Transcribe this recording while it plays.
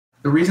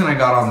the reason I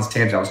got on this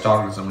tangent, I was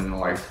talking to someone in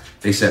life.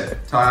 They said,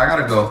 Ty, I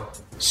gotta go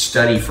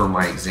study for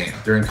my exam.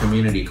 They're in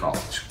community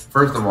college.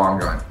 First of all, I'm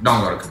going,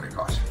 don't go to community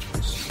college.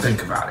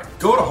 Think about it.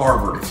 Go to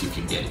Harvard if you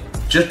can get it.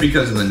 Just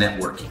because of the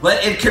networking.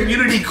 But in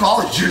community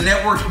college, you're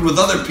networking with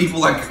other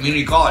people at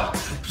community college.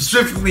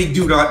 Specifically,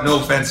 no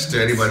offense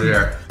to anybody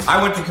there.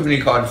 I went to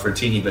community college for a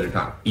teeny bit of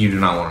time. You do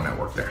not want to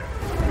network there.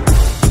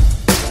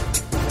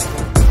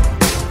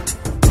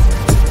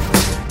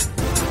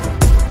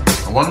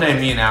 One day,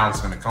 me and Alex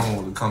are going to come up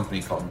with a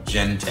company called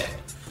GenTech.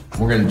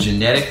 We're going to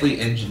genetically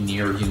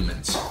engineer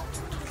humans.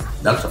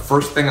 That's the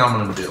first thing I'm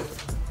going to do.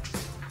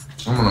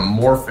 I'm going to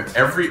morph it.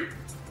 Every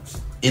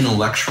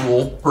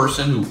intellectual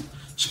person who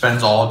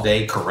spends all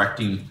day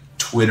correcting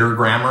Twitter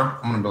grammar,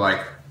 I'm going to be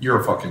like, you're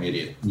a fucking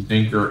idiot. You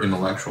think you're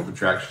intellectual, but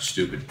you're actually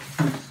stupid.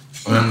 And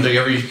I'm going to take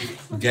every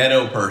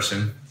ghetto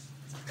person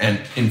and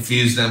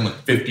infuse them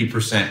with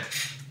 50%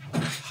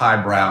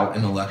 highbrow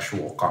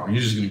intellectual content.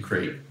 You're just going to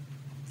create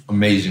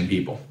amazing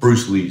people.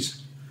 Bruce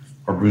Lee's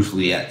or Bruce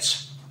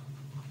Liettes.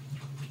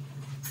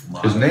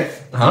 Isn't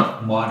it?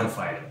 Huh?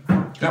 Modified.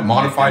 Yeah,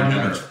 modified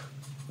humans.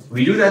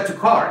 We do that to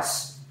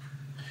cars.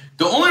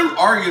 The only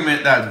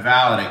argument that's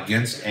valid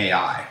against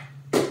AI,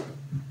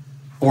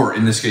 or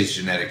in this case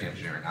genetic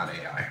engineering, not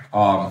AI,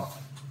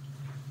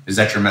 is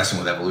that you're messing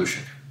with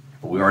evolution.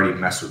 But we already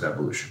messed with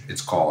evolution.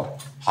 It's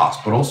called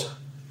hospitals,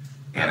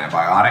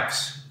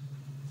 antibiotics,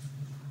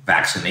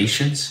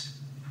 vaccinations,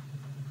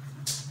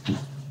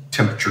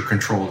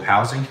 temperature-controlled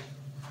housing,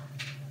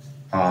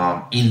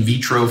 in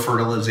vitro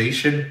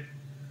fertilization.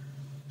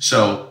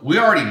 So we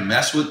already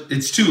messed with,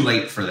 it's too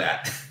late for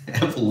that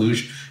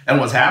evolution. And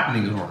what's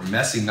happening is we're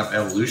messing up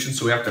evolution,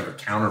 so we have to have a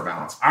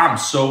counterbalance. I'm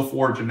so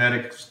for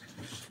genetics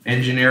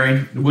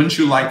engineering. Wouldn't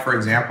you like, for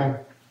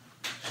example,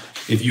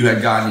 if you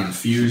had gotten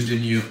infused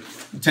in you,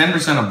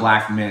 10% of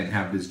black men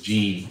have this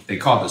gene, they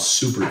call it the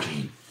super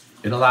gene.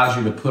 It allows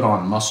you to put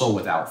on muscle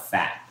without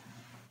fat,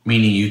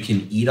 meaning you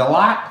can eat a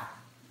lot,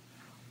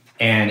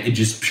 and it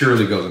just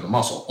purely goes into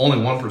muscle. Only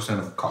 1%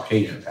 of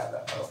Caucasians have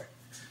that, by the way.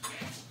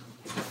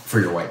 For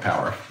your white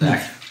power.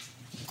 Zach,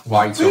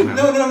 why you so mad?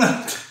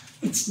 No.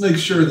 Let's make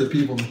sure that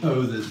people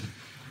know that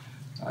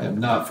I am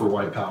not for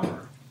white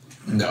power.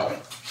 No.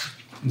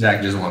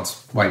 Zach just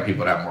wants white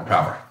people to have more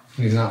power.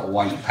 He's not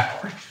white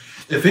power.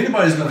 If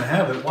anybody's going to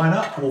have it, why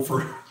not pull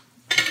for...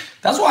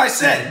 That's why I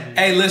said,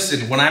 hey,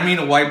 listen, when I meet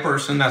a white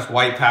person that's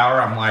white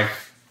power, I'm like...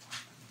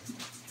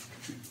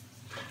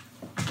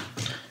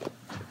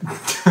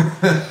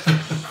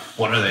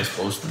 what are they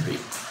supposed to be?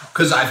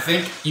 Because I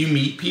think you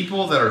meet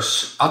people that are...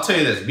 I'll tell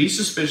you this. Be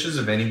suspicious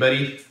of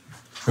anybody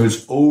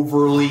who's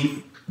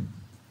overly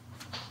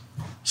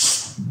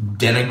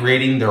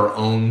denigrating their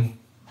own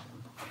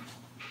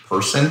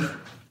person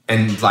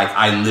and like,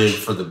 I live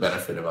for the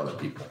benefit of other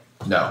people.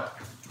 No.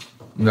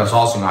 That's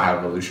also not how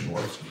evolution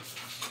works.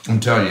 I'm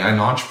telling you, in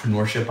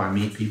entrepreneurship, I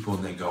meet people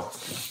and they go,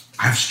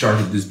 I've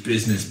started this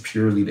business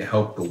purely to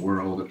help the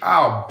world.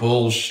 Oh,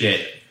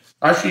 bullshit.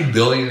 I see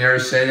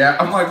billionaires say that.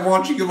 I'm like, why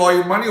don't you give all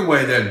your money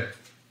away then?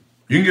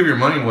 You can give your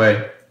money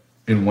away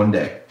in one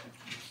day.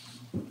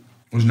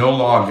 There's no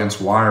law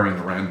against wiring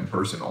a random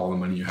person all the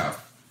money you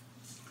have.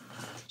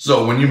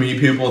 So when you meet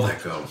people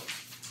that go,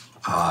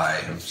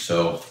 I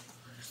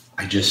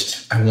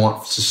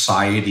want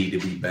society to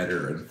be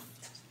better, and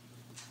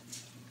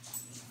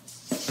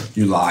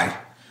you lie.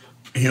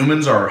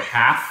 Humans are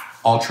half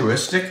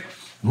altruistic.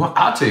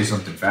 I'll tell you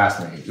something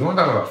fascinating. You want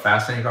to talk about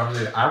fascinating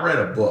conversation? I read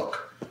a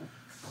book.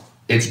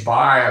 It's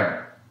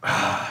by,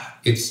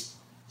 it's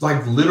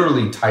like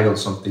literally titled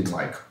something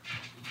like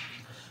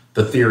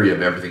The Theory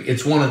of Everything.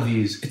 It's one of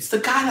these, it's the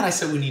guy that I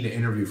said we need to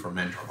interview for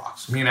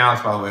MentorBox. Me and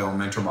Alex, by the way, own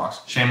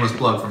MentorBox. Shameless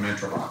plug for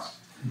MentorBox.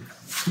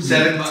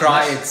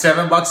 Try it.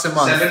 $7 a month.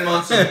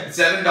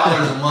 $7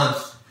 a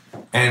month.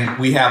 And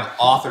we have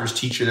authors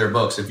teach you their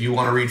books. If you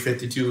want to read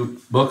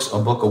 52 books, a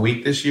book a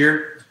week this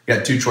year, you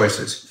got two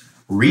choices.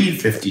 Read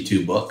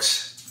 52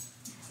 books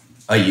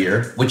a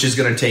year, which is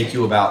going to take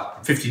you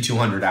about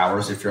 5,200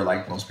 hours if you're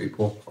like most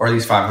people, or at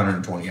least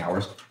 520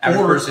 hours.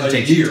 Average person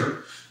takes a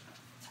year.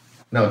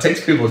 No, it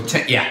takes people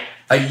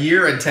a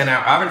year and 10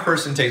 hours. Average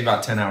person takes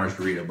about 10 hours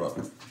to read a book.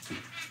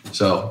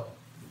 So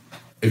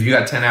if you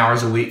got 10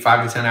 hours a week,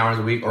 5 to 10 hours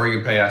a week, or you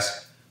can pay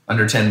us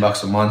under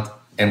 $10 a month,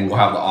 and we'll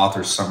have the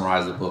authors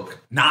summarize the book.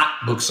 Not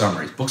book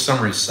summaries. Book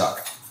summaries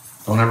suck.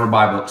 Don't ever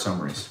buy book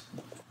summaries.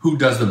 Who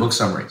does the book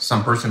summary?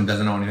 Some person who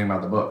doesn't know anything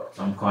about the book.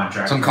 Some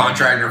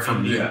contractor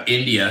from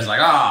India is like,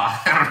 I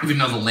don't even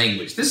know the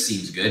language. This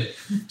seems good.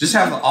 Just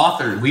have the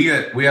author. We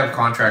have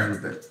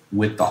contracts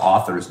with the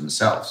authors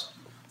themselves.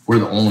 We're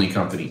the only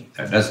company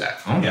that does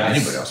that. I don't think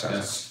anybody else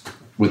has that.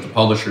 With the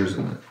publishers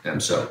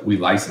and so we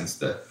license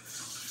the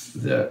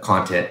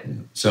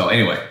content. So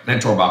anyway,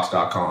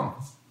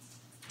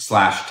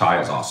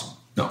 mentorbox.com/Ty is awesome.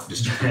 No,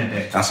 just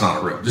that's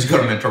not a real. Just go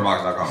to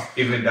mentorbox.com.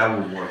 Even that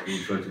would work.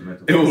 It would go to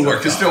mentorbox. It would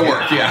work. It still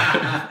work,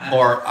 yeah.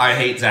 Or I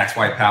hate Zach's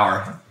white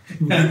power.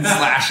 /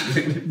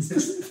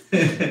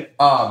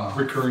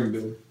 recurring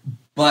bill.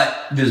 But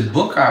this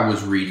book I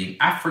was reading,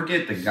 I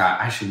forget the guy.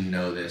 I should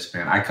know this,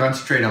 man. I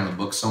concentrate on the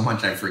book so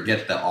much I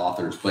forget the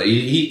authors. But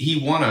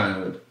he won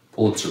a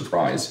Pulitzer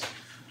Prize,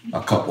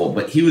 a couple.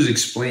 But he was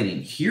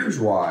explaining, here's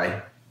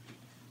why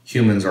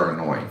humans are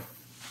annoying.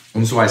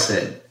 And so I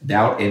said,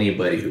 doubt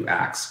anybody who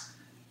acts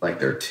like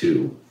they're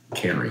too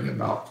caring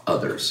about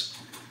others.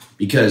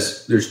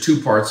 Because there's two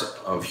parts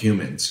of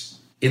humans.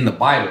 In the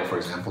Bible, for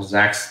example,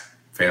 Zach's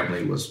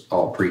family was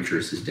all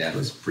preachers. His dad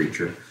was a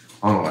preacher.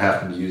 I don't know what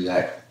happened to you,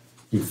 Zach.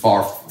 You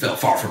fell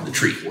far from the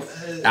tree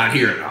out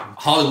here in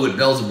Hollywood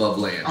Beelzebub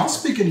land. I'll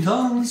speak in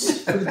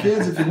tongues for the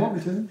kids if you want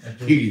me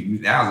to.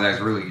 Now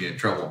Zach's really getting in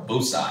trouble on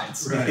both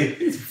sides. Right.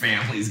 His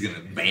family's going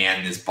to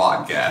ban this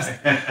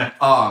podcast.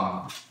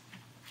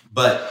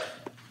 But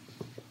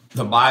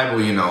the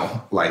Bible, you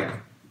know, like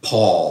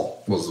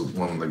Paul was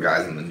one of the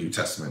guys in the New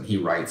Testament. He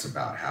writes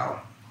about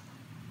how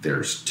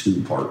there's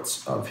two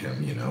parts of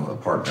him, you know, a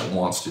part that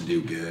wants to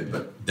do good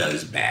but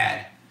does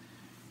bad.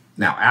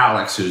 Now,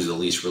 Alex, who's the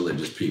least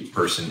religious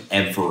person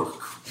ever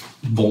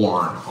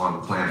born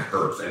on planet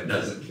Earth and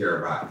doesn't care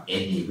about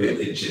any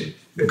religion,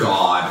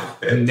 God,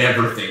 and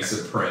never thinks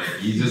of praying.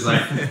 He's just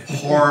like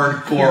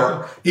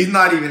hardcore. He's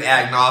not even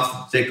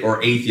agnostic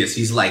or atheist.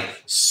 He's like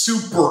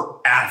super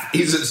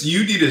atheist.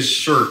 You need a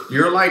shirt.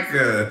 You're like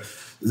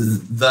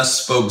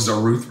thus spoke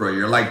Zarathustra.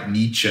 You're like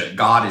Nietzsche.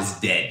 God is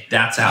dead.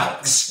 That's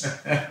Alex.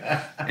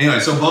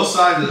 Anyway, so both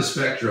sides of the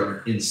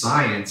spectrum in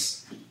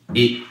science,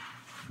 it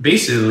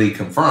basically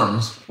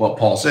confirms what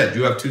Paul said.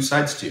 You have two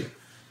sides to you.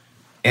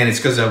 And it's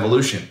because of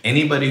evolution.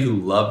 Anybody who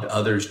loved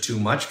others too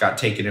much got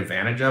taken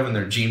advantage of and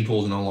their gene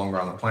pool is no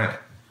longer on the planet.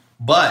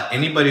 But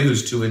anybody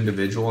who's too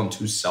individual and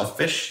too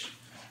selfish,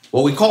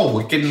 what we call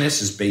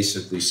wickedness is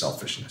basically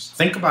selfishness.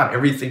 Think about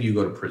everything you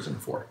go to prison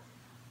for.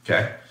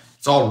 Okay?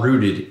 It's all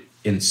rooted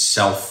in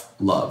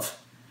self-love.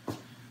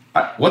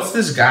 What's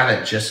this guy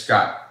that just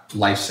got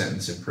life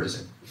sentence in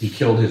prison? He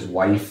killed his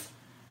wife.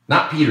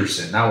 Not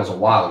Peterson, that was a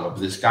while ago, but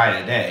this guy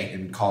today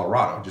in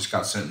Colorado just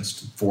got sentenced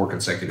to 4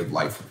 consecutive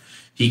life.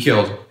 He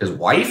killed his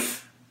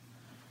wife,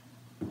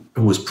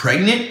 who was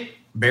pregnant,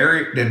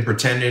 buried, and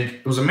pretended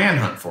it was a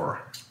manhunt for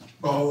her.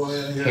 Oh,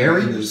 yeah.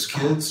 Harry, His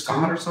kids,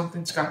 Scott or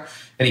something, Scott.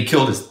 And he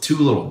killed his 2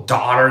 little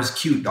daughters,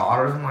 cute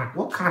daughters. I'm like,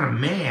 what kind of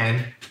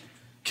man?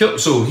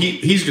 So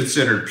he's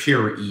considered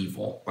pure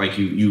evil. Like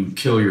you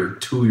kill your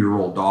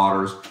 2-year-old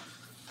daughters.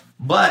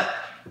 But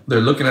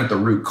they're looking at the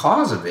root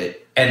cause of it.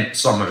 And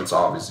some of it's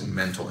obviously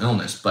mental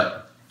illness,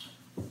 but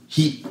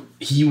he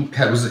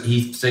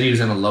said he was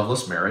in a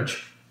loveless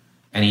marriage,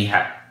 and he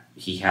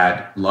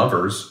had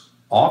lovers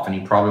off, and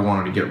he probably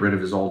wanted to get rid of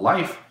his old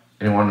life,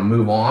 and he wanted to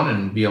move on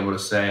and be able to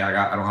say,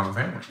 I don't have a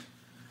family.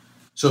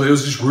 So it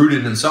was just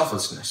rooted in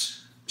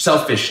selfishness.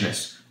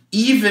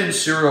 Even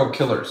serial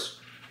killers,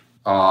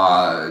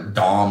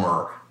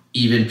 Dahmer,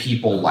 even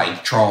people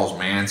like Charles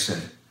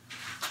Manson,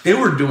 they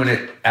were doing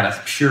it at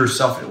a pure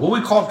selfish. What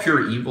we call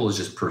pure evil is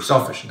just pure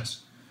selfishness.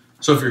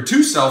 So if you're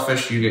too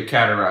selfish, you get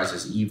categorized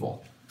as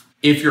evil.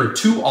 If you're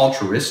too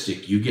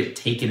altruistic, you get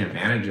taken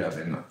advantage of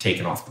and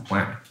taken off the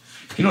planet.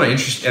 You know what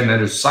interesting? And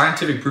there's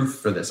scientific proof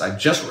for this. I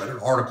just read an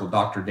article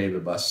Dr.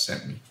 David Buss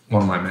sent me,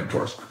 one of my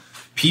mentors.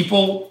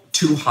 People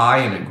too high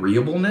in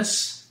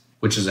agreeableness,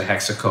 which is a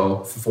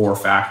Hexaco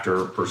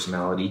 4-factor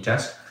personality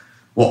test.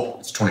 Well,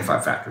 it's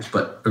 25 factors,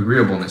 but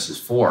agreeableness is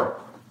 4.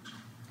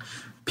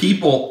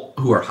 People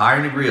who are high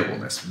in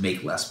agreeableness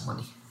make less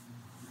money.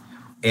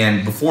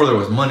 And before there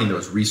was money, there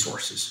was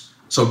resources.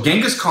 So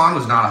Genghis Khan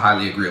was not a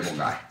highly agreeable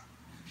guy.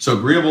 So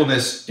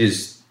agreeableness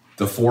is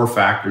the 4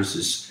 factors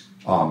is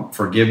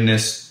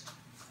forgiveness,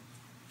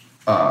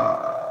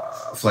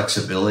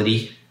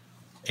 flexibility,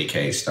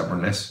 aka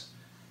stubbornness.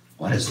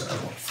 What is the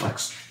other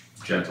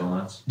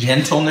one?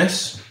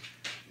 Gentleness.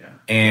 Yeah.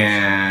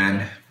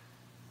 And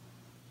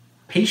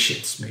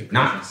patience, maybe.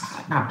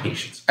 Not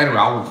patience. Anyway,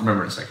 I'll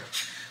remember in a second.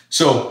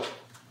 So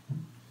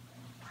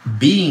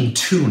being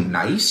too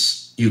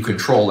nice, you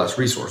control less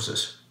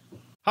resources.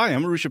 Hi,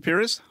 I'm Arusha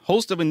Pires,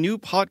 host of a new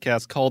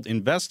podcast called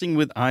Investing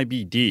with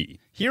IBD.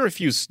 Here are a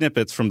few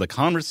snippets from the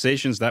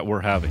conversations that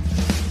we're having.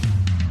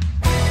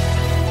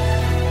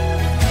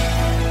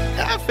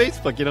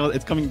 Facebook,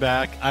 it's coming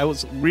back. I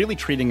was really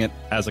treating it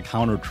as a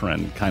counter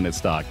trend kind of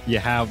stock. You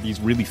have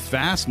these really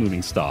fast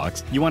moving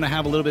stocks. You want to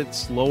have a little bit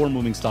slower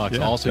moving stocks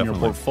also definitely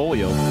in your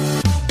portfolio.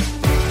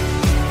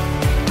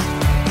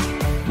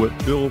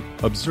 What Bill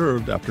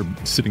observed after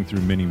sitting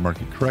through many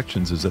market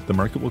corrections is that the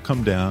market will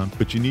come down,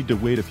 but you need to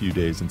wait a few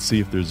days and see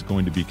if there's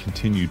going to be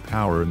continued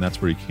power, and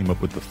that's where he came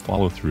up with the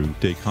follow-through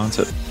day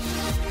concept.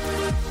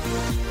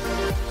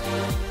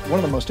 One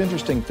of the most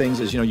interesting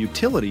things is,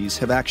 utilities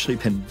have actually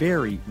been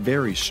very,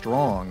 very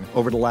strong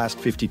over the last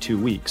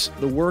 52 weeks.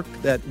 The work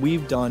that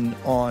we've done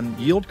on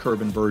yield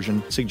curve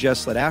inversion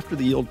suggests that after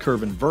the yield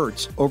curve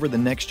inverts, over the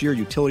next year,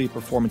 utility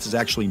performance is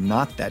actually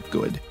not that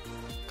good.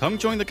 Come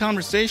join the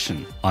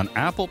conversation on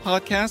Apple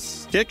Podcasts,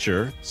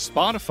 Stitcher,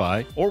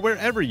 Spotify, or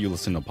wherever you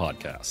listen to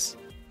podcasts.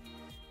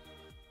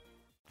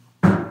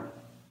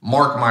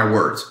 Mark my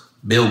words.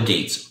 Bill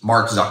Gates,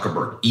 Mark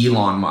Zuckerberg,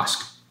 Elon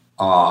Musk,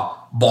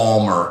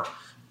 Ballmer,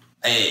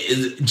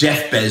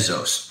 Jeff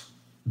Bezos.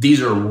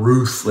 These are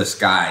ruthless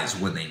guys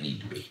when they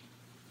need to be.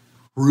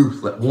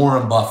 Ruthless.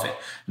 Warren Buffett.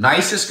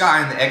 Nicest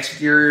guy in the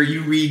exterior.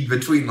 You read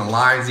between the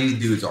lines, these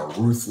dudes are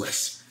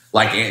ruthless.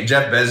 Like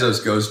Jeff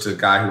Bezos goes to a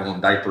guy who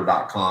owned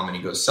diaper.com and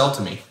he goes, sell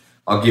to me.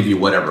 I'll give you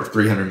whatever,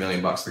 $300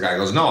 million. The guy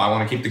goes, no, I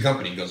want to keep the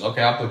company. He goes,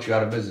 okay, I'll put you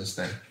out of business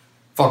then.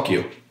 Fuck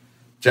you.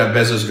 Jeff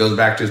Bezos goes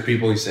back to his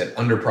people. He said,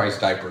 underpriced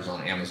diapers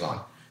on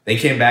Amazon. They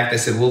came back. They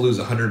said, we'll lose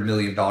 $100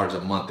 million a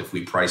month if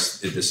we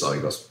price it this low.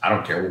 He goes, I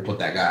don't care. We'll put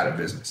that guy out of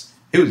business.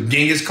 He was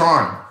Genghis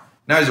Khan.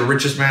 Now he's the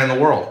richest man in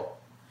the world.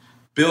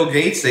 Bill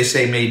Gates, they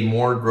say, made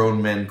more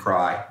grown men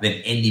cry than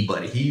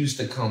anybody. He used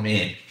to come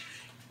in.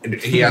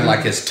 He had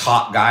like his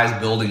top guys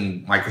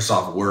building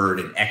Microsoft Word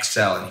and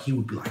Excel, and he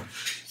would be like,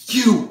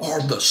 you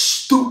are the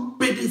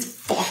stupidest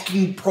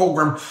fucking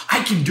program.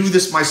 I can do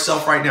this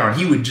myself right now. And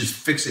he would just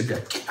fix it. Be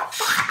like, get the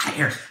fuck out of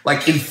here.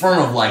 Like in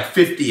front of like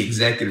 50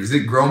 executives, the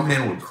grown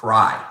men would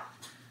cry.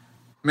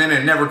 Men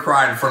had never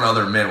cried in front of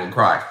other men would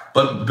cry.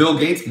 But Bill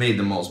Gates made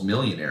the most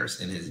millionaires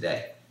in his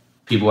day.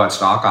 People had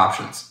stock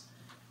options.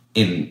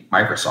 In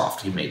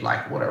Microsoft, he made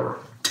like whatever,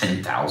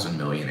 10,000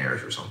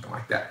 millionaires or something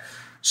like that.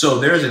 So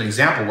there's an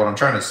example. What I'm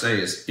trying to say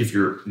is if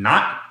you're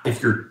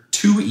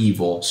too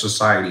evil,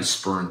 society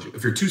spurns you.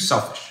 If you're too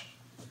selfish,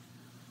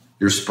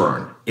 you're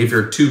spurned. If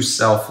you're too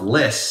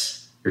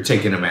selfless, you're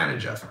taken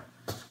advantage of.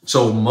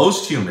 So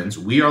most humans,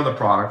 we are the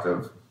product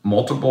of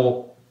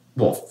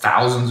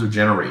thousands of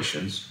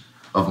generations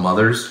of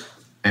mothers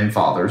and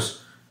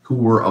fathers who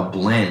were a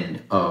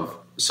blend of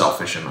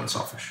selfish and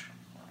unselfish.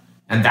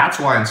 And that's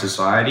why in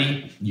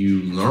society,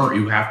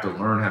 you have to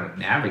learn how to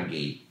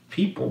navigate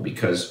people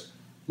because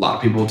a lot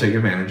of people will take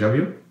advantage of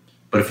you.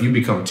 But if you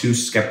become too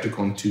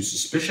skeptical and too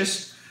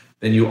suspicious,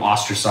 then you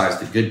ostracize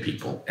the good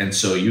people. And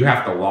so you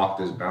have to walk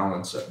this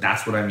balance.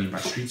 That's what I mean by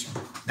street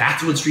smart.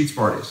 That's what street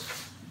smart is.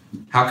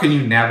 How can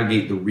you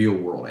navigate the real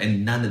world?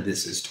 And none of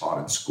this is taught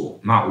in school.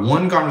 Not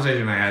one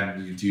conversation I had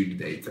with you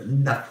today,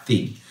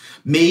 nothing.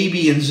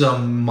 Maybe in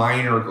some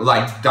minor,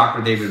 like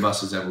Dr. David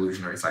Buss's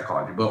evolutionary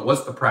psychology, but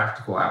what's the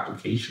practical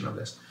application of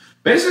this?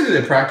 Basically,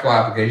 the practical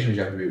application is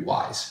you have to be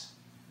wise.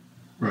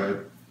 Right.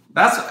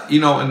 That's,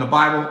 in the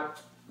Bible,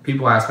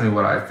 people ask me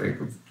what I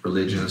think of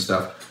religion and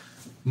stuff.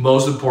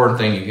 Most important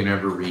thing you can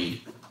ever read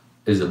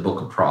is the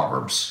book of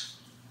Proverbs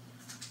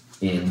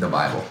in the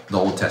Bible, the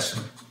Old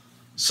Testament.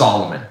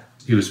 Solomon,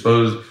 he was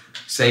supposed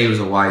to say he was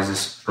the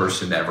wisest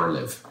person to ever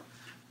live.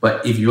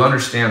 But if you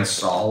understand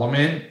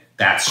Solomon,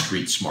 that's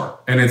street smart.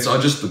 And it's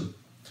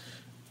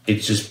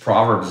just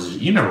Proverbs.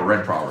 You never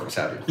read Proverbs,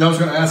 have you? Yeah, I was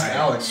going to ask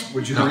Alex,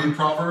 would you read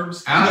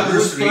Proverbs?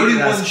 There's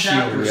 31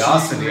 chapters.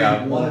 Curiosity.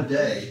 One a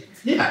day.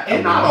 Yeah,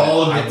 and not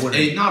all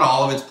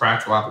of it's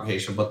practical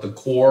application, but the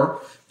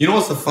core. You know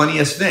what's the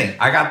funniest thing?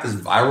 I got this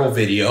viral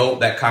video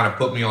that kind of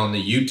put me on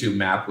the YouTube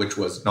map, which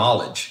was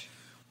knowledge.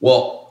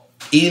 Well,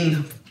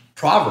 in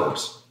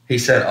Proverbs, he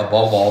said,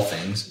 above all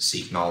things,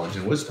 seek knowledge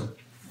and wisdom.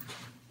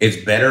 It's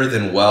better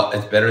than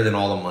It's better than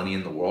all the money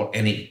in the world,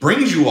 and it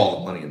brings you all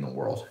the money in the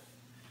world.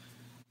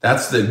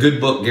 That's the good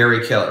book,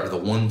 Gary Keller, The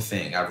One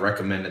Thing. I've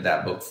recommended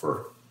that book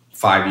for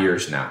 5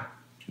 years now.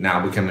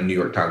 Now become a New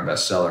York Times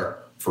bestseller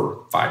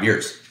for 5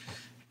 years.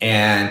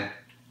 And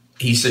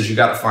he says you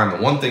got to find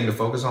the one thing to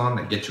focus on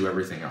that gets you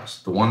everything else.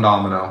 The one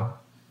domino.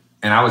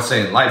 And I would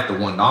say in life, the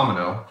one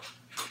domino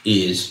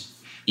is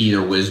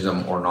either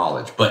wisdom or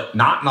knowledge, but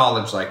not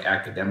knowledge like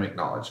academic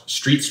knowledge.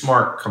 Street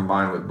smart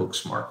combined with book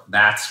smart.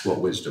 That's what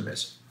wisdom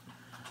is.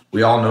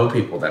 We all know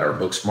people that are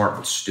book smart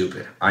but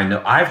stupid. I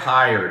know I've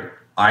hired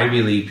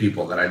Ivy League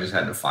people that I just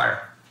had to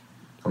fire.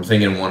 I'm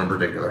thinking one in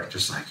particular,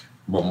 just like,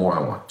 well, more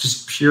than one.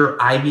 Just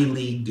pure Ivy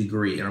League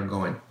degree. And I'm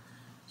going,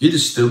 you're the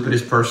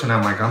stupidest person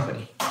at my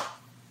company.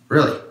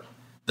 Really.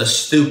 The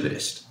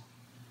stupidest.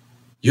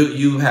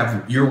 You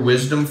have your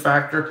wisdom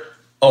factor.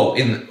 Oh,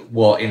 in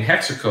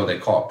Hexaco, they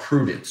call it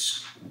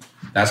prudence.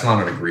 That's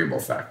not an agreeable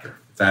factor.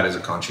 That is a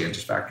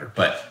conscientious factor.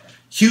 But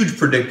huge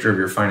predictor of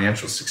your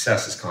financial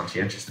success is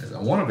conscientiousness.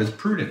 And one of it is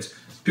prudence.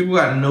 People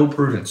got no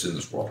prudence in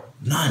this world.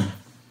 None.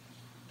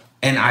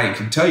 And I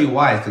can tell you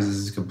why, because this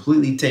is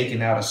completely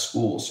taken out of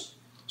schools.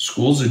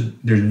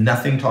 There's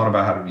nothing taught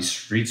about how to be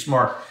street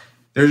smart.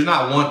 There's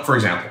not one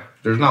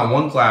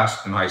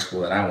class in high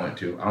school that I went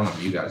to, I don't know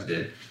if you guys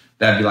did,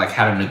 that'd be like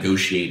how to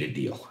negotiate a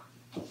deal.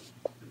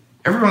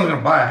 Everyone's going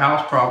to buy a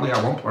house probably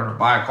at one point or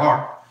buy a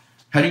car.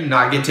 How do you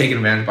not get taken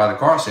advantage by the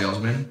car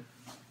salesman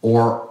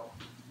or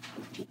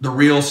the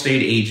real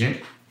estate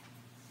agent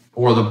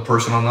or the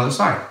person on the other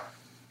side?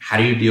 How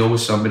do you deal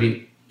with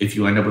somebody if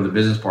you end up with a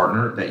business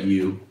partner that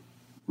you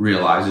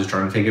realize is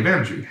trying to take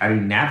advantage of you? How do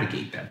you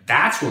navigate that?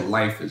 That's what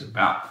life is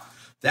about.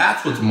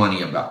 That's what's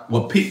money about.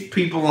 What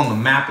people on the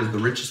map is the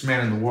richest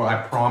man in the world.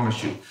 I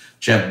promise you,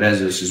 Jeff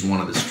Bezos is one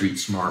of the street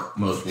smart,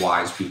 most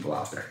wise people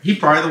out there. He's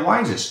probably the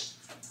wisest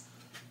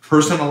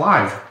person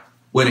alive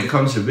when it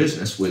comes to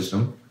business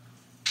wisdom.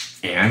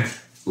 And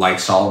like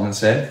Solomon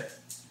said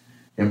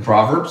in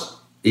Proverbs,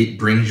 it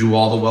brings you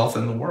all the wealth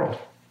in the world.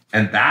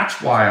 And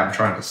that's why I'm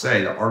trying to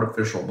say the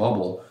artificial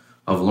bubble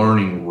of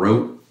learning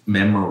rote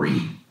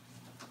memory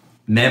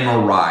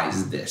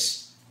memorize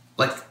this.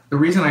 Like, the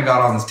reason I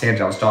got on this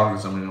tangent, I was talking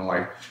to someone,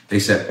 like, they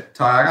said,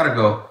 Ty, I got to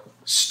go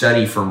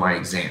study for my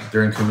exam.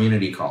 They're in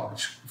community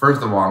college.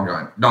 First of all, I'm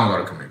going, don't go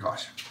to community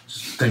college.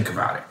 Just think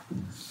about it.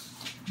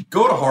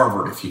 Go to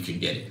Harvard if you can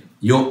get in.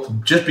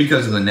 Just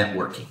because of the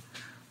networking.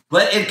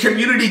 But at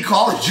community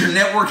college, you're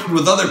networking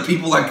with other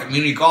people at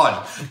community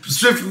college.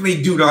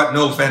 Specifically,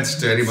 no offense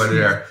to anybody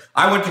there.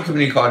 I went to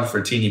community college for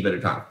a teeny bit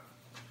of time.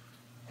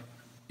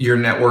 You're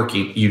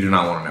networking. You do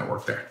not want to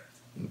network there.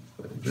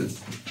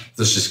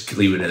 Let's just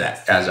leave it at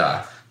that. As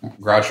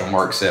Groucho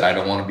Marx said, I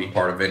don't want to be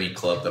part of any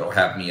club that'll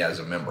have me as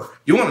a member.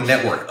 You want to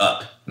network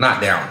up,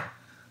 not down.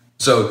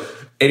 So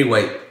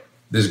anyway,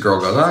 this girl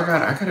goes, I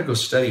got to go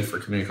study for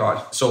community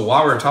college. So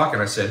while we were talking,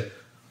 I said,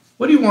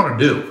 what do you want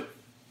to do?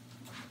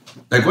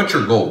 Like, what's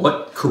your goal?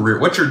 What career?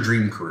 What's your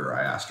dream career?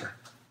 I asked her.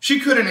 She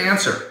couldn't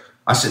answer.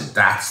 I said,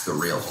 that's the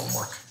real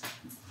homework.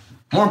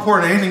 More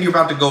important than anything, you're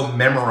about to go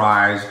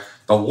memorize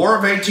the War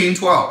of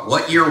 1812.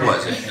 What year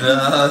was it?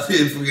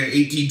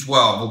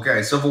 1812.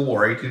 Okay, Civil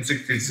War,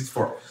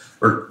 1864.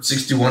 Or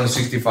 61 to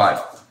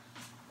 65.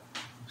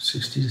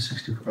 60 to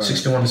 65.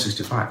 61 to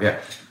 65, yeah.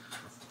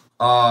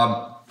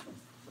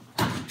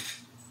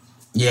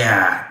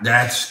 Yeah,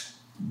 that's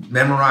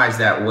memorize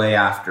that way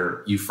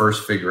after you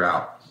first figure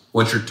out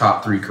what's your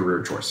top 3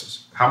 career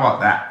choices. How about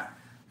that?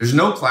 There's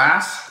no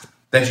class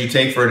that you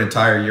take for an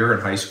entire year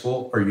in high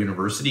school or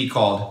university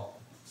called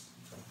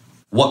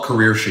what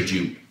career should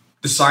you,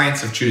 the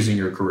science of choosing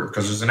your career,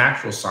 because there's an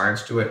actual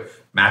science to it,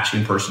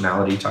 matching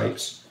personality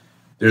types.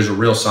 There's a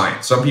real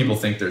science. Some people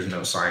think there's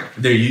no science.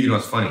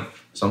 It's funny.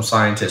 Some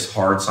scientists,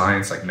 hard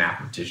science, like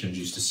mathematicians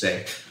used to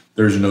say,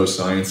 there's no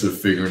science of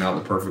figuring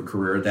out the perfect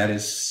career. That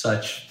is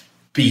such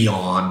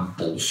beyond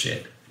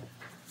bullshit.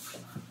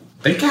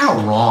 Think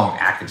how wrong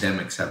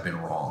academics have been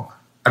wrong.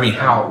 I mean,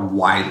 how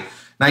wide.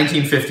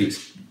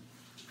 1950s.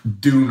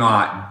 Do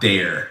not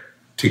dare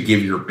to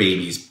give your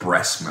babies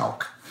breast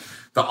milk.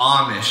 The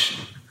Amish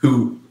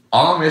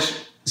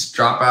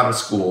drop out of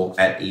school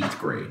at 8th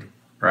grade,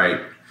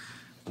 right?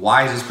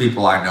 Wisest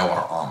people I know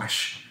are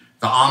Amish.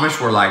 The Amish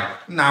were like,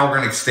 nah, we're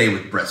going to stay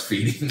with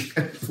breastfeeding.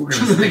 We're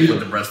going to stick with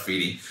the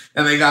breastfeeding.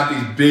 And they got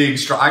these big,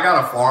 I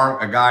got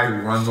a guy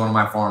who runs one of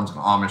my farms, an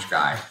Amish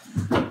guy.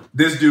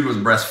 This dude was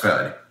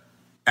breastfed.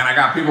 And I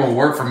got people who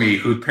work for me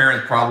whose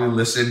parents probably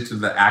listen to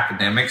the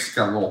academics.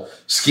 Got little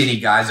skinny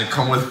guys that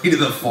come with me to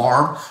the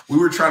farm. We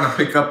were trying to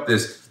pick up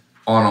this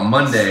on a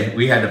Monday.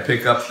 We had to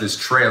pick up this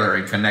trailer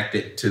and connect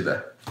it to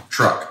the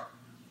truck.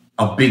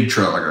 A big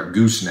trailer, like a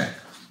gooseneck.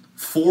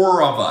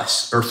 3 of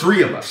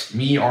us,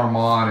 me,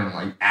 Armand, and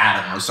like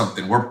Adam or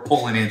something, we're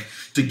pulling in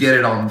to get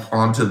it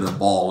onto the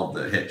ball of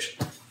the hitch.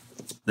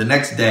 The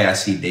next day I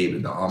see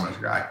David, the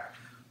Amish guy,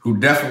 who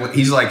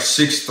he's like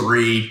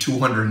 6'3",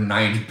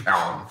 290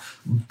 pound,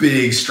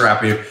 big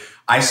strappy.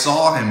 I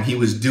saw him, he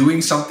was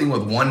doing something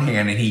with one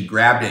hand and he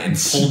grabbed it and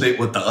pulled it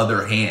with the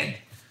other hand.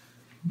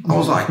 I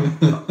was like,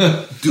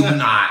 do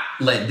not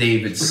let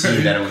David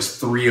see that it was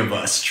 3 of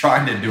us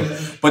trying to do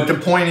it. But the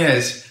point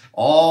is,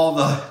 all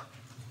the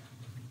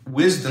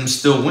wisdom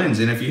still wins.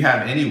 And if you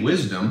have any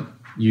wisdom,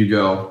 you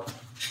go,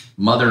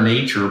 Mother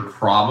Nature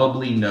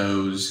probably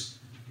knows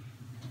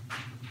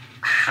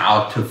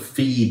how to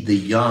feed the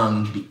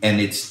young, and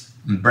it's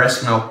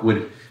breast milk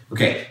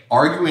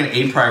arguing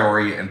a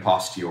priori and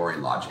posteriori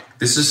logic.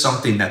 This is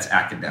something that's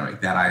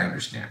academic that I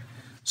understand.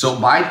 So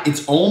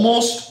it's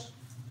almost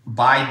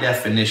by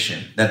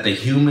definition that the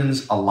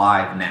humans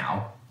alive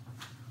now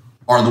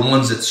are the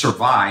ones that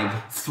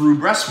survived through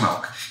breast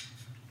milk.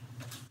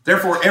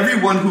 Therefore,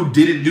 everyone who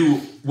didn't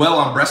do well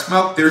on breast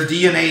milk, their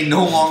DNA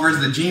no longer is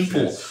the gene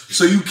pool.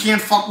 So you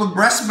can't fuck with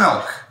breast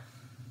milk.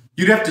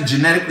 You'd have to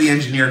genetically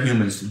engineer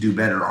humans to do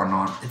better on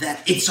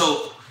that.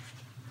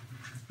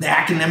 The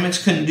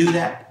academics couldn't do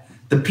that.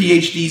 The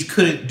PhDs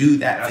couldn't do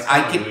that.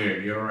 That's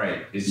weird. You're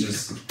right.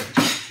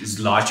 It's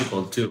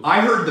logical too. I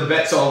heard the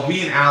best. So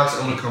me and Alex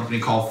own a company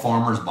called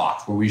Farmer's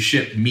Box, where we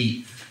ship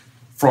meat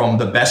from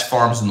the best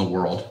farms in the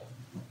world.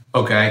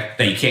 Okay,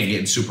 that you can't get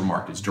in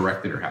supermarkets,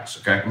 direct to your house.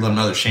 Okay,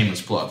 another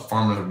shameless plug.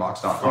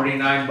 FarmersBox.com.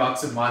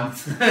 $49 a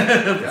month.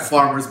 Yeah.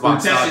 FarmersBox.com. We're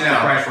testing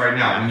that price right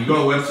now. When you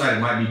go to a website, it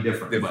might be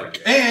different.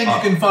 And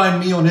you can find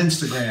me on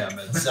Instagram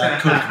at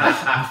Zach Cook.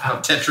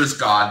 Tetris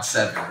God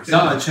 7.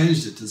 No, I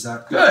changed it to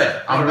Zach Cook.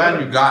 Good. I'm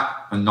glad you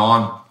got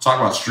talk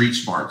about street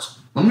smarts.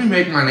 Let me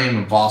make my name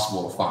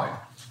impossible to find.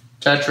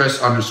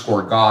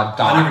 Tetris_God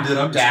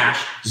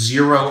dash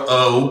 0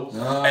 O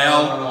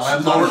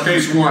L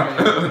lowercase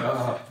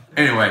 1.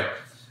 Anyway,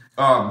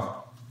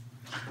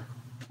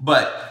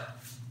 but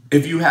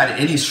if you had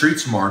any street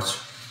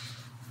smarts,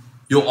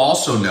 you'll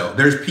also know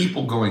there's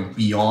people going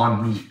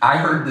beyond meat. I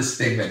heard this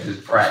thing that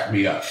just cracked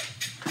me up.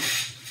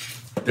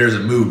 There's a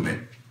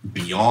movement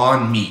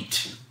beyond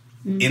meat.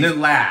 In a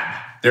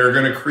lab, they're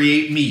going to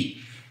create meat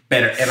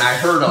better. And I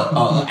heard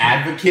an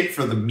advocate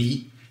for the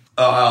meat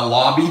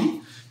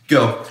lobby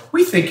go,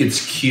 we think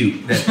it's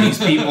cute that these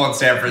people in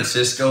San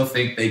Francisco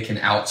think they can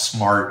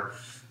outsmart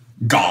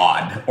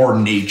God or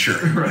nature.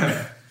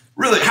 Right.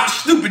 Really? How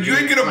stupid. You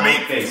ain't going to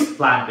make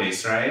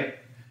plant-based, right?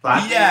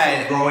 Plant-based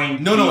Yeah,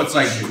 growing. no, it's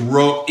like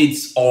grow.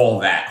 It's all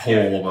that whole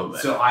Yeah. of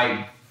it.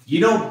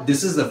 So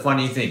this is the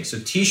funny thing. So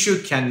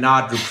tissue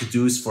cannot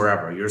reproduce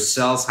forever. Your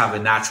cells have a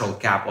natural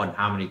cap on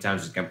how many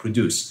times it can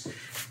produce,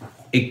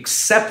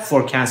 except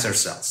for cancer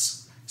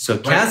cells. So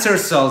cancer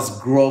cells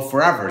grow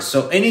forever.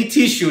 So any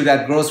tissue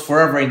that grows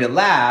forever in the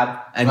lab,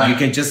 and you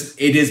can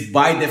it is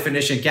by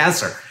definition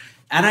cancer.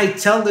 And I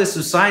tell this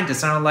to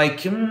scientists, and I'm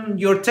like,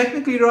 you're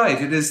technically right.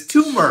 It is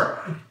tumor.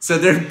 So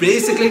they're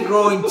basically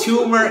growing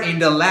tumor in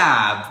the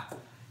lab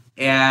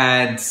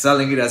and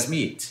selling it as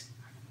meat.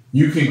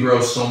 You can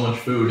grow so much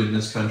food in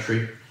this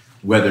country,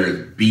 whether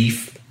it's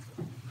beef,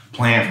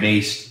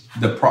 plant-based.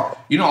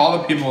 All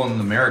the people in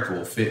America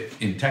will fit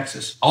in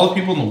Texas. All the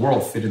people in the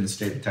world fit in the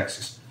state of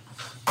Texas.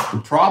 The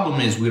problem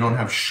is we don't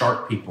have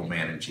sharp people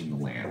managing the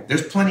land.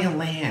 There's plenty of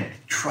land.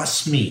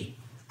 Trust me.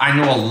 I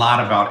know a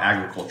lot about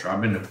agriculture. I've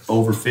been to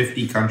over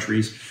 50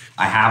 countries.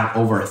 I have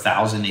over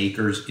 1,000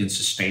 acres in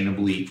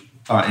sustainable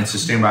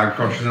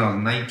agriculture since I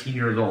was 19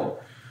 years old.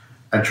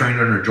 I trained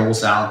under Joel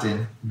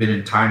Salatin, been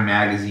in Time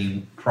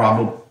Magazine,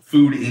 probably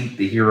Food Inc.,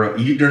 the hero.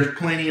 There's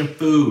plenty of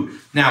food.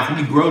 Now, if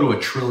we grow to 1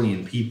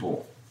 trillion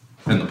people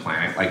in the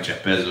planet, like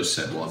Jeff Bezos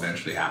said will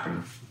eventually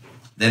happen,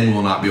 then we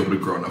will not be able to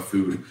grow enough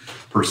food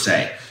per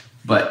se.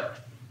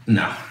 But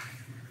no.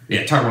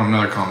 Yeah, talk about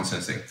another common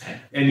sense thing.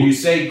 And you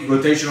say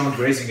rotational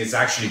grazing is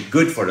actually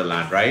good for the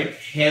land, right?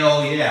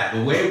 Hell yeah.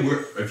 The way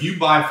if you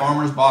buy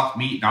farmer's box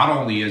meat, not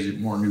only is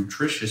it more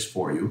nutritious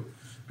for you,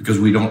 because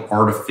we don't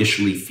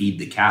artificially feed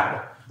the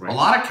cattle. Right. A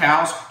lot of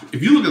cows,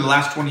 if you look at the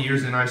last 20 years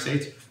in the United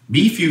States,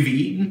 beef you've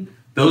eaten,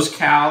 those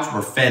cows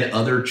were fed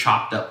other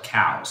chopped up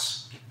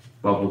cows.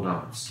 Bubble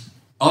gums.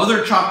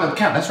 Other chopped up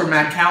cows. That's where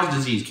mad cow's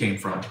disease came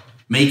from.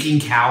 Making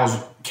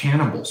cows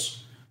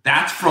cannibals.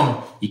 That's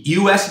from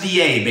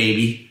USDA,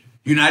 baby.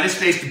 United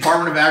States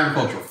Department of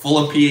Agriculture, full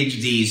of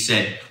PhDs,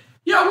 said,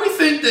 yeah, we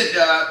think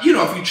that,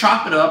 if you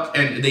chop it up,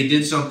 and they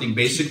did something,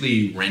 basically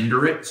you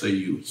render it, so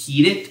you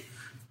heat it.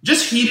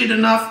 Just heat it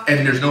enough,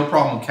 and there's no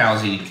problem with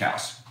cows eating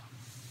cows.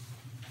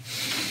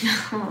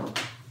 No.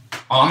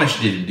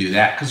 Amish didn't do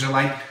that because they're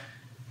like,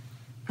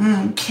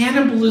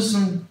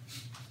 cannibalism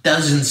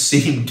doesn't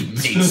seem to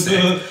make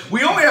sense.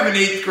 We only have an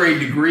 8th grade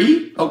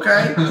degree,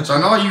 okay? So I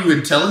know you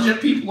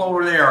intelligent people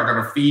over there are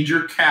going to feed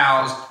your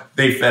cows.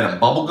 They fed them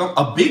bubble gum.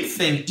 A big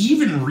thing,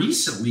 even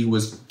recently,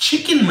 was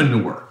chicken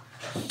manure.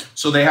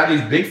 So they had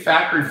these big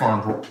factory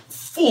farms were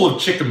full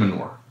of chicken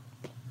manure.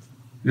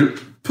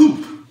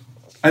 Poop.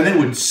 And they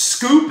would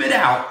scoop it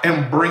out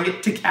and bring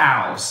it to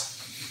cows.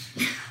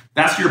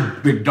 That's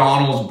your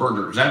McDonald's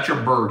burgers. That's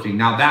your Burger King.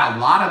 Now, a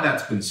lot of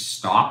that's been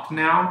stopped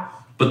now,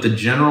 but the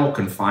general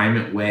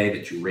confinement way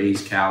that you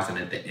raise cows and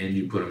at the end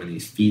you put them in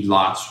these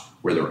feedlots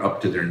where they're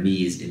up to their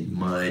knees in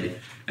mud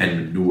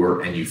and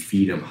manure, and you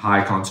feed them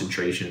high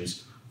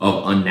concentrations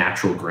of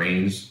unnatural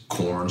grains,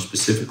 corn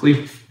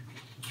specifically,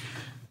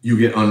 you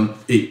get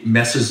it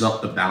messes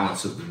up the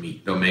balance of the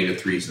meat, the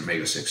omega-3s and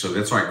omega-6. So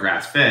that's why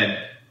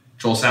grass-fed,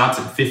 Joel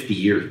Salatin, 50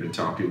 years been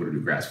telling people to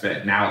do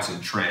grass-fed. Now it's in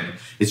trend.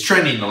 It's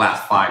trending in the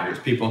last 5 years.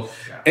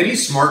 Any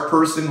smart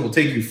person will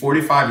take you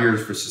 45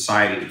 years for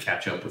society to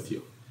catch up with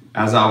you.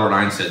 As Albert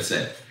Einstein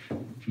said,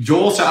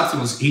 Joel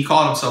Salatin he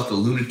called himself the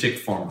lunatic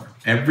farmer.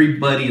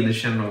 Everybody in the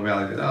Shenandoah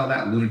Valley said, oh,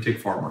 that lunatic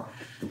farmer.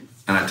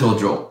 And I told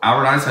Joel,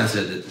 Albert Einstein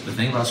said that the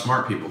thing about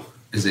smart people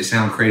is they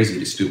sound crazy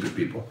to stupid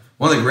people.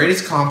 One of the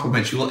greatest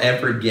compliments you'll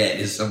ever get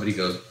is somebody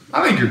goes,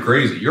 I think you're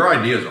crazy. Your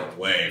ideas are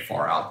way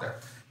far out there.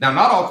 Now,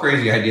 not all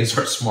crazy ideas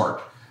are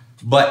smart,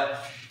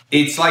 but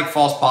it's like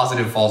false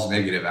positive, false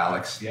negative,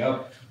 Alex.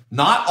 Yep.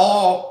 Not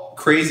all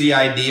crazy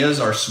ideas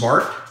are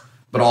smart,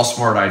 but all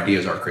smart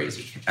ideas are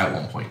crazy at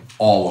one point.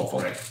 All of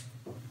them. Right.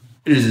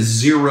 It is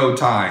zero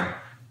time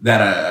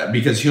that,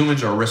 because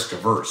humans are risk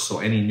averse, so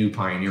any new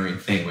pioneering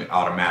thing we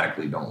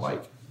automatically don't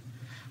like.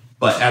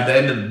 But at the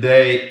end of the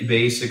day,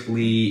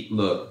 basically,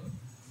 look,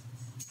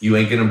 you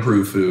ain't gonna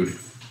improve food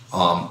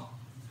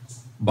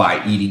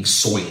by eating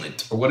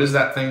Soylent. Or what is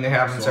that thing they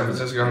have in San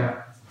Francisco?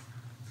 Yeah.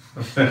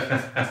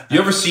 You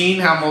ever seen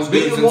how most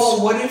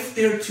well, what if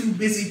they're too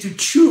busy to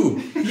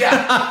chew?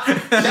 Yeah.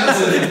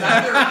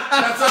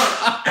 That's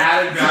our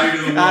added value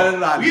to the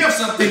world. We have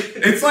something,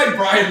 it's like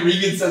Brian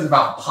Regan says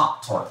about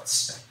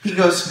Pop-Tarts. He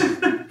goes,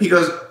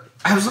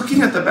 I was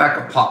looking at the back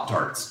of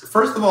Pop-Tarts.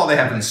 First of all, they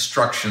have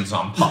instructions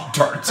on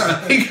Pop-Tarts.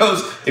 He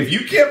goes, if you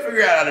can't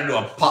figure out how to do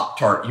a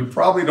Pop-Tart, you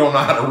probably don't know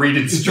how to read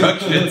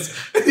instructions.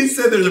 He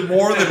said there's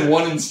more than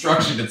one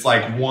instruction. It's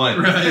like 1,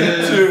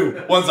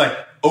 2. One's like,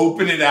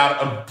 open it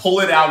out, pull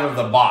it out of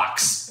the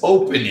box,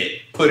 open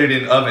it, put it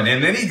in oven.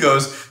 And then he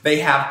goes, they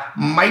have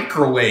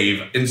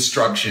microwave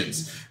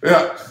instructions.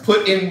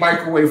 Put in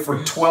microwave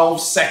for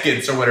 12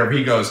 seconds or whatever.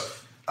 He goes,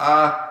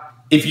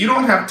 if you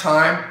don't have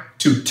time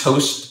to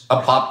toast a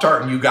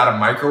Pop-Tart and you got to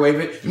microwave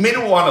it, you may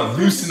not want to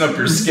loosen up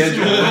your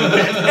schedule a little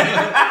bit.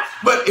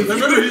 But if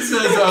remember, he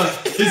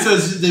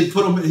says they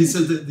put them. He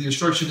said that the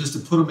instruction is to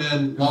put them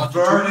in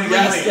vertically.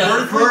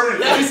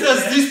 Vertically. He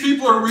says these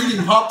people are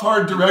reading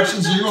Pop-Tart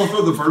directions, and you're going to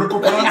throw the vertical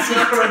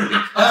concept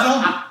at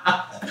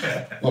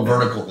them. Well,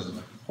 vertical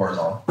isn't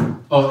horizontal.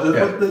 Oh,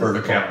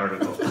 vertical.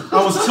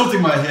 I was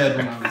tilting my head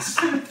when I was.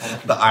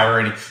 The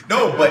irony.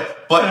 No,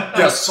 but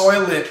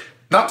Soylent,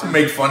 not to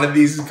make fun of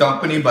these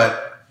company,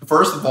 but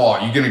first of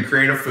all, you're going to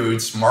create a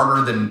food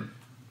smarter than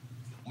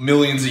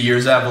millions of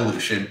years of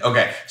evolution.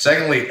 Okay.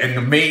 Secondly, and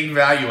the main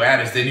value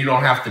add is then you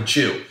don't have to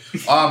chew.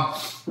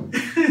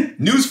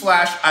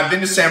 Newsflash, I've been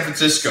to San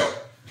Francisco.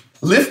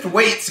 Lift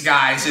weights,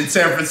 guys, in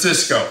San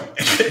Francisco.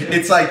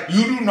 It's like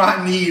you do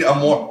not need a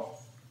more.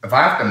 If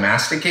I have to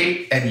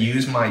masticate and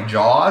use my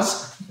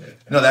jaws,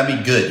 no, that'd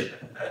be good.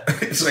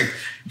 It's like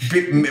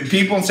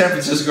people in San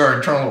Francisco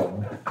are turning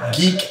little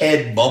geek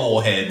head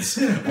bubble heads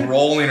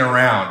rolling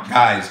around.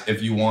 Guys,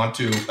 if you want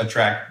to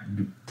attract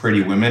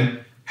pretty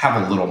women,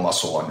 have a little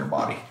muscle on your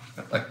body.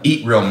 Like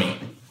eat real meat,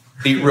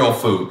 eat real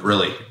food.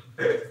 Really,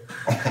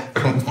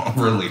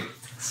 really.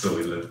 So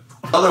we live.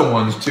 Other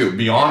ones too,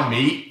 Beyond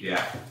Meat.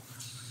 Yeah.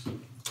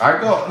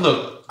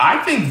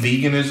 I think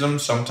veganism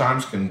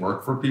sometimes can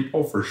work for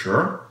people for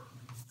sure.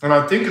 And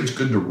I think it's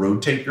good to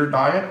rotate your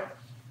diet.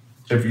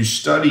 If you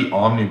study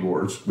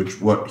omnivores,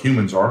 which what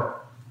humans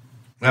are,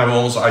 have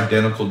almost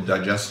identical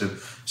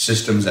digestive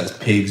systems as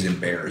pigs and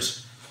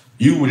bears.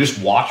 You would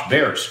just watch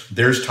bears.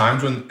 There's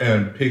times when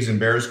pigs and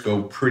bears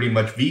go pretty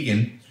much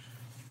vegan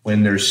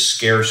when there's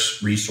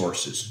scarce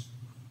resources.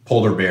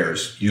 Polar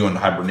bears, you go into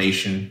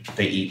hibernation,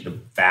 they eat the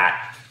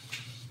fat.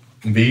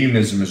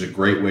 Veganism is a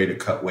great way to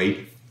cut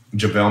weight.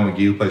 JaVale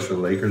McGee, who plays for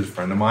the Lakers, a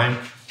friend of mine,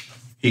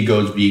 he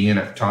goes vegan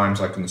at times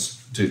like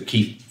to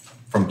keep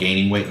from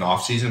gaining weight in the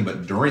off season,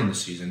 but during the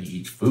season he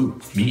eats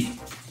food, meat,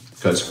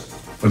 because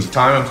there's a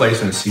time and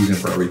place and a season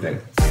for everything.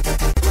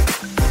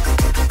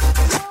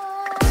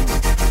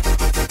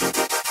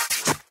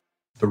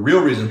 The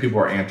real reason people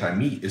are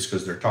anti-meat is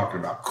because they're talking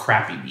about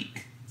crappy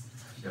meat.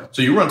 Yeah.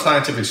 So you run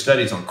scientific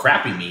studies on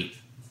crappy meat.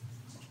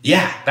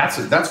 Yeah, that's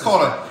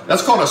called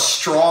a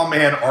straw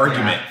man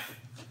argument. Yeah.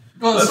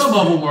 Well, some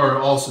of them are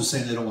also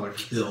saying they don't want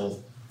to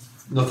kill.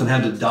 Nothing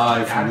had to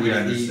die for me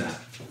to eat.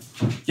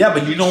 Yeah,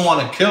 but you don't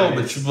want to kill,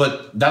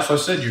 but that's what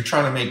I said. You're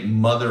trying to make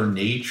Mother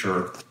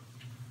Nature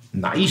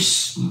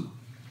nice.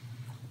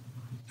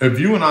 If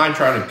you and I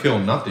try to kill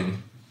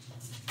nothing,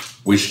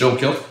 we still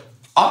kill.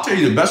 I'll tell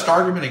you the best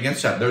argument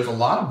against that. There's a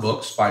lot of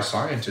books by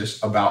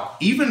scientists about,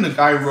 even the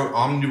guy who wrote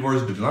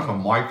Omnivore's Dilemma,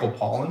 Michael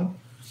Pollan,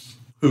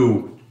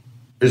 who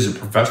is a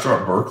professor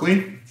at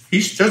Berkeley.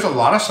 There's a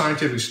lot of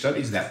scientific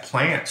studies that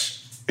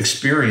plants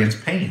experience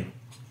pain.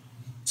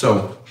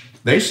 So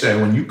they say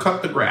when you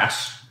cut the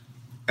grass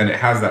and it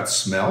has that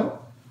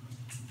smell,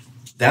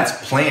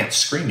 that's plants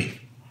screaming.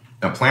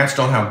 Now plants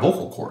don't have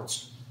vocal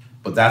cords,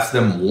 but that's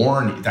them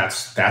warning.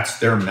 That's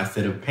their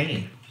method of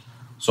pain.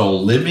 So a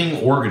living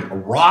organ, a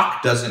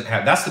rock doesn't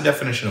have, that's the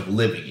definition of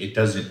living. It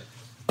doesn't,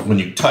 when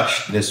you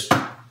touch this,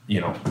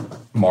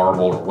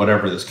 marble or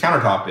whatever this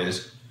countertop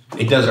is,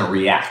 it doesn't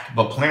react,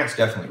 but plants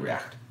definitely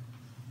react.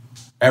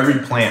 Every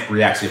plant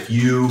reacts. If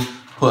you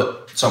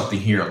put something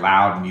here,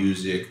 loud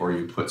music, or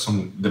you put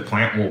the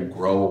plant will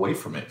grow away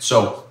from it.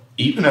 So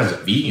even as a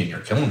vegan,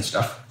 you're killing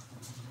stuff.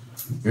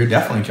 You're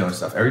definitely killing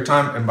stuff every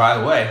time. And by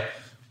the way,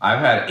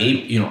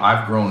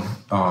 I've grown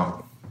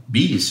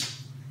bees.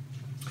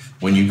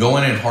 When you go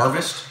in and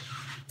harvest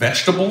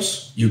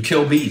vegetables, you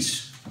kill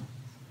bees.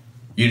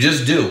 You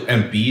just do.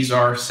 And bees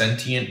are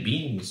sentient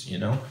beings,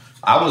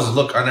 I was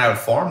looking at a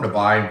farm to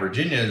buy in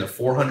Virginia, the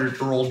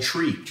 400-year-old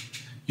tree.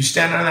 You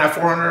stand on that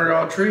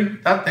 400-year-old tree,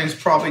 that thing's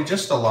probably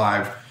just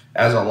alive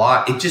as a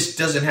lot. It just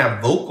doesn't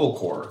have vocal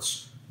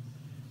cords.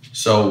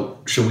 So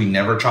should we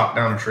never chop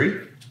down a tree?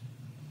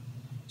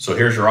 So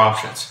here's your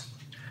options.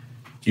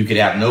 You could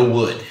have no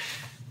wood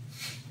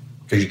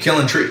because you're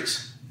killing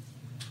trees.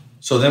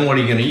 So then what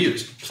are you going to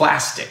use?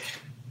 Plastic.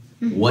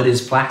 What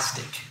is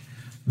plastic?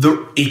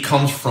 It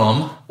comes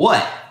from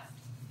what?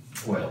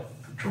 Oil.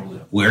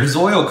 Petroleum. Where does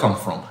oil come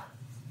from?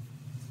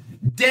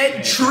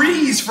 Dead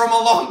trees from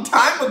a long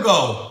time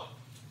ago.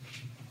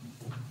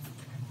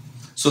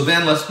 So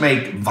then let's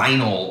make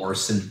vinyl or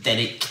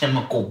synthetic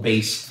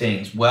chemical-based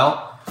things.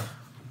 Well,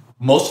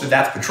 most of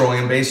that's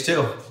petroleum-based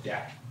too.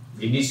 Yeah.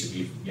 It needs to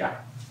be,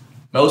 yeah.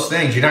 Most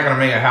things. You're not going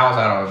to make a house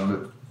out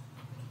of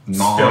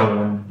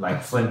stone,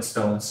 like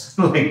Flintstones.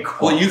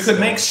 Well, you could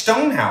make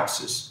stone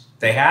houses.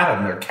 They had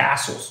them. They're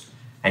castles.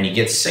 And you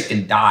get sick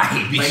and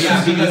die.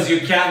 Because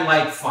you can't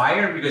light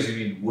fire because you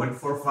need wood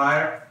for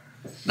fire.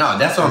 No,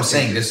 that's what I'm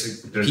saying. The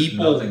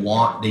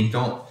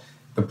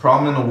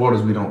problem in the world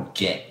is we don't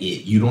get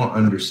it. You don't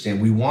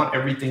understand. We want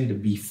everything to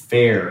be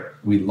fair.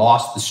 We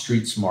lost the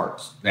street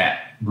smarts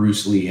that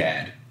Bruce Lee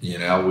had. We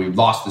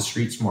lost the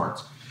street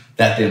smarts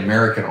that the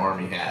American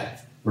army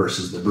had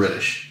versus the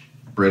British.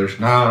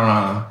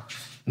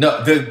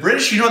 No, the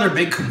British, their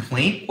big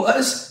complaint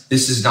was,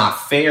 this is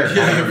not fair.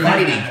 Now you're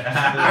fighting.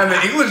 And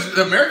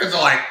the Americans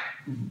are like,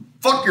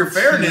 fuck your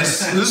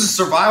fairness. This is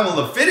survival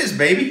of the fittest,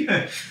 baby.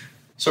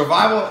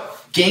 Survival.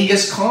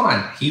 Genghis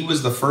Khan, he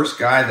was the first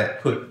guy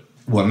that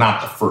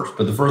not the first,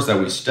 but the first that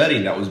we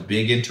studied that was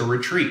big into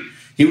retreat.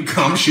 He would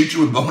come, shoot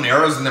you with bow and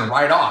arrows, and then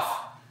ride off.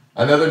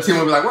 Another team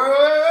would be like,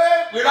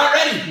 wait. We're not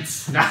ready.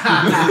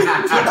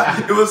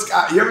 It was.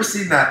 You ever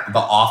seen that The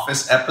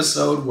Office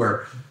episode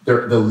where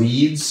the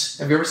leads?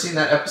 Have you ever seen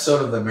that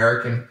episode of The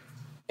American?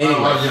 Anyway,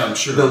 yeah, I'm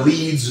sure. The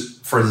leads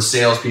for the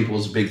salespeople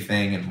is a big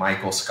thing, and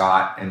Michael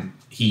Scott, and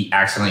he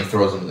accidentally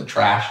throws them in the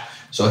trash.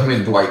 So him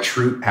and Dwight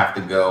Schrute have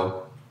to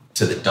go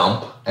to the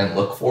dump and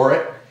look for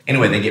it.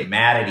 Anyway, they get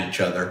mad at each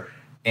other,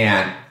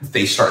 and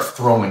they start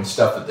throwing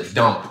stuff at the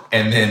dump,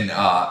 and then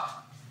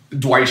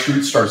Dwight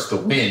Schrute starts to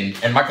win,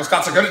 and Michael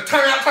Scott's like,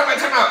 time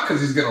out,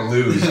 because he's going to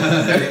lose.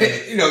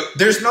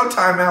 There's no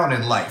timeout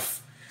in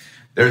life.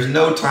 There's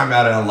no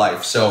timeout in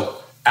life.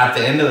 So at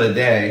the end of the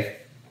day,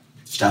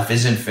 stuff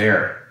isn't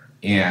fair,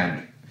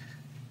 and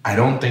I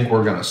don't think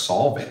we're going to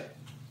solve it.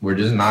 We're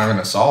just not going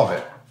to solve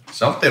it.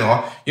 Something,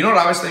 you know what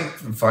I always think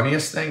the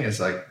funniest thing is,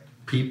 like,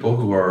 people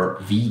who are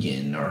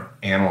vegan or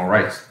animal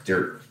rights,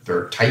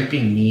 they're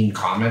typing mean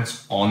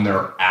comments on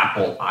their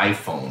Apple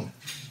iPhone,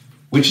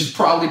 which is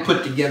probably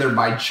put together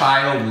by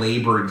child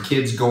labor and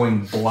kids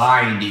going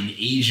blind in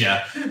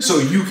Asia, so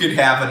you could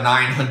have a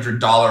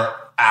 $900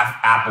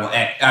 Apple.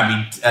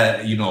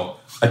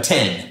 A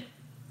 10.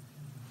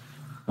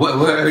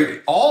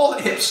 All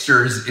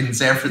hipsters in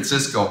San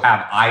Francisco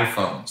have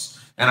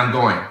iPhones, and I'm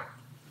going,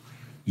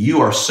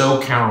 you are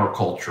so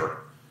counterculture.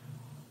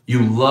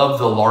 You love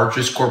the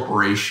largest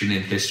corporation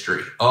in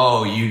history.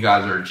 Oh, you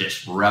guys are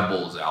just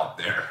rebels out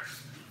there.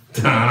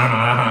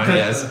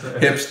 Yes,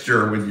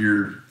 hipster when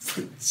you're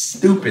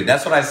stupid.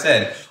 That's what I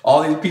said.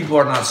 All these people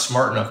are not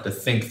smart enough to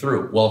think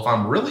through. Well, if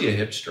I'm really a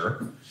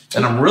hipster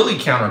and I'm really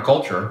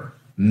counterculture,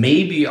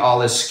 maybe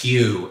I'll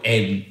eschew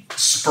and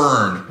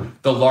spurn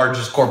the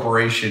largest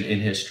corporation in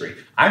history.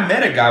 I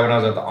met a guy when I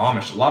was at the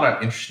Amish. A lot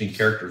of interesting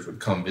characters would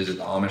come visit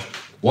the Amish.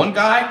 One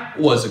guy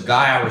was a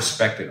guy I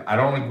respected. I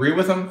don't agree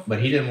with him, but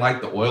he didn't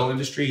like the oil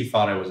industry. He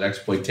thought it was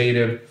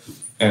exploitative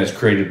and has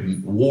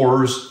created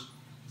wars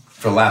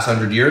for the last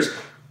 100 years.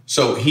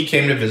 So he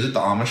came to visit the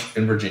Amish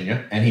in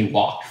Virginia, and he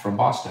walked from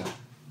Boston.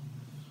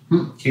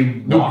 He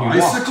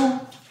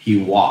bicycle? He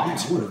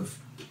walked. I would have.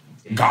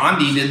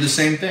 Gandhi did the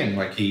same thing.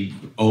 Like, he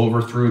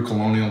overthrew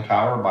colonial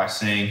power by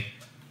saying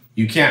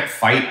you can't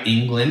fight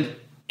England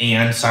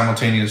and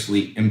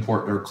simultaneously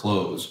import their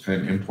clothes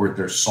and import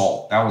their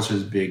salt. That was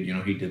his big,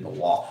 he did the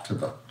walk to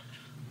the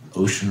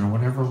ocean or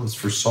whatever was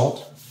for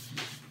salt.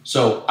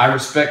 So I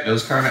respect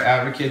those kind of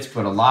advocates,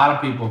 but a lot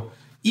of people,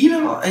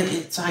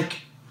 it's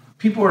like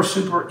people are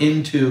super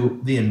into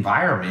the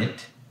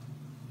environment.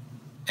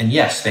 And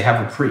yes, they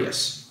have a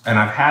Prius. And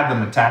I've had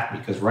them attack me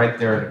because right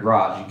there in the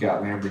garage, you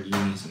got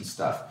Lamborghinis and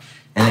stuff.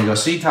 And they go,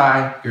 see,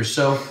 Ty, you're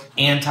so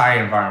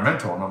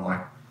anti-environmental. And I'm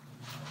like,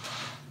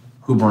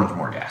 who burns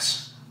more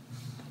gas?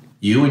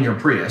 You and your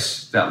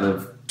Prius that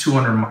live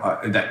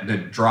 200,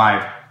 that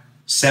drive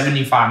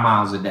 75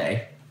 miles a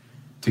day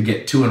to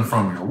get to and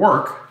from your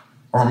work,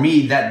 or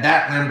me that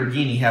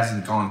Lamborghini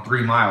hasn't gone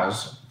 3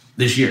 miles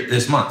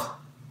this month.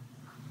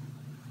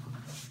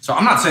 So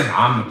I'm not saying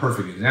I'm the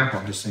perfect example.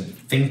 I'm just saying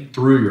think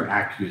through your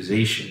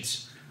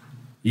accusations.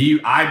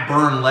 I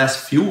burn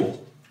less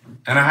fuel,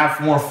 and I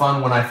have more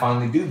fun when I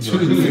finally do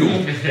burn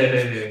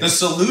fuel. The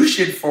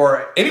solution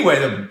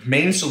the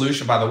main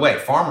solution, by the way,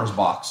 Farmer's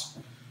Box.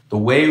 The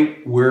way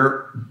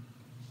we're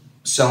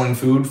selling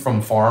food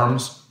from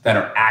farms that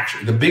are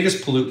actually, the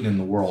biggest pollutant in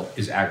the world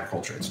is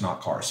agriculture. It's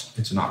not cars.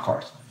 It is not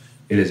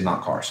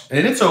cars.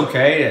 And it's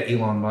okay at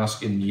Elon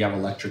Musk and you have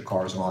electric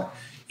cars and all that.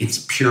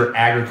 It's pure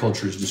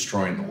agriculture is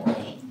destroying the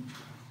world.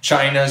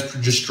 China's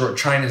destroyed.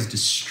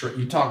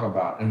 You talk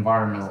about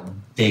environmental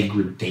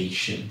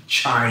degradation.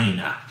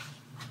 China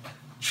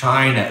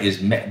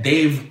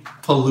they've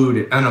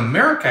polluted, and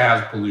America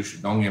has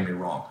pollution, don't get me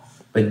wrong,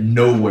 but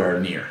nowhere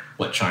near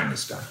what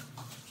China's done.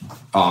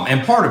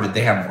 And part of it,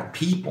 they have more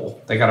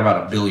people. They got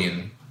about 1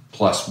 billion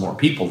plus more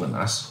people than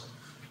us.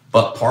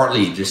 But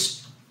partly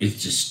it's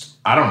just,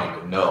 I don't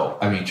even know.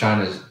 I mean,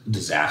 China's a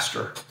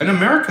disaster. And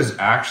America's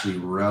actually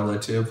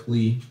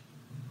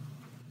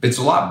it's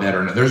a lot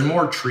better now. There's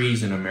more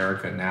trees in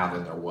America now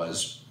than there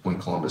was when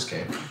Columbus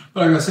came.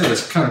 But like I said,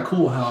 it's kind of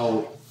cool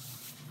how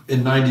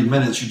in 90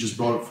 minutes you just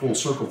brought it full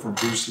circle from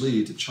Bruce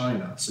Lee to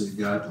China. So you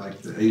got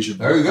like the Asian.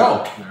 There you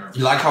go. There.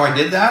 You like how I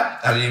did that?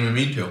 I didn't even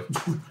mean to.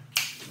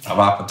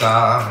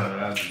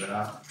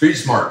 Street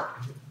smart.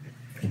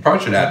 You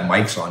probably should add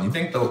mics on. You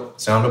think the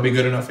sound will be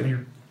good enough in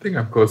here? I think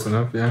I'm close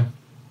enough, yeah.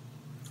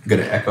 Good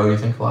at echo, you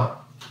think, a lot?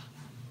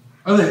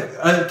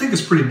 I think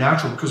it's pretty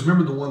natural because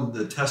remember the one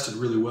that tested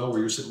really well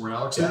where you're sitting where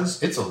Alex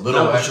is? It's a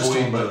little That was just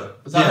echoey, on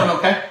but is that one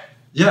okay?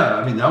 Yeah,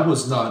 I mean, that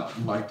was not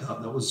mic'd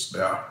up. That was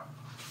Yeah.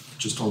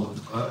 just on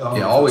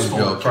the. Always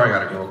go. Probably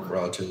got to go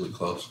relatively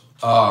close.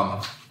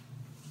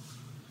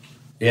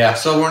 Yeah,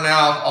 so we're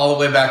now all the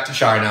way back to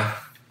China.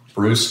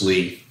 Bruce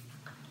Lee.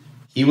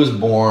 He was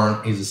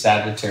born, he's a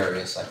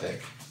Sagittarius, I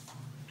think.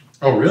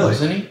 Oh,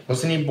 really?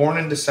 Wasn't he born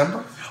in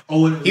December?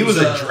 Oh, He was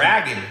a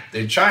dragon.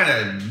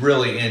 China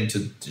really into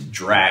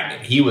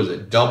dragon. He was a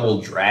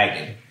double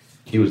dragon.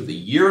 He was the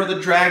year of the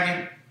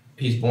dragon.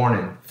 He's born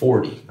in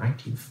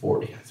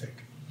 1940, I think.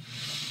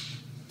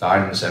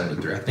 Died in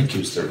 73. I think he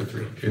was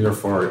 33. He was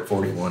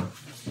 41.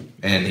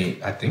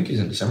 And I think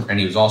he's in December. And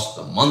he was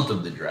also the month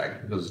of the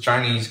dragon. Because the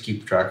Chinese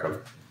keep track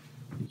of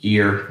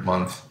year,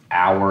 month,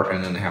 hour,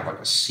 and then they have like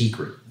a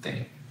secret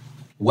thing.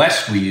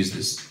 West, we use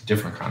this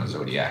different kind of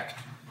zodiac.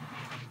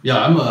 Yeah,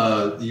 I'm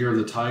a year of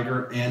the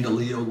tiger and a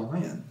Leo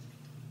lion.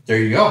 There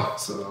you go.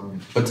 So,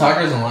 But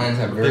tigers and lions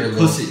have very big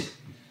little. pussy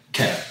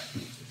cat.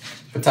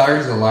 But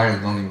tigers and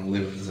lions don't even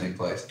live in the same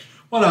place.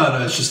 Well,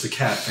 no, it's just the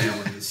cat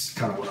family is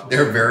kind of what I was.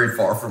 They're very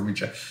far from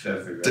each other.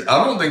 That's exactly.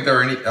 I don't think there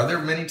are any. Are there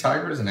many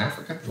tigers in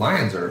Africa?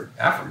 Lions are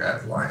Africa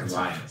has lions.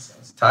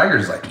 Lions.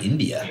 Tigers like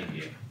India.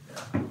 India.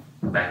 Yeah.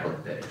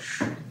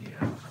 Bangladesh.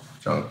 India.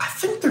 So I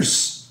think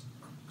there's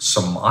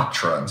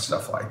Sumatra and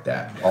stuff like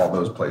that. All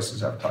those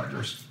places have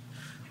tigers.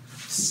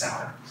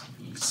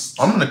 Southeast.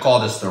 I'm going to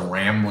call this the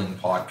Rambling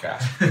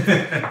Podcast.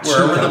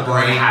 Wherever the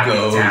brain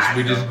goes,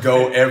 we just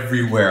go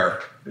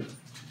everywhere.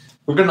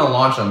 We're going to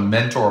launch a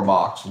Mentor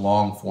Box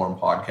long form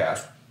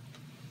podcast.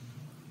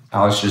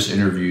 Alex just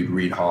interviewed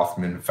Reid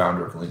Hoffman,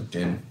 founder of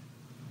LinkedIn.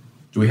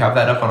 Do we have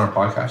that up on our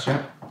podcast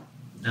yet?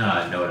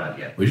 No, not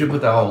yet. We should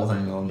put that whole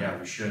thing on there. Yeah,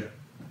 we should.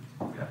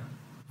 Yeah.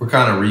 We're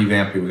kind of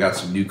revamping. We got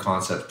some new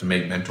concepts to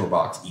make Mentor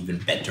Box even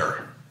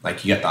better.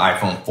 Like you got the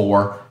iPhone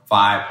 4,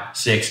 5,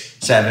 6,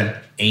 7,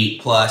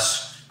 8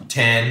 Plus,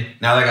 10.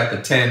 Now they got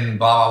the 10,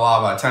 blah, blah,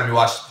 blah. By the time you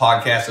watch the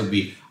podcast, it'll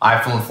be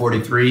iPhone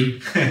 43.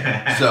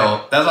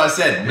 So that's what I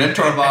said.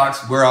 Mentor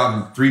Box, we're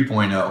on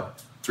 3.0.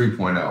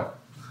 3.0.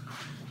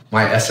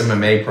 My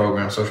SMMA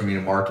program, social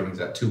media marketing, is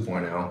at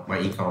 2.0. My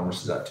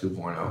e-commerce is at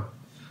 2.0.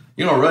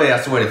 You know, really,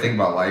 that's the way to think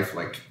about life.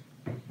 Like,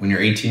 when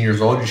you're 18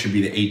 years old, you should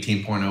be the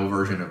 18.0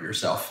 version of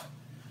yourself.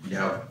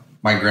 Yeah.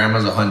 My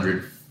grandma's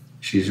 100.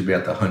 She should be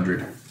at the 100.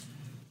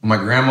 When my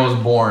grandma was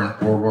born,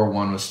 World War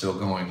I was still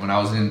going. When I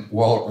was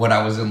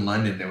in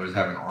London, they was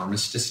having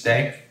Armistice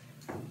Day,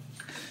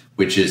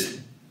 which is,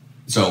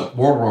 so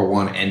World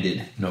War I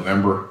ended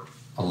November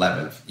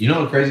 11th. You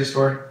know the crazy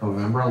story?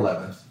 November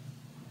 11th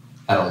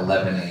at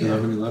 11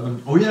 a.m.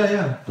 11. Oh,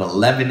 yeah. At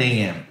 11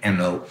 a.m.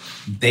 And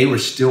they were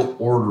still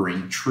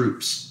ordering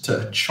troops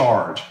to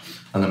charge.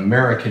 An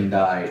American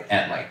died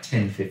at like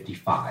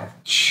 10:55.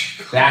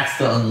 That's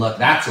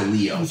That's a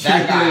Leo.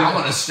 That guy, I'm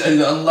gonna say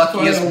the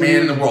unluckiest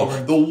man in the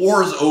world. The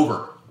war's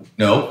over.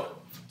 No.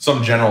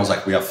 Some general's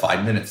like, we have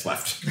 5 minutes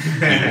left.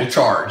 We will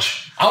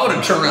charge. I would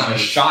have turned around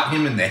and shot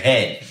him in the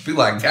head. Be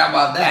like, how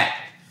about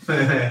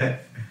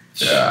that?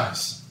 Yeah.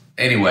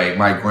 Anyway,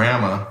 my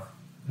grandma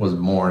was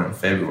born in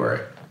February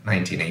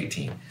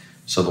 1918.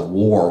 So the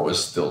war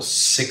was still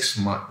 6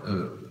 months,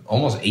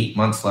 almost 8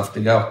 months left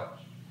to go.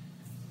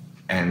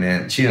 And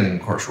then she doesn't,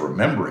 of course,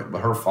 remember it,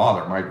 but her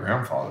father, my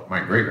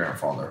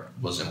great-grandfather,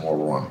 was in World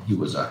War I. He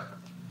was on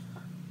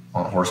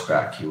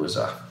horseback. He was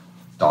a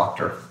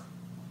doctor.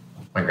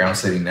 My grandma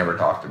said he never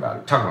talked about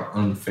it. Talking about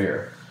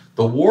unfair.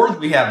 The wars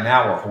we have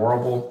now are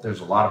horrible. There's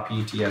a lot of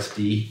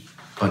PTSD,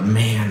 but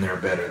man, they're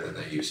better than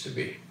they used to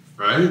be.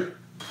 Right?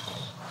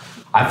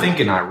 I think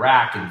in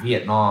Iraq and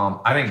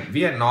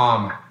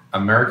Vietnam,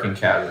 American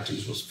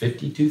casualties was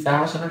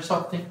 52,000 or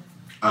something.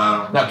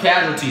 Now,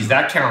 casualties,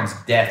 that counts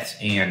deaths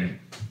and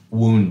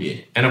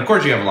wounded. And of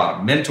course, you have a lot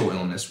of mental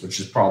illness, which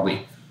is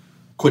probably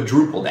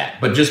quadruple that.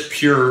 But just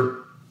pure,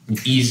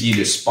 easy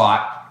to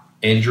spot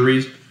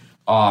injuries.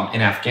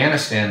 In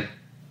Afghanistan,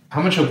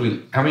 how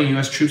many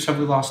U.S. troops have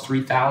we lost?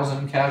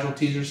 3,000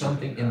 casualties or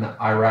something in the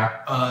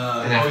Iraq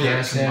and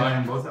Afghanistan?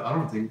 Yeah, both, I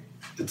don't think,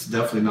 it's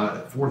definitely not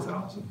at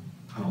 4,000,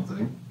 I don't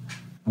think.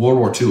 World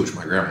War II, which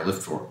my grandma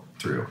lived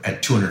through,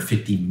 had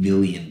 250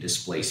 million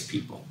displaced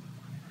people.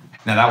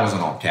 Now, that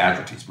wasn't all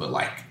casualties, but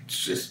like,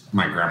 just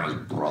my grandma's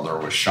brother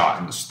was shot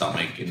in the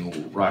stomach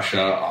in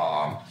Russia.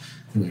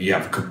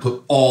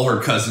 All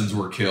her cousins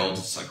were killed.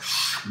 It's like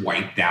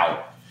wiped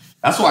out.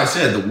 That's why I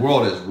said the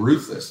world is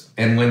ruthless.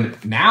 And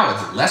now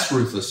it's less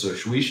ruthless, so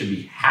we should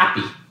be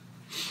happy.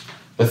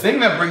 The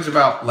thing that brings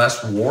about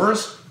less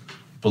wars,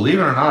 believe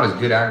it or not, is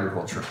good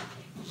agriculture.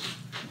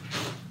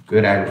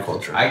 Good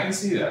agriculture. I can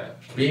see that.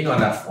 Being on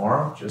that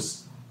farm,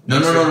 just... No.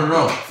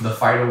 The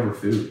fight over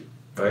food.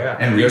 Oh, yeah.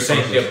 And you're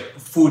saying the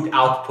food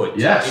output.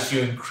 Yes. If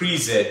you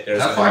increase it, there's...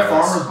 That's why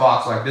Farmer's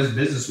Box, like this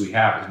business we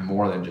have, is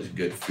more than just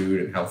good food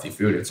and healthy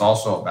food. It's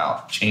also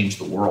about change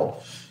the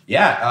world.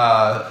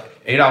 Yeah,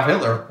 Adolf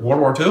Hitler,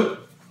 World War II,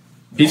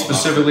 he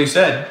specifically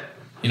said,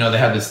 they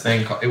had this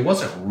thing called, it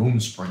wasn't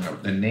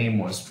Rumspringa, the name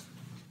was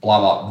blah,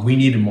 blah, we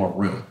needed more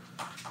room.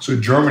 So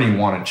Germany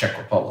wanted Czech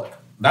Republic.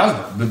 That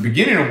was the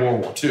beginning of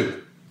World War II.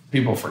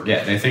 People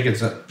forget. They think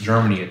it's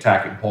Germany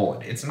attacking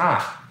Poland. It's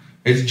not.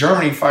 It's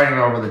Germany fighting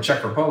over the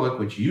Czech Republic,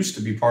 which used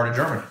to be part of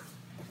Germany.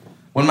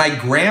 When I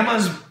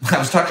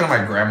was talking to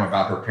my grandma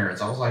about her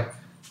parents. I was like,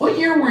 what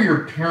year were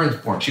your parents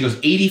born? She goes,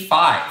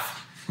 85.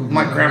 I'm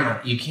like, Grandma,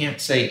 you can't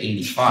say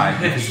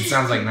 85 because it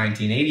sounds like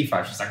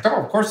 1985. She's like, no,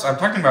 of course, I'm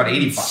talking about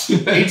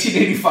 85.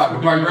 1885.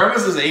 When my grandma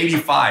says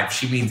 85,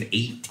 she means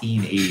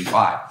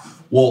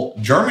 1885. Well,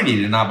 Germany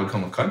did not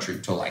become a country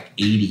until like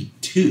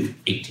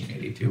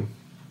 1882.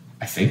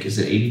 I think, is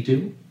it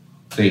 82?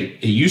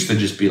 It used to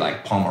just be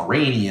like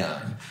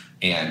Pomerania and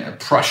and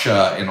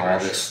Prussia and all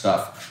this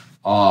stuff,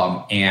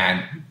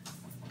 and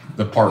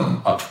the part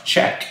of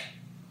Czech,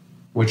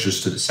 which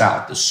is to the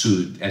south, the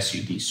Sud,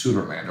 S-U-D,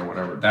 Suderland or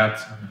whatever.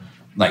 That's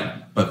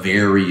like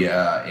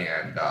Bavaria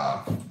and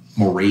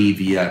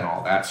Moravia and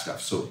all that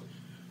stuff. So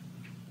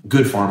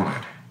good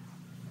farmland.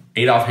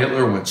 Adolf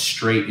Hitler went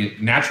straight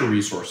in natural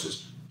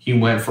resources. He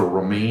went for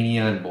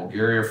Romania and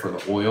Bulgaria for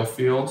the oil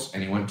fields,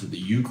 and he went to the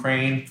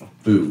Ukraine for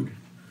food.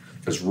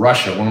 Because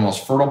Russia, one of the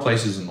most fertile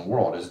places in the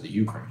world, is the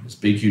Ukraine, this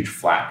big, huge,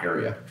 flat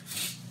area,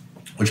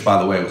 which,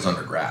 by the way, was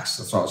under grass.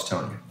 That's what I was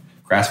telling you.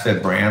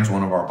 Grass-fed brands,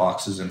 one of our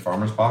boxes in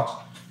Farmer's Box,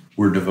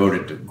 we're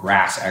devoted to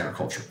grass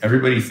agriculture.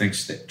 Everybody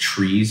thinks that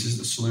trees is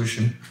the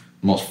solution.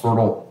 The most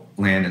fertile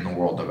land in the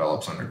world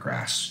develops under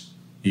grass.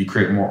 You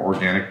create more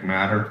organic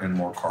matter and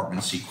more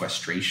carbon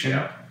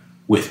sequestration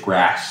with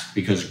grass,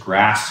 because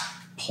grass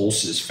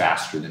pulses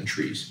faster than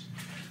trees.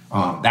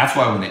 That's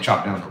why when they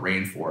chop down the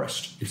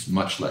rainforest, it's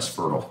much less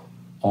fertile.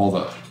 All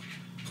the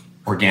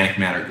organic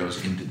matter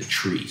goes into the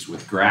trees.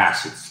 With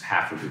grass, it's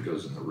half of it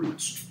goes in the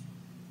roots.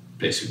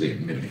 Basically,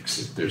 it mimics.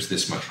 If there's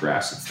this much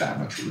grass, it's that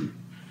much root.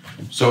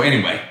 So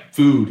anyway,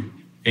 food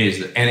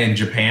is, and in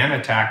Japan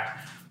attacked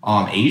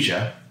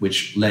Asia,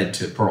 which led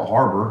to Pearl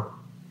Harbor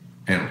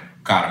and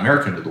got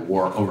America into the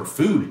war over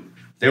food.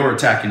 They were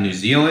attacking New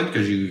Zealand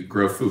because you could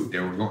grow food. They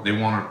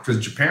wanted, because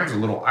Japan's a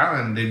little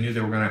island, they knew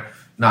they were going to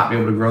not be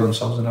able to grow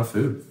themselves enough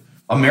food.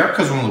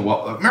 America's one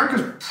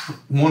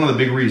of the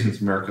big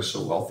reasons America's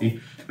so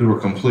wealthy. We were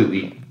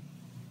completely,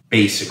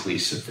 basically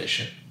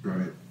sufficient.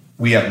 Right.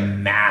 We have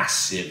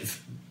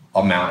massive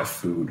amount of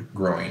food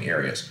growing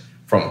areas.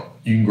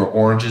 You can grow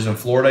oranges in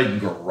Florida, you can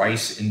grow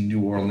rice in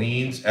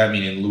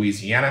in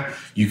Louisiana,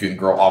 you can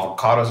grow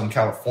avocados in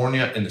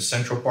California. In the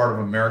central part of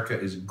America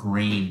is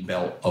grain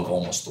belt of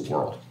almost the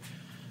world.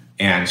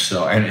 And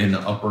so, and in the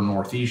upper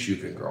Northeast, you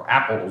can grow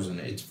apples, and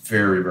it's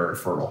very, very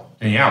fertile.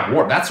 And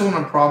war. That's one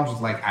of the problems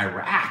with like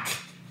Iraq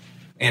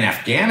and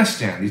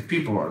Afghanistan. These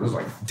people are just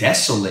like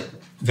desolate.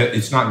 That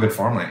it's not good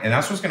farmland. And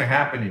that's what's going to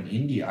happen in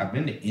India. I've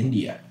been to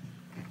India.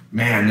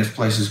 Man, this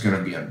place is going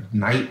to be a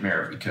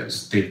nightmare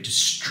because they've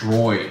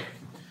destroyed.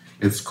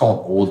 It's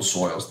called old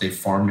soils. They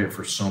farmed it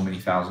for so many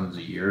thousands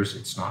of years.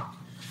 It's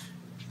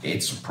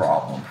a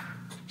problem.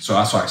 So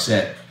that's why I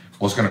said,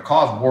 what's going to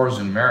cause wars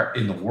in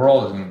the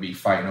world is going to be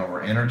fighting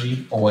over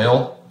energy,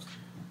 oil.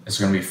 It's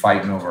going to be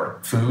fighting over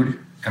food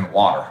and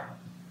water.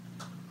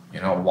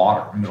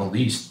 Water. Middle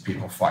East,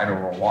 people fight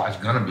over water.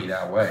 It's going to be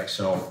that way.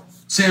 So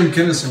Sam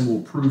Kinison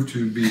will prove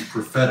to be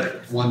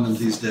prophetic one of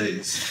these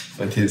days.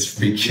 with his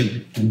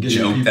freaking Getting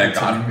joke people that to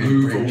got me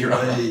move in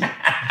trouble. away.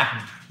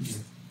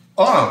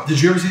 Oh,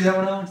 Did you ever see that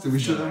one, Alex? Did we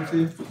show that one to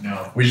you?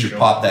 No. we should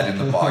pop that in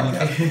the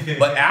podcast.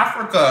 But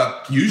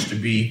Africa used to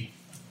be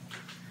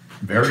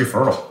very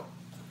fertile.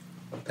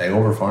 They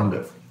overfarmed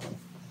it.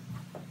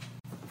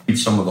 Read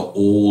some of the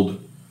old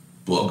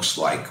books,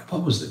 like,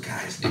 what was the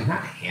guy's name?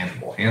 Not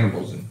Hannibal.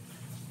 Hannibal's in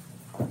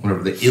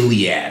whatever, the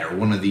Iliad or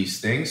one of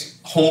these things.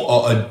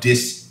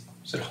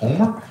 Is it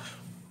Homer?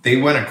 They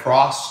went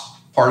across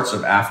parts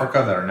of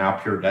Africa that are now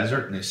pure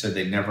desert, and they said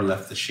they never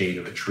left the shade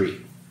of a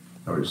tree.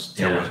 It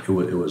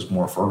was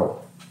more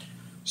fertile.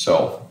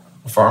 So,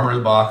 a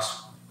Farmer's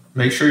Box.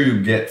 Make sure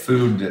you get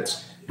food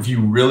that's, if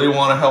you really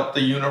want to help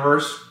the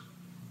universe,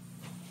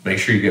 make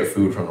sure you get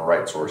food from the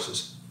right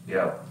sources.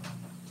 Yeah.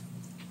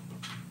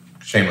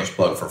 Shameless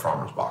plug for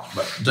Farmer's Box,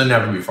 but it doesn't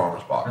have to be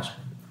Farmer's Box.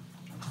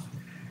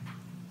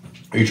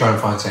 Are you trying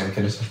to find Sam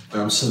Kinison?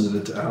 I'm sending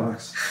it to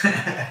Alex.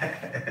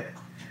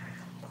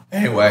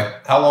 Anyway,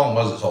 how long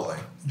was this whole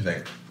thing, you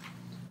think?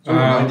 Over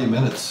 90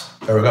 minutes.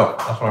 There we go.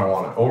 That's what I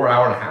wanted. Over an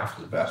hour and a half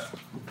is the best.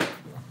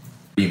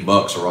 Reading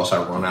books, or else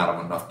I run out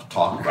of enough to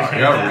talk about. You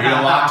gotta read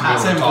a lot to be able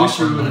to Sam, I talk wish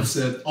you for would a have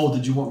said, "Oh,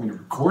 did you want me to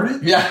record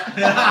it?" Yeah.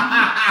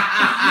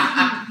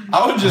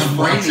 I would just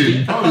frame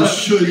it. Probably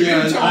should.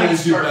 Yeah, Tell me I always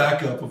to do start.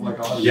 backup of like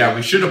audio. Yeah,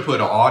 we should have put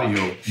an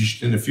audio.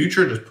 In the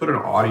future, just put an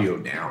audio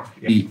down.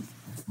 The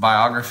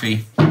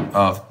biography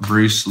of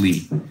Bruce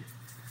Lee.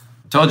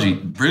 I told you,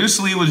 Bruce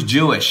Lee was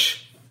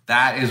Jewish.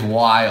 That is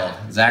wild.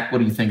 Zach, what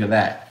do you think of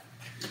that?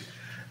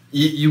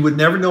 You would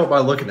never know it by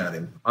looking at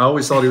him. I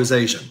always thought he was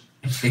Asian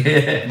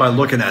by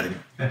looking at him.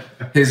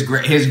 His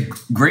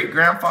great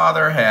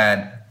grandfather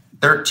had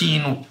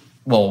 13,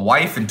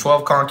 wife and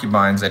 12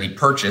 concubines that he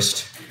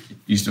purchased.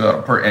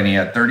 And he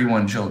had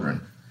 31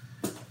 children.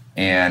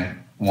 And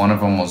one of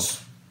them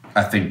was,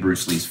 I think,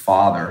 Bruce Lee's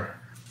father.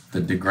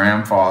 The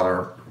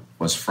grandfather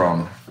was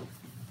from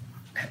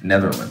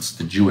Netherlands,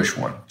 the Jewish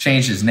one.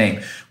 Changed his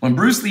name. When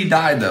Bruce Lee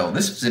died, though,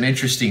 this is an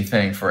interesting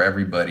thing for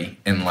everybody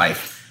in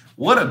life.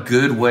 What a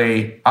good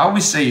way. I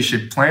always say you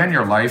should plan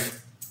your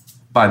life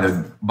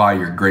by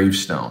your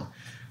gravestone.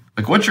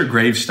 Like, what's your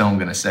gravestone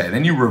going to say?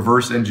 Then you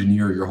reverse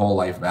engineer your whole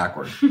life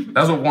backward.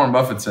 That's what Warren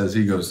Buffett says.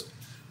 He goes,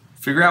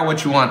 figure out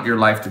what you want your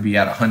life to be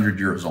at 100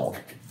 years old.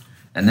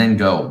 And then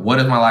go, what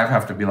does my life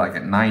have to be like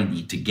at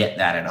 90 to get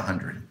that at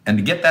 100? And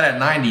to get that at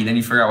 90, then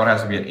you figure out what it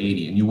has to be at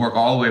 80. And you work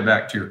all the way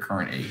back to your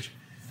current age.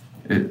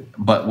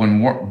 But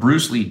when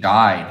Bruce Lee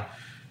died,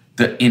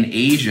 in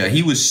Asia,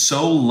 he was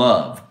so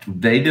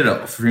loved. They did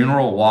a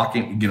funeral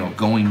walking,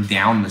 going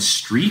down the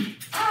street.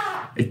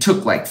 It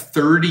took like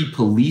 30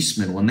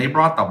 policemen. When they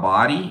brought the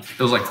body,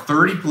 it was like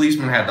 30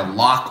 policemen had to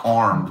lock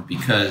armed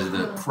because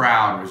the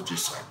crowd was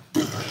just like...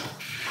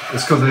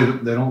 It's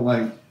because they don't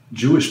like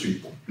Jewish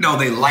people. No,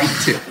 they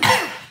liked it.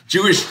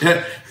 Jewish...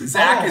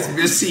 Zach is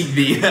missing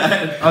the...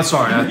 I'm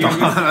sorry.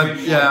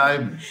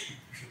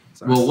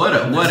 Well,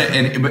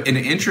 an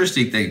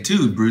interesting thing,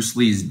 too, Bruce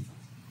Lee's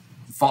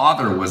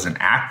father was an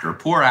actor,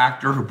 poor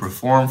actor who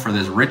performed for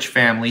this rich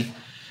family.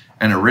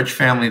 And a rich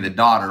family, the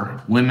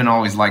daughter, women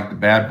always liked the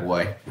bad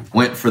boy,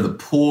 went for the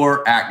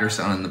poor actor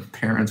son, and the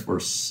parents were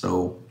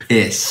so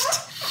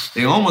pissed.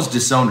 They almost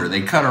disowned her.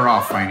 They cut her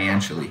off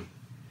financially.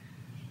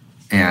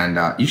 And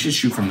you should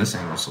shoot from this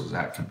angle so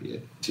Zach can be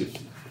it, too.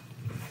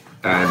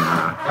 And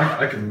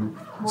I can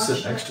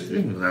sit next to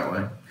you. That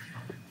way.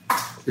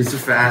 It's a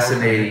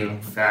fascinating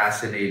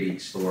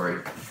story.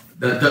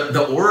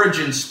 The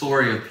origin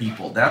story of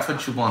people, that's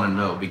what you want to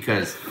know,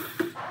 because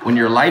when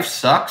your life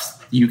sucks,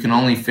 you can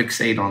only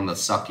fixate on the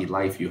sucky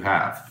life you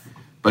have.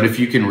 But if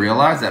you can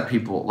realize that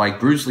people, like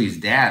Bruce Lee's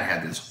dad,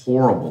 had this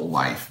horrible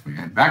life,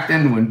 man. Back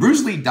then, when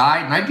Bruce Lee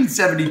died in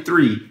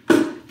 1973,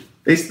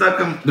 they stuck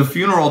him, the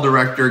funeral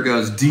director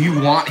goes, do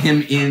you want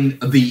him in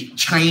the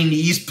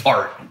Chinese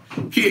part?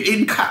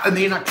 In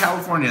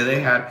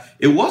California,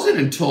 it wasn't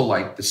until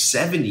like the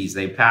 70s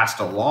they passed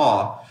a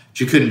law that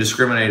you couldn't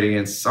discriminate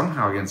against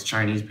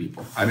Chinese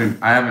people. I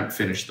haven't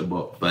finished the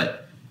book,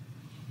 but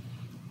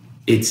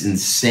it's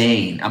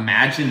insane.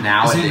 Imagine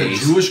nowadays. Is he in the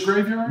Jewish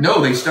graveyard?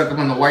 No, they stuck him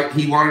in the white.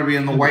 He wanted to be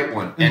in the white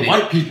one. And the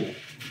white people.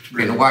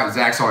 In the white.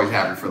 Zach's always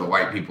happy for the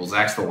white people.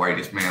 Zach's the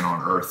whitest man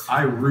on earth.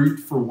 I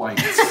root for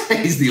whites.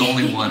 He's the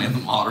only one in the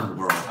modern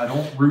world. I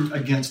don't root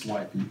against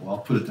white people. I'll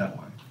put it that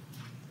way.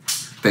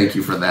 Thank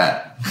you for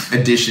that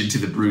addition to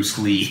the Bruce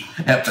Lee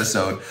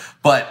episode.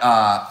 But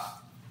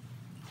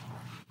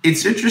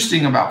it's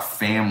interesting about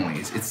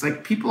families. It's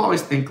like people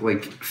always think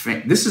like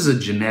this is a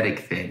genetic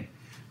thing.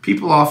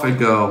 People often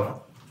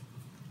go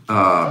this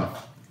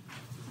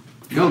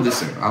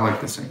angle. I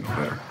like this angle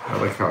better. I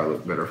like how I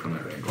look better from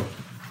that angle.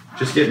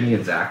 Just get me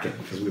and Zach in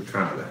because we're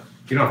kind of that.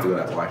 You don't have to go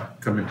that wide.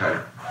 Come in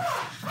tighter.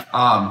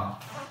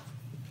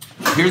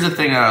 Here's the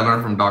thing that I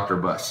learned from Dr.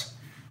 Buss.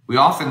 We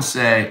often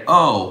say,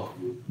 oh,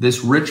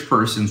 this rich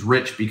person's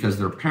rich because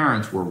their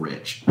parents were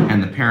rich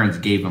and the parents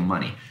gave them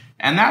money.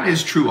 And that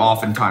is true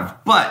oftentimes.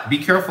 But be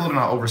careful to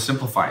not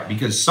oversimplify it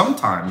because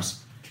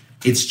sometimes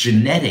it's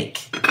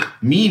genetic.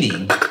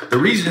 Meaning, the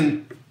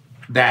reason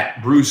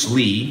that Bruce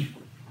Lee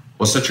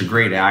was such a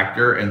great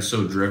actor and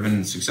so driven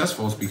and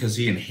successful is because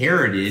he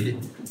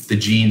inherited the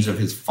genes of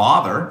his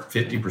father.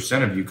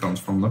 50% of you comes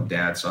from the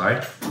dad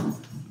side.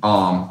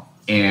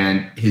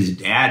 And his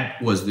dad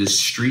was this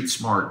street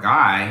smart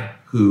guy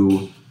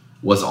who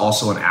was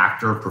also an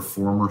actor,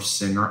 performer,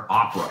 singer,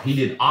 opera. He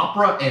did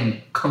opera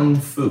and kung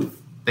fu.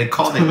 They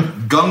called it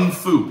gung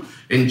fu.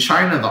 In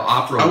China, the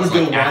opera was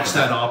go watch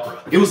that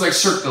opera. It was like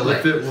Cirque du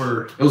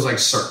Soleil. It was like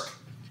Cirque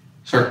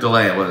du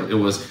Soleil. It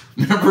was.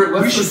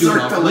 Remember, we should do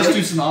an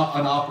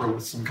opera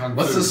with some kung fu.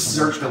 What's the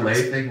Cirque du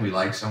Soleil thing we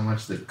like so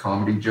much? The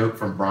comedy joke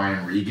from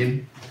Brian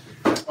Regan.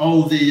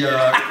 Oh,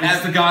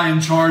 it's the guy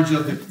in charge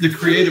of the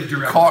creative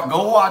director.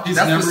 Go watch. He's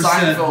That's never the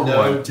Seinfeld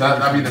no one.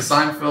 The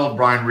Seinfeld,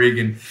 Brian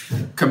Regan,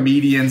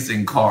 comedians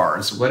in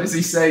cars. What does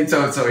he say?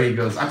 So he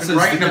goes, I've been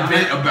writing a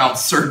bit about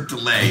Cirque du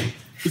Soleil.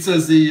 He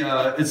says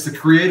it's the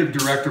creative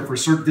director for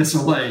Cirque du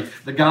Soleil.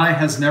 The guy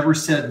has never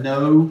said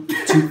no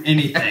to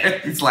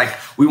anything. It's like,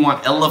 we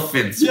want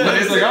elephants. Yeah,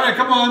 he's like, all right,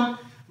 come on.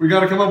 We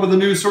got to come up with a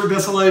new Cirque du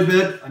Soleil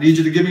bit. I need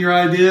you to give me your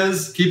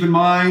ideas. Keep in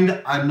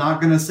mind, I'm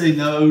not going to say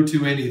no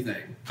to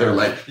anything. They're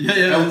like,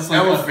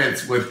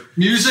 elephants with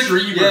music.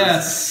 Streamers.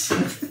 Yes.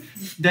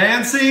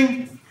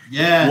 Dancing.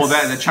 Yes. Well,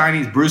 the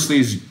Chinese, Bruce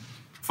Lee's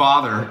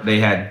father, they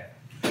had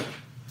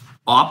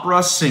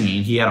opera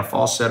singing. He had a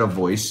falsetto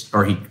voice,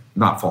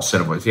 not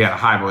falsetto voice. He had a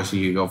high voice.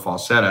 He could go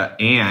falsetto,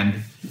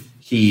 and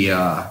he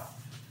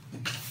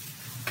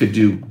could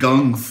do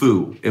gung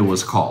fu. It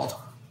was called,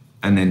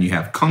 and then you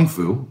have kung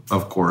fu,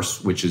 of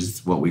course, which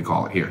is what we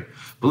call it here.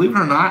 Believe it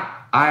or not,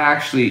 I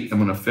actually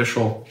am an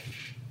official.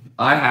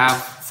 I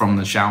have from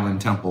the Shaolin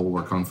Temple,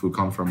 where kung fu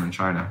comes from in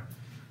China.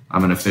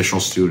 I'm an official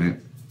student.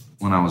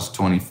 When I was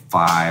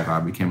 25, I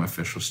became an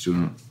official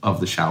student of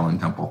the Shaolin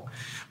Temple.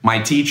 My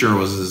teacher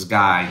was this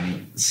guy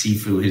named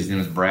Sifu. His name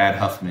is Brad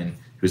Huffman.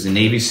 He was a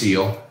Navy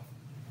SEAL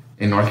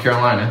in North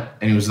Carolina,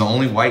 and he was the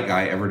only white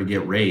guy ever to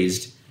get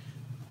raised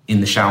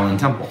in the Shaolin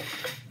Temple.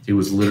 He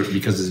was literally,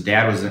 because his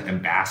dad was an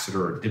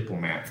ambassador or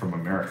diplomat from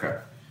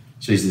America.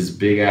 So he's this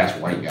big-ass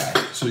white guy.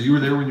 So you were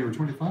there when you were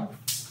 25?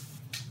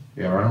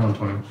 Yeah, right around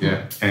 20.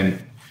 Yeah.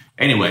 And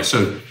anyway,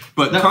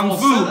 but that kung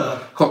fu.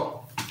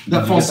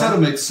 That falsetto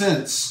makes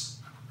sense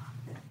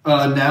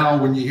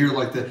now when you hear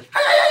like the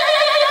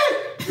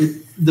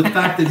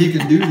fact that he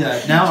can do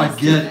that. Now I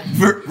get.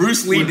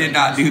 Bruce Lee did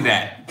not do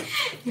that.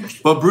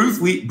 But Bruce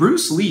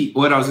Lee,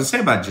 what I was going to say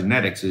about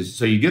genetics is,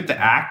 so you get the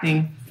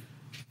acting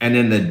and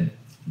then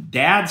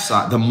dad's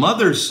side, the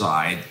mother's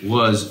side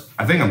was,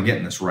 I think I'm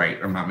getting this right.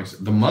 I'm not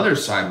mixing. The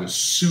mother's side was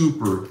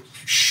super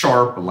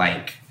sharp,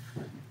 like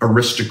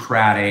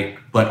aristocratic,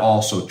 but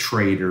also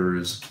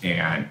traders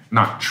and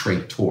not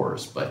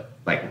traders, but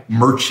like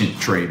merchant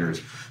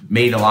traders.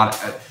 Made a lot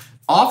of.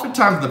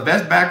 Oftentimes, the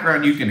best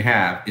background you can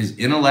have is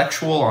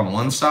intellectual on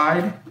one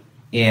side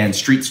and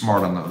street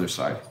smart on the other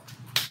side.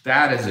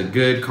 That is a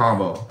good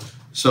combo.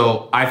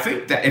 So I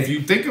think that if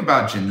you think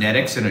about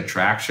genetics and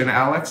attraction,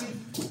 Alex,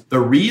 the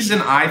reason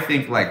I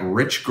think like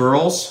rich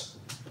girls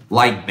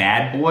like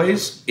bad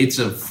boys, it's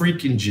a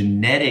freaking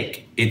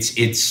genetic.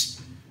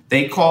 It's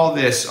they call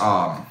this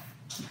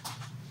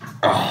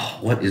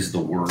what is the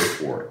word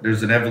for it?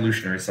 There's an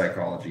evolutionary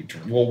psychology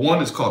term. Well,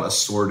 one is called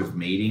assortive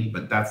mating,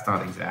 but that's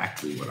not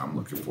exactly what I'm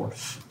looking for.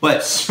 But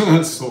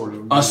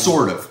assortive.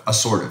 ASSORT.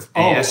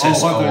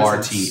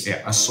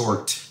 Yeah,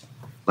 assort,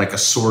 like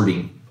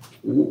assorting.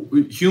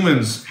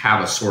 Humans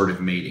have assortive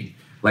mating.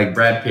 Like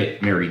Brad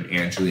Pitt married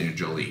Angelina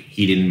Jolie.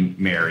 He didn't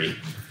marry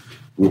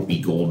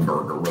Whoopi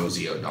Goldberg or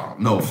Rosie O'Donnell.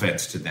 No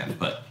offense to them,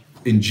 but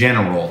in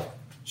general,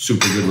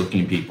 super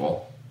good-looking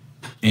people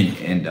and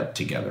end up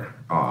together.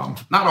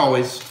 Not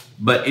always,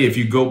 but if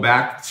you go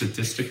back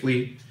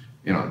statistically,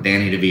 you know,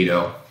 Danny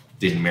DeVito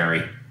didn't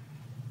marry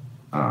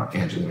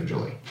Angelina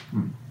Jolie.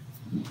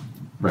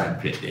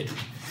 Brad Pitt did.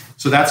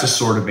 So that's a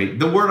sort of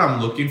the word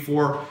I'm looking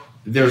for.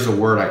 There's a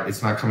word,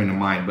 it's not coming to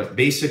mind, but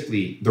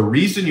basically the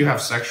reason you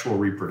have sexual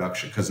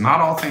reproduction, because not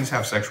all things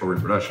have sexual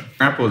reproduction.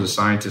 Grandpa was a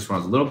scientist when I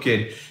was a little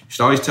kid. He used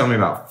to always tell me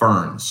about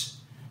ferns.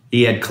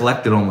 He had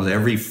collected almost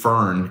every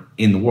fern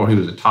in the world. He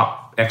was a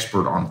top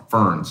expert on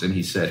ferns. And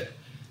he said,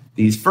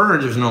 these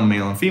ferns, there's no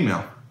male and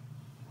female.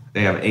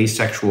 They have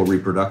asexual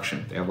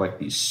reproduction. They have like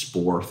these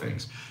spore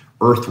things.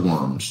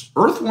 Earthworms.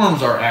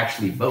 Earthworms are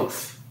actually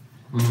both.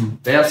 Mm-hmm.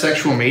 They have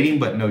sexual mating,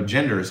 but no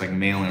gender. It's like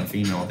male and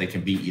female. They can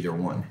be either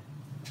one.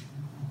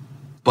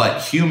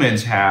 But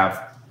humans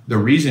have, the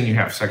reason you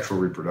have sexual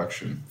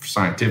reproduction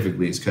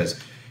scientifically is because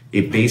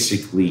it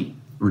basically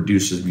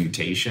reduces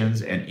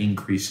mutations and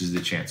increases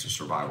the chance of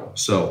survival.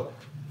 So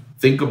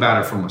think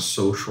about it from a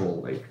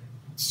social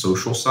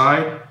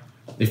side.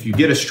 If you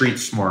get a street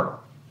smart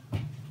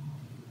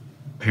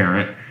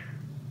parent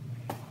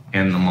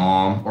and the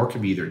mom, or it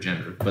could be either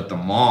gender, but the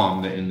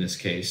mom that in this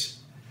case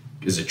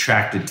is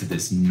attracted to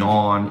this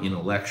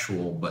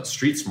non-intellectual but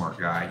street smart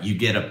guy, you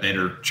get a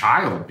better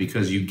child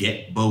because you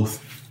get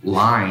both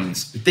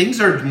lines.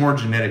 Things are more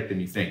genetic than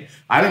you think.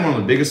 I think one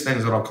of the biggest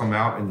things that'll come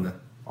out in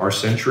our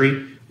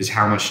century is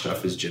how much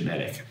stuff is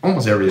genetic.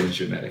 Almost everything's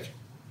genetic.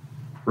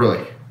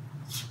 Really.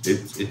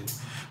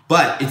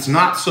 But it's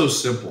not so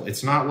simple.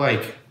 It's not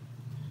like,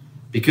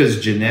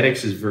 because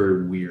genetics is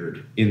very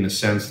weird in the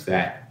sense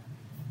that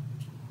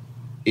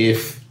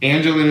if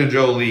Angelina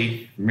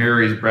Jolie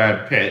marries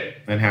Brad Pitt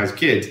and has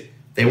kids,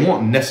 they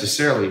won't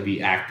necessarily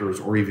be actors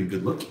or even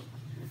good looking.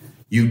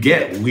 You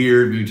get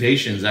weird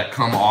mutations that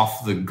come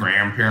off the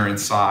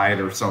grandparents' side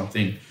or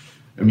something.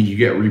 I mean, you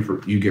get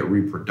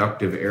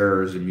reproductive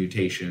errors and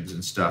mutations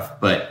and stuff.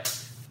 But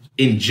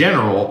in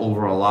general,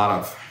 over a lot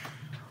of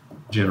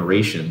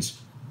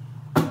generations,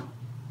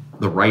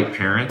 the right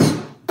parents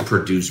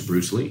produce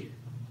Bruce Lee.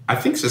 I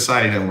think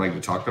society doesn't like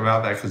to talk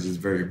about that because it's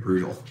very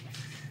brutal.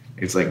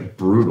 It's like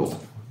brutal,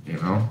 you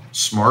know?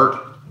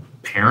 Smart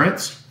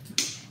parents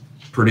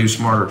produce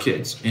smarter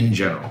kids in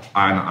general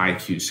on an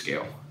IQ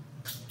scale.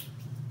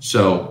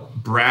 So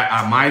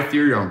my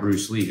theory on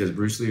Bruce Lee, because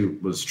Bruce Lee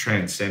was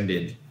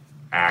transcended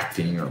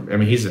acting.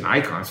 He's an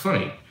icon. It's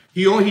funny.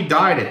 He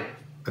died at,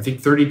 I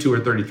think, 32 or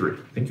 33. I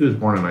think he was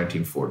born in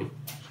 1940.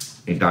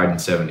 He died in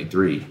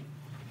 73.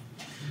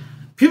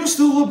 People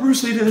still love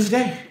Bruce Lee to this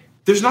day.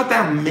 There's not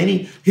that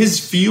many.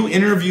 His few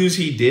interviews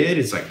he did,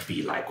 it's like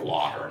Be Like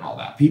Water and all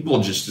that. People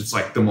just, it's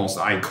like the most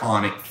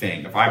iconic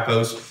thing. If I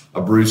post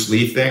a Bruce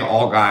Lee thing,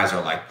 all guys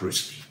are like,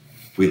 Bruce Lee,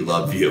 we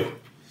love you.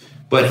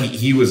 But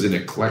he was an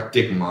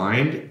eclectic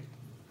mind.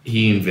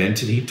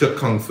 He took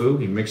Kung Fu,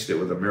 he mixed it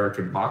with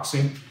American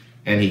boxing,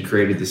 and he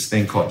created this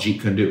thing called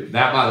Jeet Kune Do.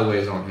 That, by the way,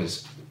 is on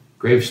his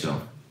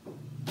gravestone.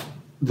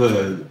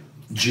 The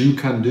Jeet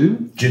Kune Do?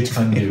 Jeet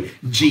Kune Do.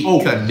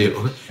 Jeet Kune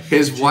Do.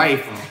 His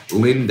wife,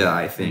 Linda,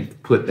 I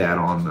think, put that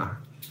on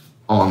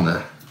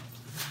the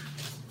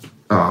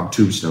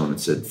tombstone. It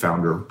said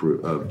founder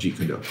of Jeet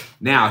Kune Do.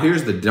 Now,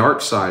 here's the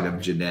dark side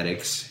of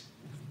genetics.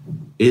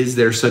 Is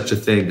there such a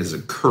thing as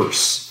a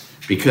curse?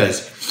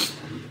 Because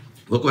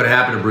look what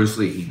happened to Bruce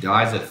Lee. He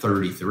dies at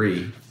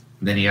 33.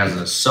 Then he has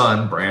a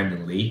son,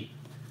 Brandon Lee,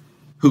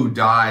 who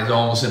dies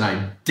almost an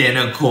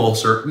identical,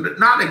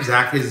 not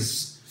exactly.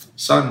 His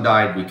son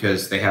died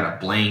because they had a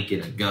blank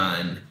in a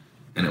gun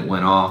and it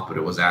went off, but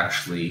it was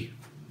actually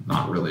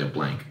not really a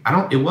blank.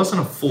 It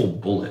wasn't a full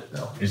bullet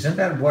though. Isn't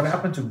that what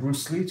happened to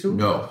Bruce Lee too?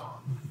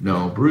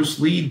 No. Bruce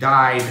Lee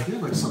died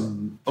like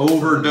some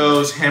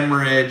overdose,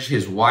 hemorrhage.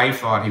 His wife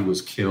thought he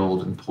was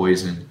killed and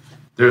poisoned.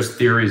 There's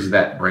theories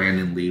that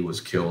Brandon Lee was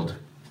killed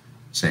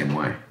same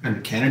way. And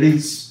the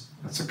Kennedys,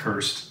 that's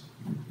accursed.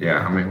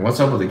 Yeah, what's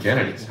up with the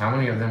Kennedys? How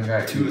many of them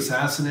got two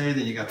assassinated?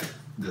 Then you got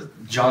the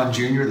John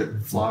Jr.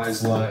 that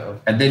flies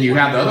And then you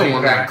have the other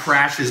one that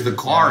crashes the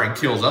car and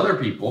kills other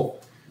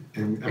people.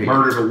 and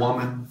murdered a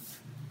woman.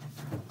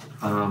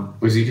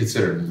 Was he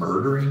considered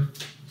murdering?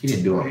 He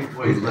didn't do it.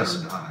 Well, he let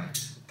her die.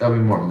 That would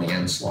be more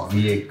manslaughter.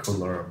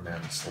 Vehicular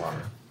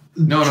manslaughter.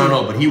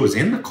 No, but he was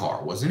in the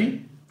car, wasn't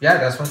he? Yeah,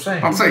 that's what I'm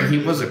saying. I'm saying he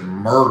wasn't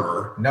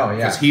murder. No, yeah.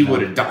 Because he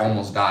would have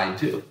almost died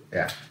too.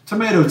 Yeah.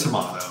 Tomato. No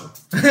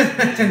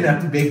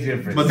big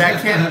difference. But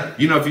that can't,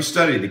 if you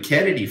study the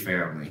Kennedy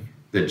family,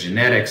 the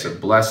genetics of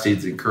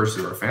blessings and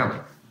curses of our family,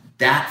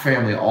 that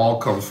family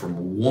all comes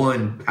from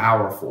one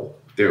powerful,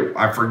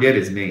 I forget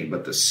his name,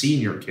 but the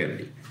senior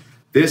Kennedy.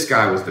 This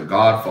guy was the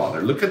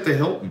godfather. Look at the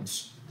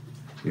Hiltons,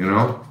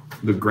 the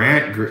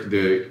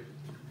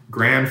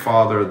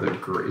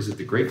grandfather, is it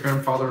the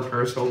great-grandfather of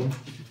Paris Hilton?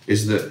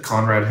 Is the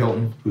Conrad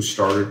Hilton who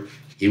started?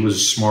 He was a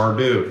smart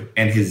dude,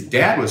 and his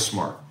dad was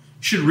smart.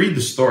 You should read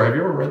the story. Have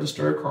you ever read the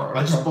story of Conrad?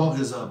 I just bought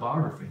his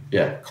biography.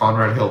 Yeah,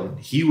 Conrad Hilton.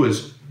 He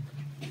was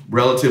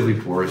relatively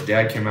poor. His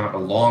dad came out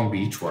of Long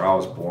Beach, where I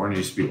was born. It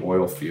used to be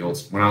oil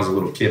fields. When I was a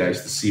little kid, I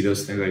used to see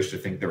those things. I used to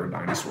think they were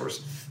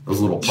dinosaurs.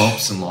 Those little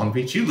pumps in Long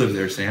Beach. You live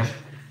there, Sam.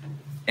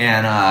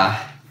 And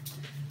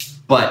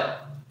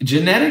but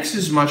genetics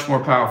is much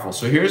more powerful.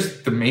 So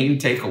here's the main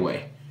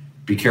takeaway: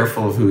 be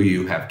careful of who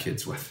you have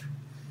kids with.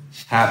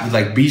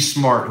 Be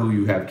smart who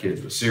you have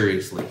kids with.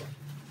 Seriously.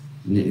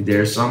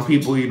 There's some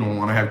people you don't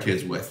want to have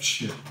kids with.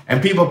 Shit.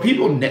 And people,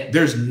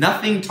 there's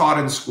nothing taught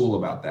in school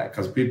about that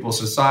because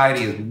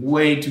society is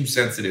way too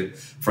sensitive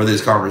for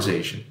this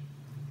conversation,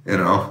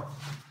 And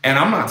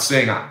I'm not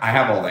saying I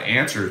have all the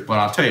answers, but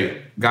I'll tell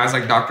you, guys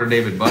like Dr.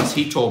 David Buss,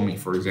 he told me,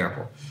 for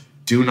example,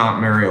 do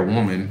not marry a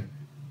woman.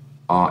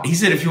 He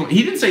said,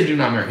 he didn't say do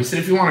not marry. He said,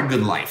 if you want a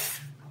good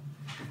life,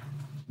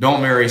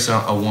 don't marry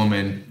a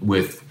woman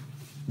with,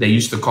 they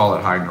used to call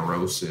it high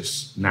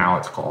neurosis. Now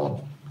it's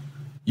called,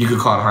 you could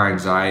call it high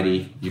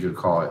anxiety. You could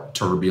call it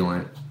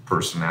turbulent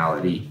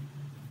personality.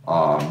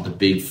 The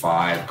Big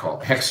Five,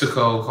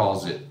 Hexaco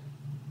calls it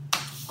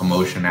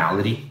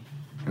emotionality.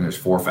 And there's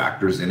 4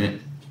 factors in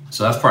it.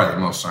 So that's probably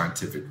the most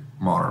scientific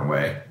modern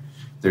way.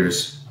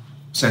 There's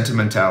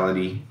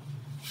sentimentality,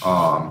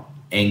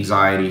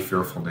 anxiety,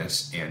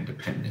 fearfulness, and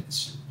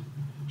dependence.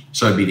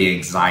 So it'd be the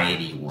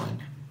anxiety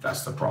one.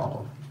 That's the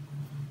problem.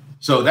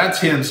 So that's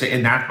him saying,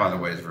 and that, by the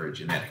way, is very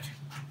genetic.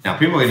 Now,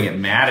 people are going to get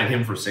mad at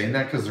him for saying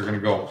that because they're going to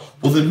go,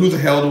 well, then who the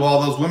hell do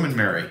all those women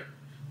marry?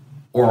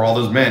 Or all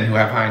those men who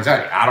have high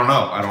anxiety? I don't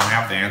know. I don't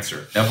have the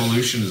answer.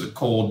 Evolution is a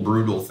cold,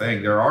 brutal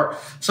thing.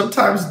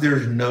 Sometimes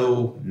there's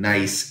no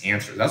nice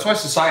answer. That's why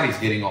society is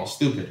getting all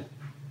stupid.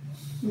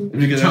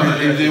 Because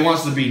if it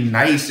wants to be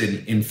nice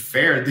and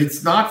fair,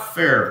 it's not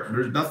fair.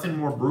 There's nothing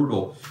more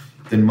brutal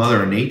than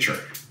Mother Nature.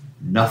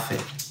 Nothing.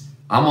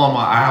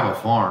 I have a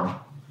farm.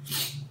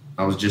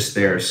 I was just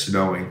there,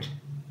 snowing.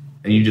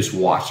 And you just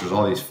watch. There's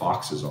all these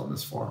foxes on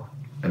this farm.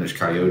 And there's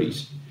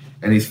coyotes.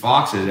 And these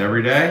foxes,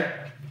 every day,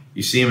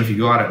 you see them if you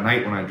go out at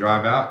night when I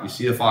drive out. You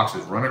see the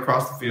foxes run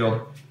across the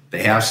field.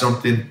 They have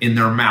something in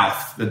their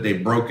mouth that they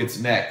broke its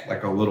neck,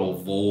 like a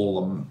little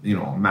vole,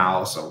 a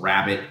mouse, a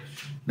rabbit.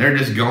 They're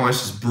just going.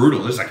 It's just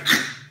brutal. It's like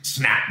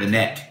snap the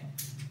neck.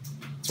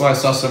 That's why I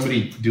saw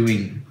somebody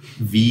doing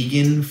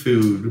vegan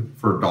food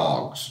for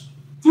dogs.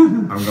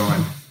 I'm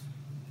going,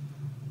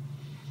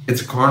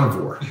 it's a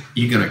carnivore.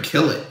 You're going to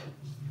kill it.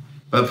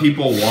 But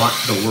people want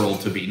the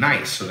world to be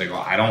nice. So they go,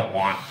 I don't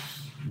want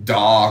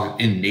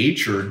in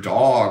nature,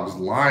 dogs,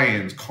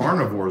 lions,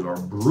 carnivores are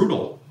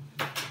brutal.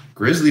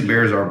 Grizzly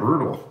bears are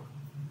brutal.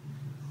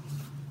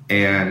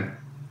 And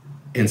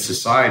in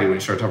society, when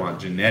you start talking about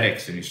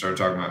genetics and you start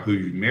talking about who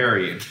you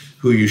marry and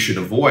who you should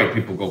avoid,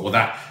 people go,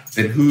 well,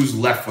 then who's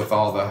left with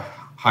all the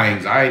high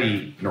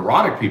anxiety,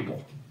 neurotic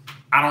people?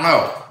 I don't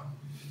know.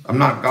 I'm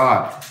not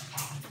God.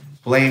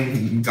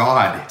 Blame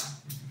God.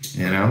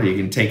 You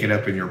can take it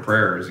up in your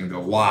prayers and go,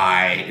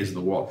 why is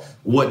the world?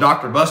 What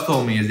Dr. Buss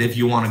told me is if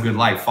you want a good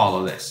life,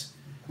 follow this.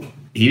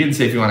 He didn't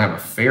say if you want to have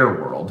a fair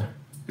world.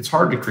 It's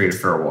hard to create a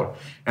fair world.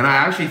 And I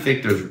actually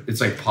think it's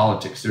like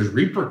politics. There's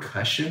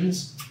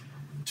repercussions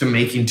to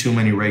making too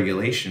many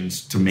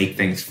regulations to make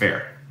things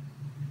fair.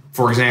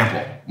 For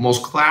example,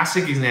 most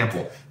classic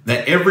example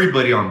that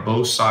everybody on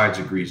both sides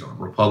agrees on,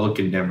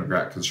 Republican,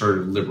 Democrat,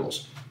 conservative,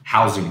 liberals,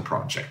 housing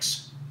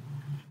projects.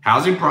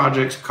 Housing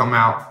projects come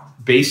out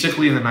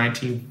basically in the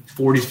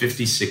 1940s,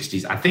 50s,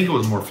 60s. I think it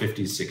was more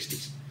 50s,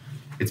 60s.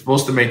 It's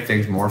supposed to make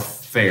things more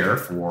fair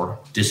for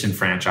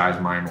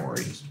disenfranchised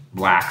minorities,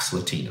 blacks,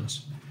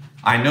 Latinos.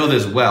 I know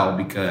this well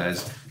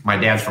because my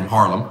dad's from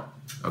Harlem,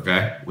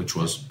 okay, which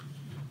was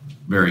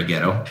very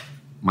ghetto.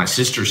 My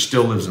sister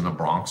still lives in the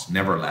Bronx,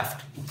 never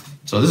left.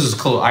 So this is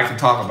close. I can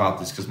talk about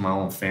this because my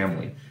own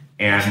family.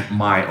 And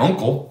my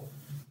uncle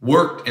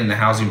worked in the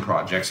housing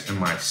projects, and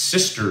my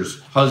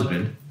sister's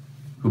husband,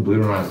 who believe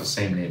it or not has the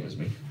same name as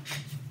me,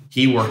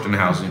 he worked in the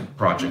housing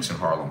projects in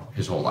Harlem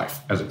his whole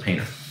life as a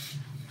painter.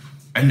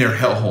 And they're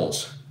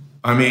hellholes.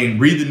 I mean,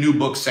 read the new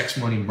book, Sex,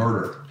 Money,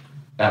 Murder.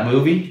 That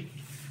movie.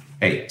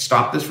 Hey,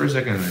 stop this for a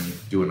second and then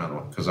do another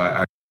one because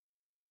I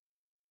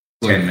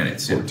 10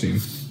 minutes. 14.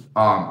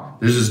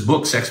 There's this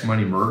book, Sex,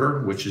 Money,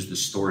 Murder, which is the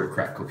story of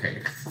crack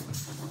cocaine.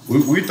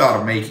 We thought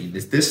of making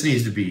this. This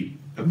needs to be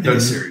A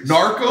miniseries.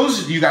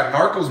 Narcos. You got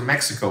Narcos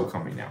Mexico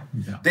coming out.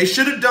 Yeah. They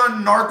should have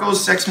done Narcos,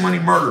 Sex, Money,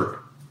 Murder.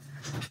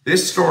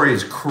 This story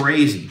is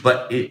crazy,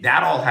 but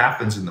that all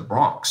happens in the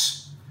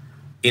Bronx,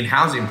 in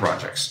housing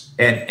projects,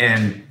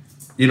 and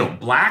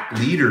black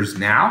leaders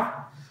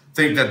now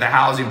think that the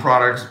housing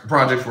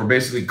projects were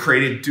basically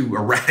created to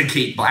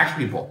eradicate black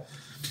people,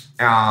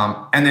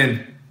 and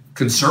then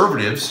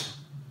conservatives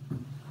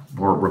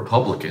or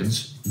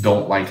Republicans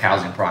don't like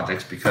housing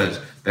projects because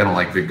they don't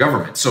like big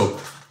government. So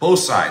both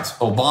sides,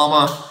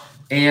 Obama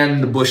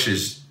and the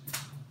Bushes,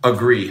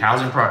 agree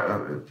housing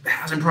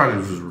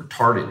projects was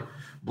retarded.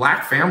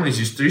 Black families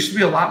there used to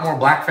be a lot more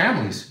black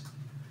families.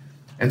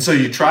 And so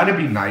you try to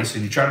be nice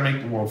and you try to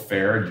make the world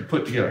fair and you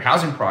put together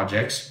housing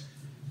projects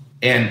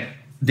and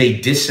they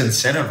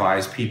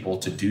disincentivize people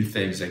to do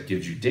things that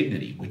gives you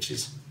dignity, which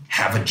is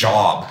have a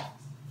job,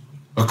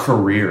 a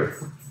career.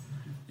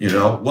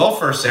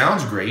 Welfare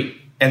sounds great.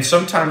 And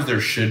sometimes there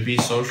should be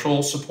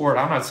social support.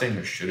 I'm not saying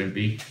there shouldn't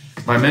be.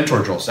 My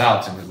mentor, Joel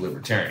Salatin, is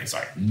libertarian. He's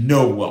like,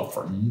 no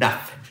welfare,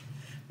 nothing.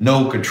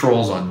 No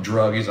controls on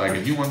drug. He's like,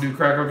 if you want to do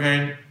crack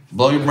cocaine,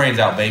 blow your brains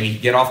out, baby.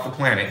 Get off the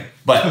planet.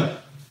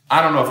 But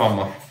I don't know if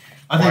I'm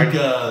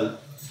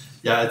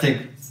I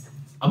think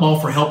I'm all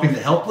for helping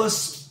the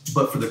helpless,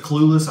 but for the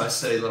clueless, I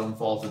say let them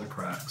fall through the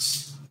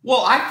cracks.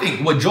 Well, I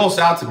think what Joel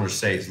Salatin would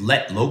say is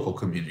let local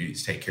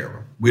communities take care of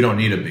them. We don't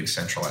need a big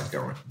centralized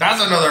government.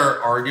 That's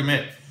another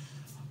argument.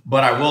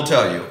 But I will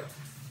tell you,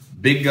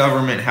 big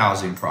government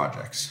housing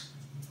projects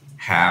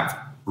have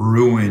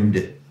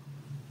ruined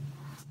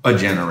a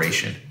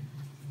generation.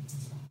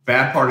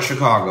 Bad part of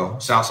Chicago,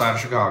 south side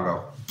of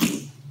Chicago,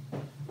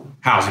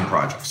 housing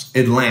projects.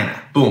 Atlanta,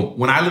 boom.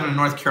 When I lived in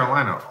North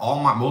Carolina,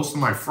 most of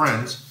my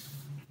friends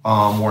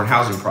were in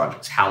housing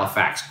projects.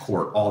 Halifax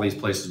Court, all these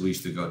places we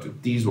used to go to.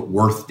 These were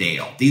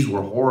Worthdale. These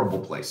were horrible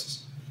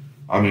places.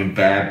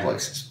 Bad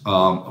places.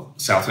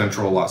 South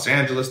Central Los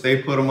Angeles,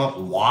 they put them up.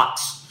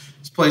 Watts.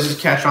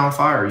 Places catch on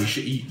fire.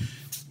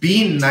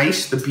 Being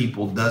nice to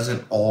people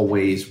doesn't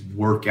always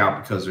work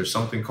out because there's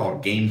something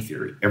called game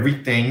theory.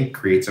 Everything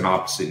creates an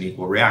opposite and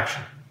equal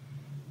reaction.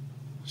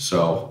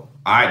 So,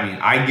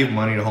 I give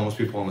money to homeless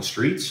people on the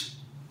streets,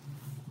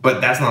 but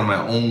that's not my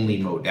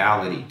only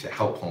modality to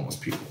help homeless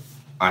people.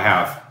 I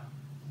have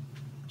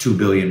 2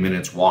 billion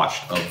minutes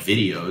watched of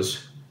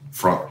videos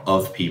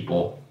of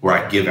people where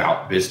I give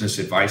out business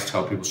advice to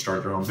help people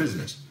start their own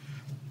business.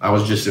 I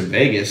was just in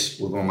Vegas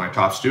with one of my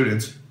top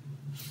students.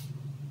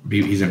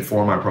 He's in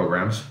 4 of my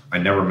programs. I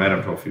never met him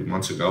until a few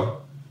months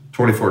ago.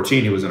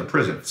 2014, he was in a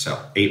prison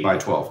cell,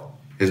 8x12.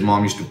 His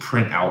mom used to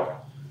print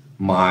out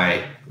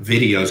my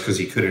videos because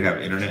he couldn't have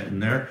internet in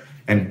there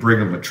and bring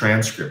him a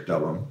transcript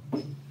of them.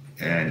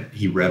 And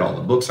he read all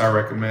the books I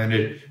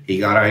recommended. He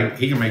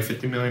can make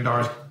 $50 million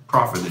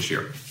profit this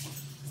year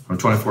from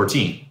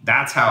 2014.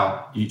 That's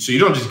how so you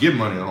don't just give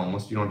money to the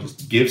homeless. You don't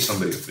just give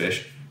somebody a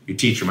fish. You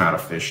teach them how to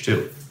fish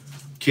too.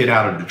 Kid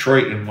out of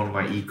Detroit in one of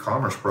my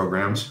e-commerce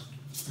programs,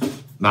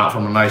 not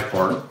from a nice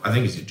part. I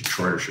think he's in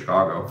Detroit or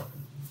Chicago.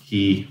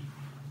 He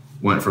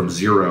went from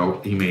zero.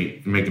 He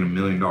making $1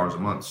 million a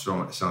month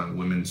selling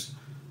women's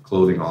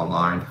clothing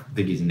online. I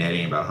think he's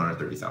netting about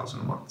 $130,000 a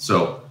month.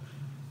 So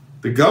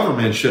the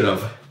government should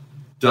have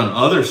done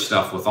other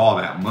stuff with all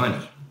that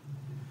money.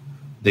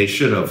 They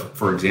should have,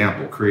 for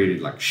example,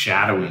 created like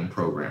shadowing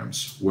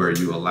programs where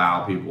you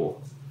allow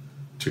people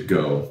to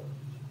go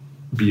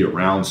be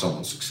around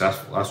someone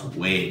successful. That's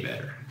way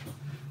better.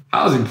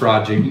 Housing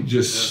project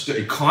just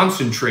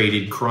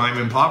concentrated crime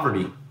and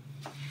poverty.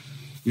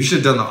 You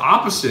should have done the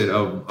opposite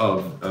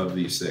of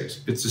these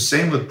things. It's the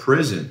same with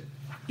prison.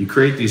 You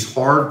create these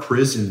hard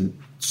prison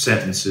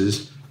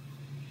sentences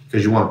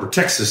because you want to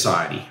protect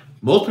society.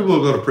 Most people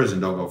who go to prison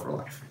don't go for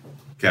life.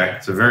 Okay?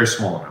 It's a very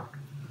small amount.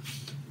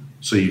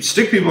 So you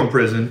stick people in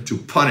prison to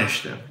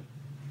punish them.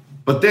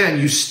 But then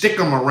you stick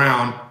them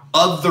around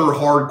other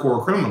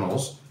hardcore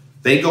criminals.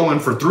 They go in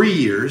for 3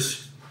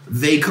 years.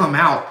 They come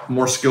out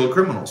more skilled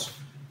criminals.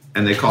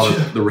 And they call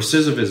it the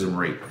recidivism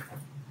rate.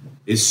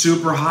 Is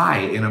super high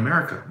in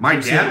America. My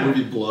You see dad that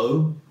movie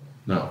Blow?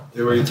 No.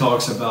 Where he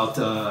talks about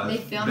They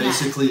filmed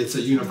basically it's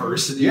a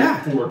university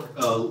for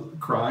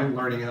crime,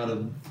 learning how to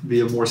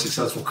be a more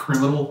successful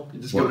criminal.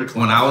 You just go to class.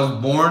 When I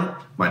was born,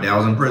 my dad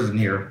was in prison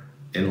here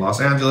in Los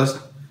Angeles.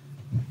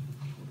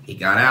 He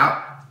got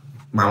out.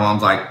 My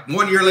mom's like,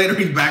 1 year later,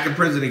 he's back in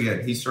prison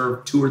again. He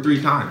served 2 or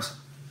 3 times.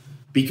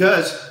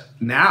 Because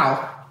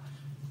now,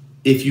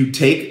 if you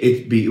take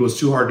it was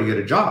too hard to get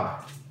a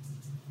job.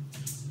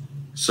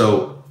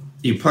 So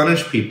you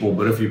punish people,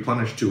 but if you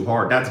punish too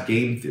hard, that's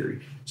game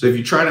theory. So if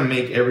you try to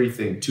make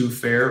everything too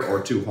fair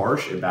or too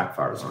harsh, it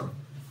backfires on you.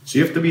 So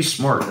you have to be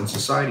smart, and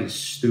society is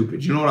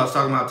stupid. You know what I was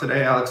talking about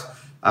today, Alex?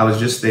 I was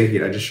just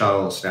thinking, I just shot a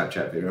little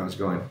Snapchat video. I was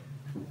going,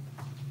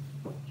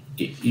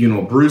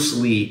 Bruce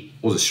Lee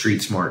was a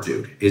street smart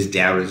dude. His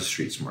dad was a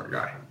street smart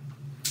guy.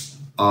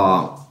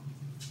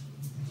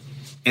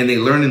 And they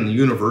learn in the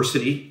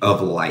University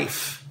of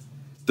Life,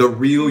 the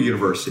real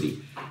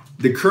university.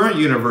 the current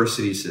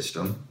university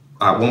system,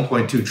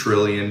 1.2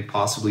 trillion,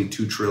 possibly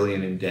 2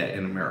 trillion in debt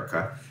in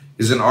America,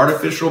 is an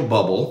artificial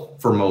bubble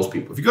for most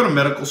people. If you go to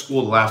medical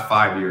school the last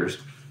 5 years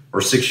or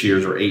 6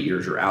 years or 8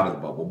 years, you're out of the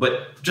bubble.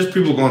 But just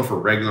people going for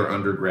regular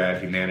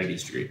undergrad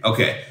humanities degree.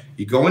 Okay,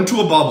 you go into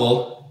a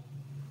bubble,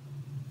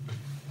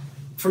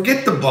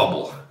 forget the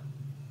bubble.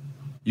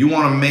 You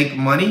want to make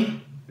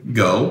money?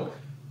 Go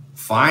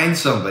find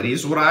somebody,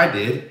 this is what I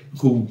did,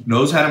 who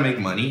knows how to make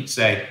money.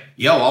 Say,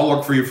 yo, I'll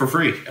work for you for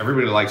free.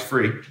 Everybody likes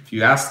free. If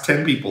you ask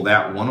 10 people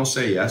that, one will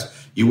say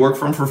yes. You work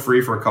for them for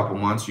free for a couple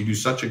months. You do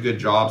such a good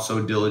job,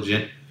 so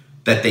diligent,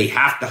 that they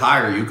have to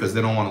hire you because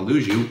they don't want to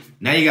lose you.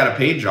 Now you got a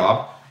paid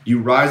job. You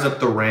rise up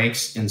the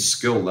ranks in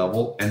skill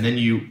level, and then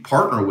you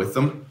partner with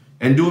them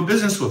and do a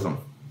business with them.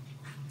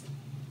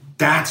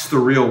 That's the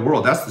real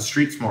world. That's the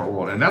street smart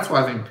world. And that's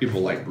why I think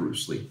people like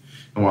Bruce Lee.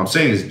 And what I'm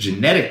saying is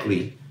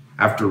genetically,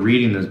 after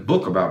reading this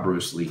book about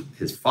Bruce Lee,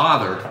 his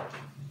father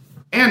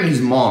and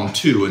his mom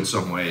too, in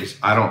some ways,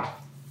 I don't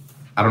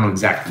know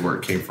exactly where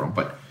it came from,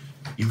 but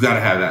you got to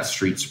have that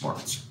street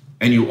smarts.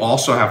 And you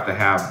also have to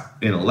have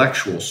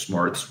intellectual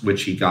smarts,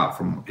 which he got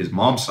from his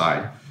mom's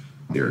side,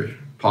 theory,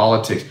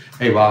 politics.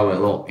 Hey, by the way, a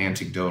little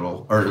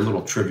anecdotal or a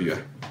little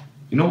trivia.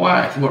 You know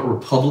what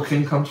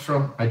Republican comes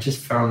from? I just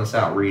found this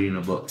out reading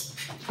a book.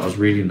 I was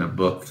reading a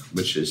book,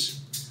 which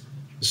is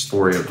the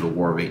story of the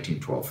War of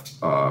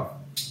 1812.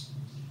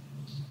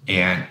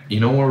 And you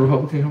know where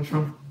Republican comes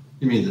from?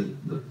 You mean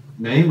the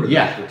name or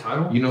the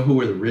title? You know who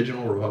were the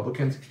original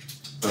Republicans?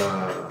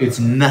 It's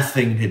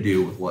nothing to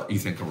do with what you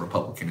think of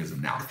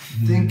Republicanism now.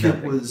 I think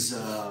it was...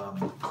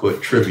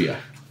 Quick trivia.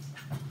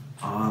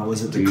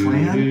 Was it the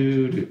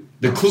Klan?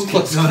 The Ku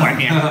Klux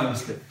Klan.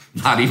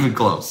 Not even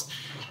close.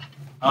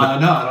 No, I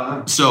don't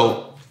know.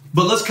 So,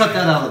 but let's cut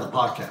that out of the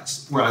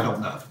podcast where I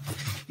don't know.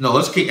 No,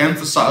 let's keep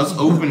emphasize. Let's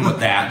open with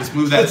that. Let's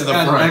move that to the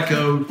front.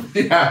 Echo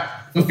Yeah.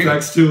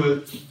 effects to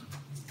it.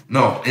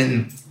 No,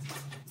 and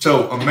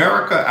so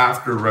America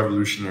after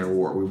Revolutionary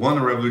War, we won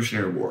the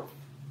Revolutionary War.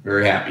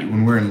 Very happy.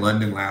 When we were in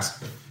London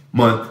last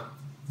month,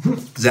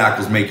 Zach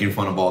was making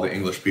fun of all the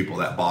English people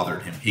that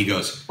bothered him. He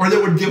goes, or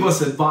that would give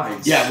us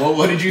advice. Yeah, well,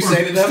 what did you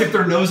say to them? Stick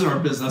their nose in our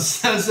business.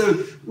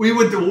 So we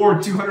went to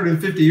war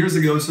 250 years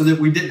ago so that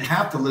we didn't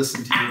have to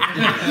listen to you.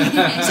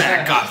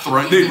 Zach got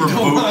thrown. They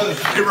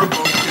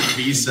revoked his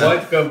visa.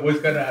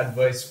 What kind of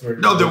advice for?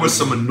 No, there was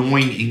some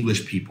annoying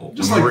English people.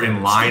 Just when we were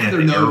in line at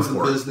their the nose in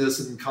airport. business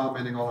and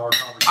commenting on our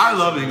conversation. I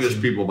love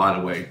English people, by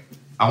the way.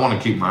 I want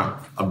to keep my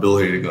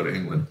ability to go to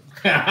England.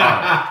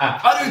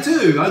 I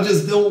do too. I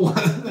just don't want.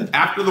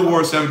 After the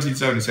war of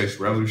 1776,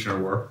 Revolutionary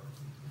War,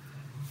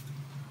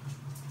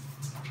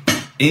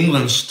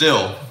 England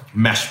still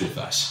messed with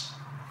us.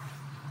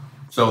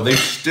 So they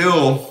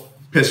still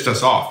pissed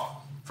us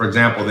off. For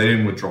example, they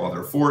didn't withdraw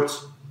their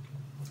forts.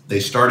 They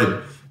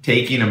started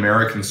taking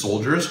American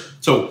soldiers.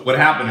 So what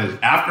happened is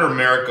after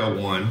America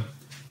won,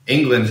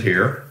 England's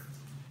here,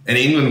 and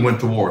England went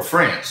to war with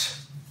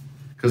France.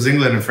 Because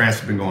England and France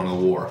have been going to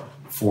war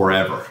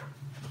forever.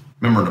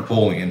 Remember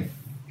Napoleon,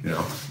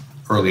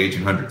 early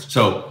 1800s.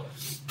 So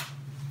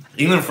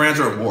England and France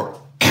are at war.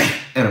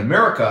 And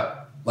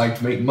America liked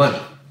to make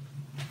money.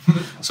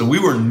 So we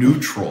were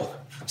neutral.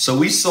 So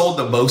we sold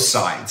to both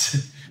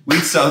sides. We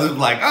sold them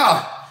like,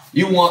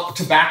 you want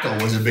tobacco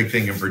was a big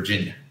thing in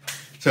Virginia.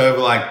 So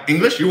we're like,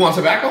 English, you want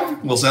tobacco?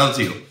 We'll sell it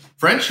to you.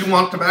 French, you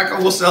want tobacco?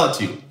 We'll sell it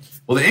to you.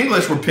 Well, the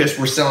English were pissed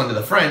we're selling to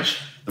the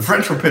French. The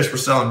French were pissed we're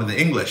selling to the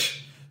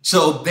English.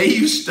 So they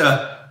used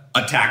to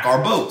attack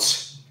our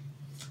boats.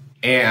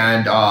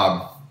 And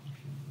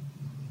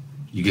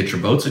you get your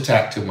boats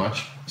attacked too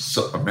much,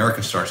 so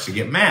America starts to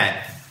get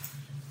mad.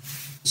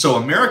 So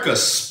America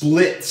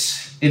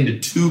splits into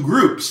two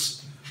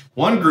groups.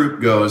 One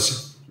group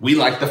goes, we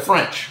like the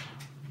French.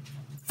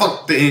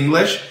 Fuck the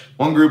English.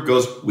 One group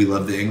goes, we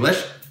love the English.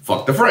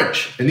 Fuck the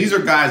French. And these are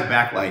guys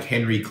back like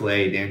Henry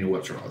Clay, Daniel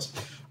Webster.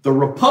 The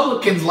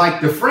Republicans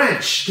like the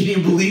French. Can you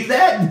believe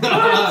that? So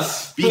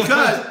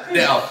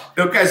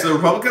the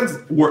Republicans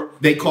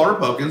they call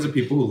Republicans the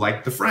people who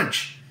like the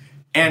French.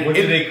 And what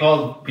do they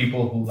call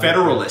people who like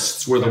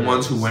Federalists were the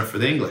ones who went for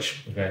the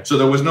English. Okay. So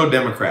there was no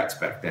Democrats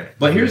back then.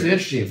 But here's the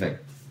interesting thing.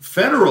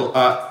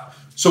 But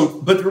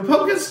the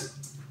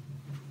Republicans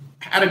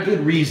had a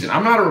good reason.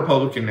 I'm not a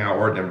Republican now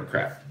or a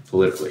Democrat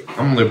politically.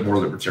 I'm more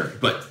libertarian.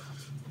 But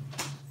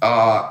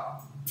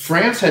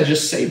France had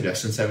just saved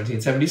us in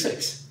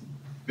 1776.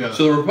 Yeah.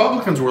 So the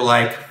Republicans were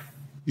like,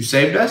 you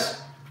saved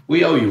us?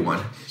 We owe you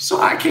one.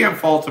 So I can't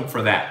fault them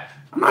for that.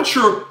 I'm not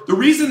sure. The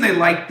reason they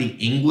liked the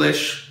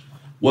English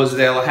was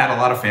they had a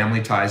lot of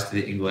family ties to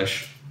the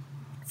English.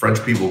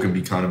 French people can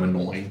be kind of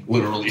annoying,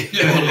 literally.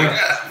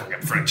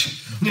 Fucking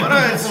French. But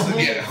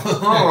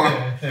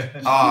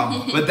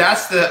but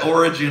that's the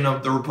origin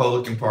of the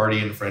Republican Party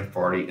and the French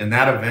Party. And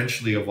that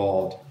eventually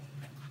evolved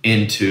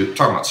into,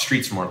 talking about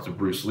street smarts of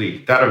Bruce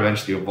Lee, that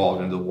eventually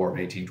evolved into the War of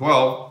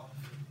 1812.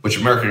 Which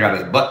America got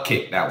his butt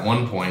kicked at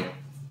one point.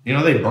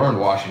 They burned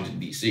Washington,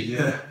 D.C.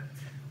 Yeah.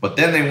 But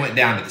then they went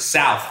down to the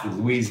South with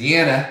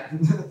Louisiana,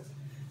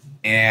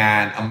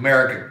 and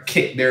America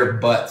kicked their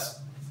butts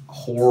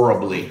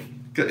horribly.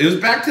 It was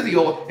back to the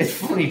old. It's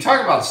funny,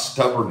 talk about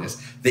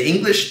stubbornness. The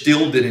English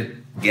still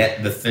didn't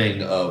get the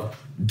thing of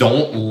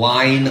don't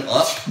line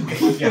up.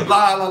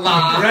 La la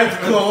la. Red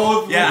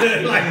clothes.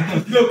 Yeah.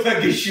 Like, look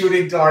like a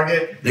shooting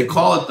target. They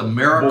call it the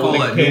miracle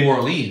Bowling at pin. New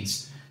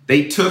Orleans.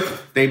 They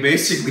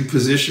basically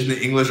positioned the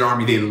English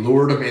army. They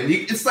lured them in.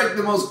 It's like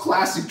the most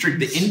classic trick.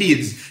 The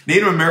Indians,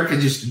 Native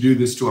Americans used to do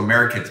this to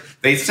Americans.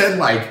 They said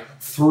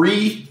like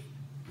 3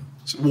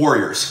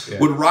 warriors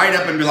would ride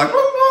up and be like,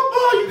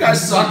 oh, you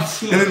guys suck.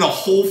 And then the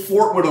whole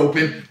fort would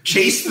open,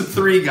 chase the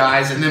 3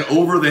 guys, and then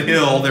over the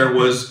hill there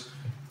was,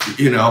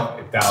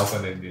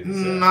 1,000 Indians.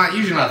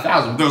 usually not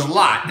 1,000, but there was a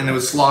lot, and it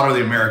would slaughter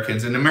the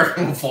Americans, and the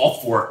Americans would fall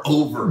for it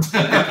over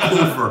and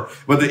over.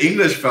 But the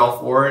English fell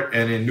for it,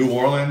 and in New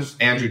Orleans,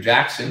 Andrew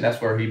Jackson,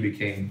 that's where he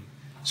became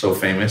so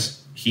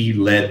famous. He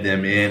led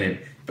them in, and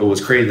it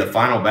was crazy. The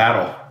final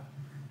battle,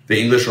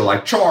 the English were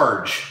like,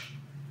 charge.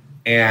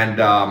 And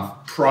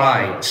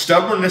pride,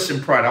 stubbornness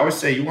and pride. I always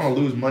say you want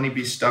to lose money,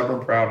 be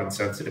stubborn, proud, and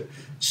sensitive.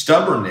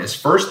 Stubbornness,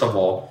 first of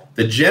all,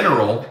 the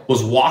general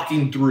was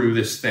walking through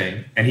this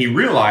thing and he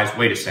realized,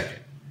 wait a second,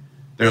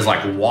 there's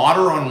like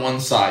water on one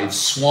side,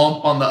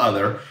 swamp on the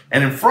other,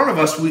 and in front of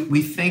us,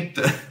 we think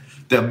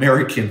the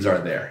Americans are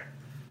there.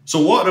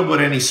 So what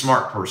would any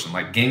smart person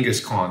like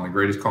Genghis Khan, the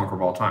greatest conqueror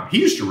of all time, he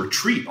used to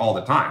retreat all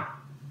the time.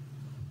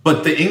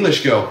 But the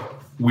English go,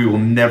 we will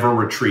never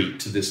retreat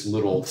to this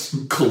little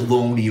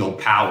colonial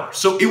power.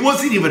 So it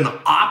wasn't even an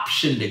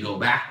option to go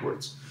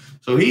backwards.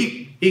 So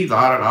he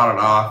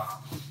thought,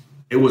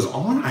 It was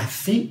on, I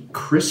think,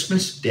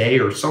 Christmas Day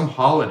or some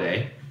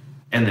holiday,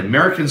 and the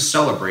Americans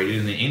celebrated,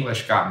 and the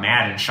English got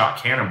mad and shot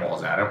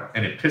cannonballs at him,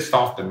 and it pissed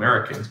off the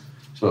Americans.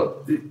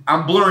 So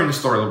I'm blurring the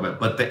story a little bit,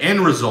 but the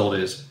end result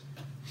is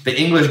the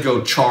English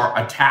go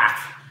attack,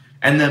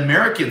 and the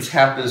Americans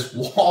have this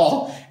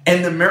wall,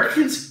 and the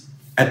Americans,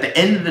 at the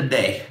end of the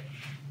day,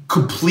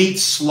 complete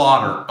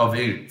slaughter of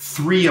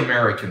 3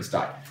 Americans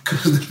died.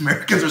 Because the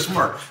Americans are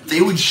smart.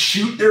 They would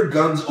shoot their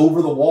guns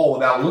over the wall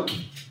without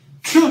looking.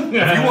 If you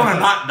want to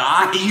not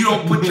die, you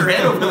don't put your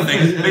head over the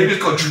thing. They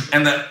just go,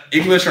 and the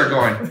English are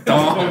going,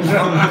 dong.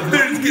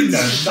 They're just getting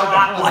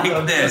shot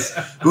like this.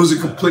 It was a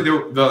complete,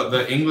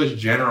 the English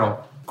general,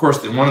 of course,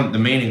 the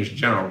main English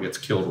general gets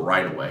killed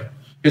right away.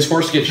 His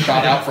horse gets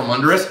shot out from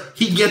under us.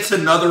 He gets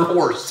another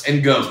horse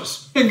and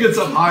goes. And gets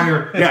up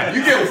higher. Yeah,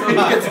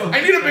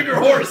 I need a bigger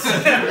horse.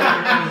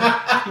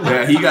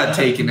 Yeah, he got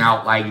taken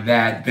out like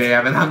that,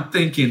 Dave. And I'm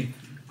thinking,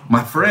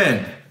 my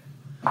friend,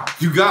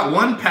 you got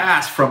one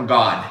pass from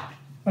God.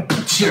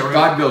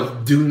 God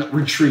goes, do not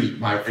retreat.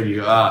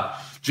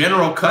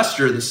 General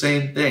Custer, the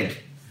same thing.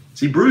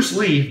 See, Bruce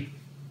Lee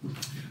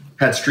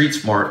had street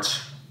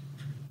smarts,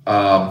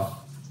 and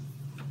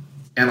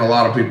a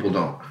lot of people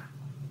don't.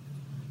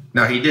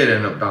 Now, he did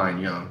end up dying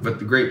young, but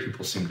the great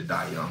people seem to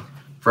die young.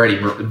 Freddie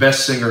Mercury, the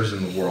best singers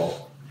in the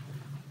world.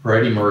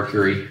 Freddie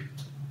Mercury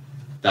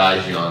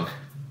dies young.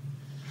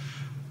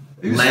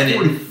 He was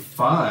Lennon.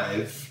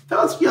 45.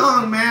 That's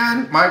young,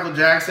 man. Michael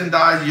Jackson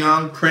dies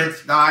young.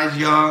 Prince dies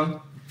young.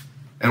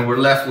 And we're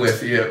left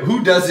with,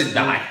 who doesn't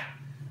die?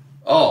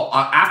 Oh,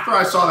 after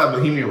I saw that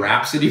Bohemian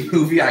Rhapsody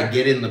movie, I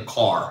get in the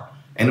car,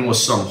 and it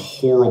was some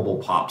horrible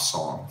pop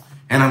song.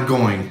 And I'm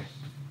going,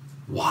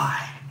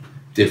 why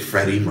did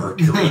Freddie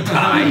Mercury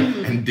die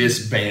and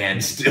this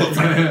band still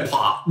like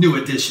pop? New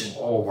Edition.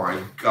 Oh my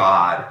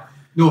God.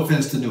 No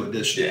offense to New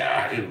Edition.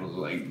 Yeah, it was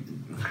like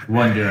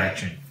One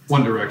Direction.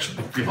 One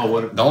Direction. Oh,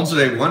 what? Don't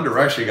say One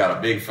Direction got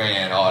a big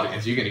fan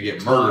audience. You're gonna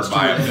get murdered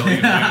by a million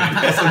women.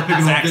 That's like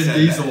picking on Vin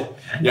Diesel.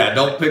 Yeah,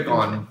 don't pick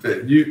on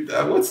you.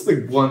 What's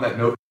the one that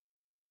no?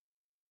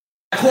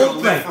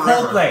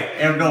 Coldplay.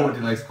 Everybody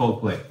likes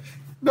Coldplay.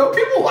 No,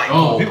 people like Oh,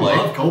 Coldplay. people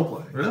love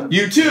Coldplay. Really?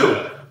 You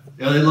too.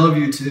 Yeah, they love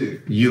you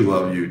too. You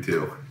love you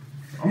too.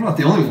 I'm not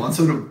the only one.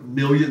 So do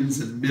millions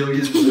and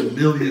millions and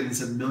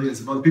millions and millions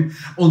of other people.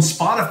 On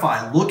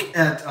Spotify, look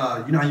at,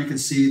 you know how you can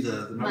see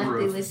the number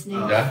Monthly of,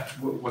 listening. Yeah.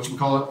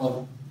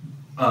 whatchamacallit,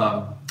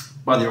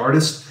 by the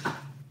artist.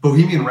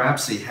 Bohemian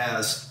Rhapsody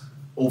has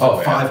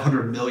over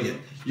 500 million.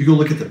 You go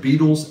look at the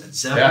Beatles, at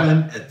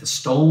Zeppelin, at the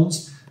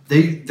Stones.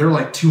 They're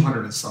like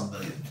 200 and some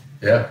million.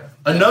 Yeah.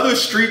 Another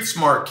street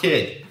smart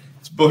kid.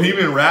 It's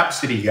Bohemian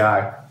Rhapsody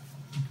guy.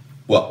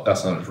 Well,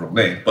 that's not his real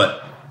name,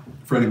 but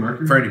Freddie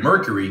Mercury. Freddie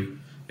Mercury.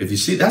 If you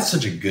see, that's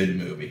such a good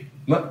movie.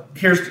 You want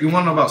to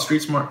know about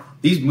Street Smart?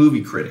 These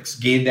movie critics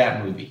gave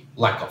that movie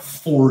like a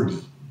 40.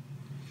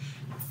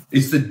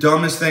 It's the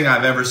dumbest thing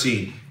I've ever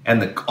seen.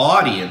 And the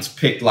audience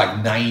picked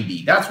like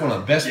 90. That's one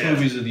of the best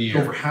movies of the year.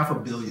 Over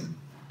 $500 million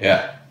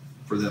Yeah.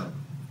 for them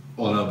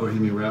on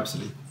Bohemian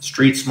Rhapsody.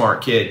 Street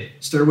Smart kid.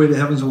 Stairway to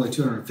Heaven's only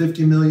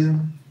 250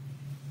 million.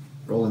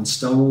 Rolling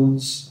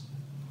Stones.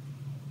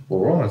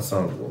 Well, Rolling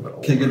Stones a little bit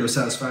older. Can't Get No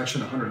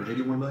Satisfaction,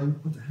 181 million.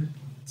 What the heck?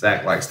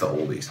 Zach likes the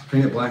oldies.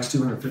 Painted Black's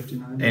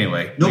 259.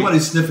 Anyway.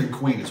 Nobody's sniffing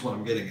Queen is what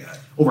I'm getting at.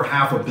 Over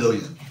 $500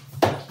 million.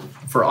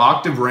 For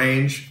octave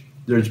range,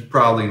 there's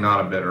probably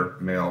not a better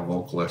male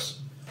vocalist.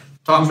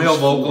 Top male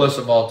vocalist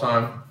of all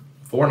time.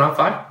 4, not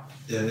 5?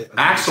 Yeah,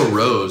 Axl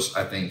Rose,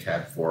 I think,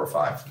 had 4 or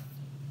 5.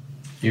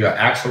 You got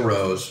Axl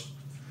Rose.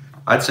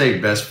 I'd say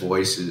best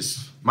voice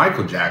is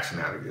Michael Jackson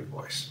had a good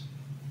voice.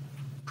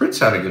 Prince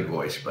had a good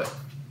voice, but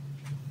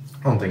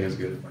I don't think as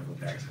good as Michael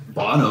Jackson.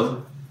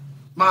 Bono.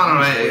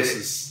 But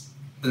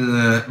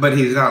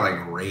he's not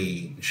like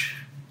range.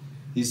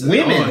 He's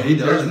women. He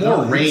does. There's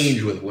more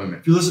range with women.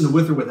 If you listen to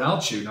With or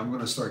Without You, I'm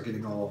going to start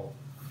getting all.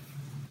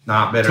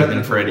 Not better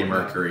than Freddie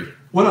Mercury.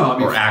 Well, no, I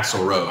mean, or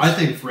Axl Rose. I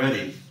think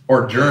Freddie.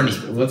 Or Journey.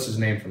 What's his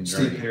name from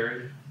Journey? Steve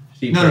Perry.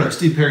 No,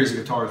 Steve Perry's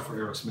a guitarist for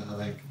Aerosmith, I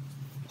think.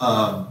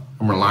 I'm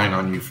relying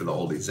on you for the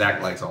oldies.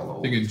 Zach likes all the oldies.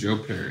 I think it's Joe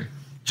Perry.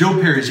 Joe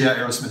Perry's, yeah,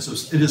 Aerosmith. So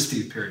it is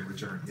Steve Perry with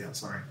Journey. Yeah,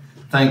 sorry.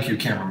 Thank you,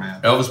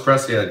 cameraman. Elvis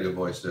Presley had a good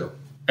voice, too.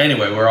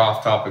 Anyway, we're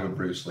off topic of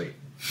Bruce Lee.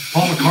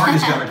 Paul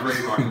McCartney's got a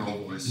great rock and roll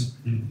voice.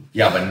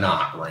 Yeah, but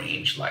not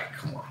range. Like,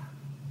 come on.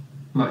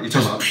 You're Just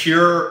talking about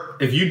pure.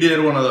 If you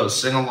did one of those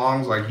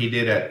sing-alongs like he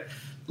did at,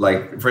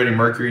 like Freddie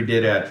Mercury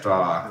did at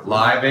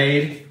Live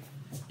Aid,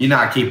 you're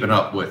not keeping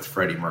up with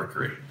Freddie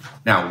Mercury.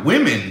 Now,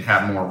 women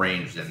have more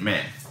range than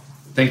men.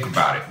 Think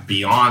about it.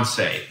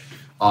 Beyonce,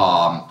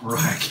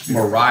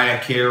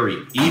 Mariah Carey,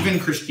 even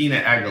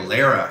Christina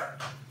Aguilera.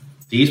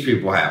 These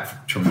people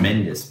have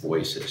tremendous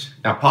voices.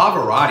 Now,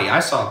 Pavarotti, I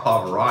saw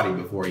Pavarotti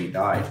before he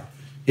died.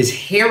 His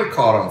hair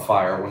caught on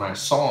fire when I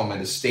saw him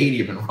at a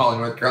stadium in Raleigh,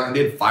 North Carolina.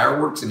 They had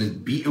fireworks and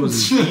it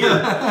was his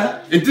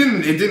beard. It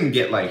didn't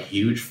get like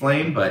huge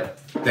flame, but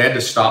they had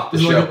to stop the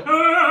show.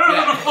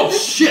 Yeah. Oh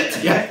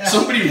shit! Yeah,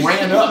 somebody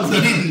ran up. He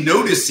didn't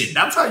notice it.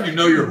 That's how you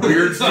know your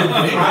beard's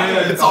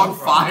it's on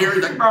fire.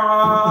 He's like,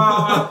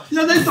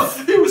 yeah, they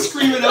thought he was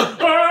screaming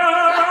out.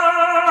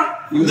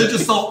 And they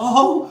just thought,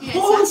 oh,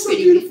 it's so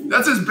beautiful.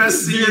 That's his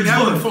best singing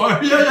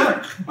ever.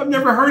 Yeah. I've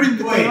never heard him.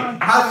 Wait,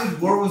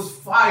 where was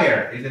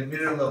fire in the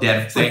middle of?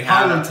 They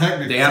had a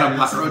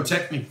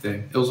pyrotechnic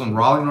thing. It was in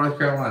Raleigh, North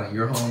Carolina.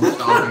 Your home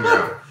stomping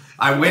ground.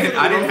 I went.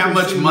 I didn't have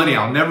much money.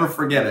 I'll never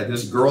forget it.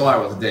 This girl I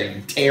was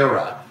dating,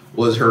 Tara,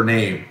 was her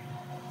name.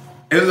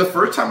 It was the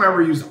first time I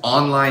ever used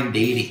online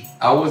dating.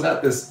 I was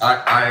at this.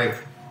 I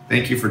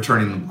thank you for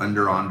turning the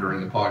blender on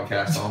during the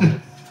podcast.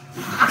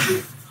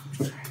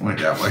 Went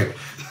that way.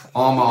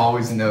 Alma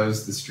always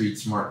knows the street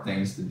smart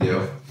things to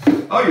do.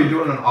 Oh, you're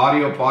doing an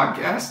audio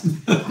podcast?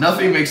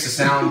 Nothing makes it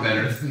sound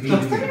better than me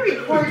doing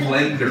a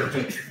blender.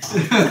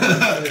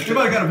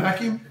 Anybody got a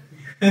vacuum?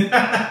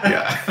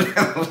 Yeah.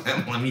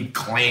 Let me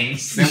clean.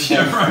 Simple.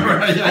 Yeah,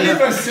 right. I need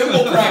my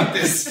simple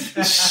practice.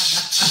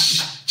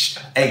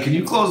 Hey, can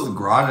you close the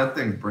garage? That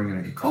thing's bringing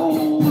in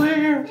cold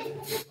air.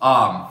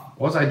 What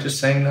was I just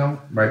saying now?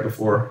 Right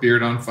before?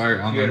 Beard on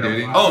fire, online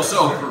dating. Oh,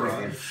 so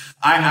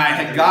I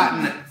had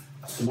gotten...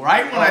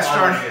 Right when I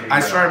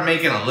started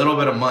making a little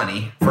bit of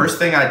money, first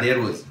thing I did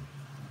was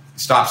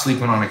stop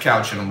sleeping on a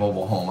couch in a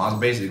mobile home. I was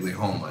basically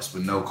homeless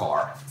with no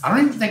car. I don't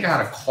even think I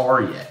had a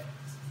car yet.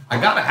 I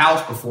got a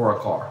house before a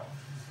car.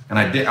 And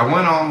I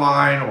went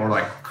online or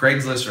like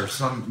Craigslist or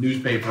some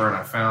newspaper and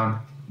I found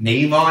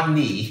Navon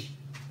Nee,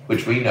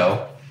 which we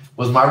know,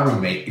 was my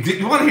roommate.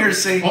 You want to hear us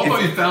say? I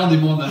thought you found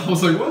him on that. I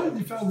was like, what?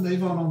 You found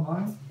Navon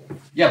online?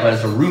 Yeah, but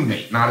as a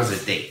roommate, not as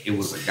a date. It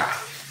was a guy.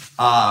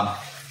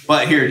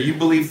 But here, do you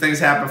believe things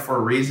happen for a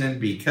reason?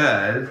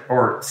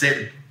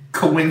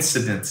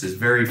 Coincidence is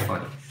very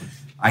funny.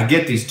 I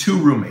get these two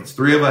roommates.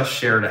 Three of us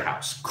shared a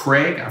house.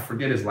 Craig, I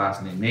forget his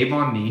last name,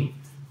 Navon Nee,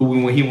 who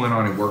when he went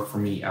on and worked for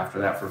me after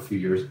that for a few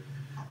years.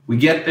 We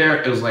get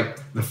there. It was like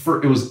I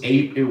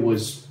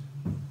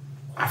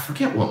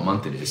forget what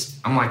month it is.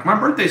 I'm like, my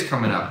birthday's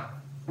coming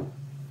up.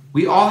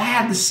 We all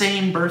had the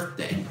same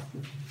birthday.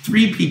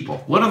 3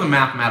 people. What are the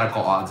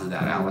mathematical odds of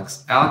that,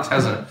 Alex? Alex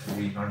has a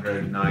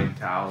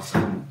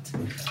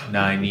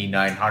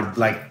 309,099,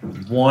 like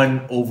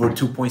 1 over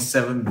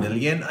 2.7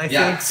 million, I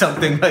think,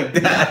 something like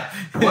that.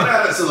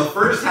 So the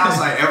first house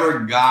I ever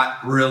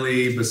got,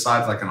 really,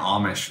 besides like an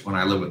Amish, when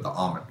I lived with the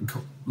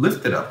Amish,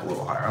 lift it up a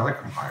little higher. I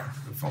like them higher.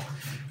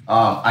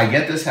 I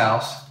get this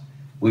house.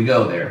 We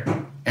go there,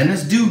 and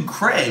this dude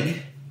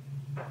Craig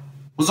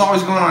was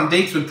always going on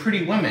dates with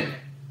pretty women,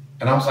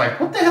 and I was like,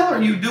 "What the hell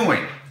are you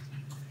doing?"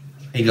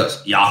 He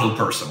goes, Yahoo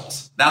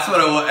Personals. That's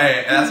what it was.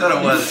 Hey, that's what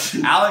it was.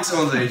 Alex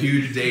owns a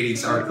huge dating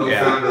site.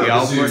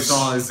 Yahoo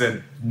Personals is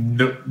a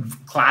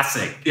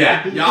classic.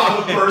 Yeah,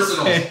 Yahoo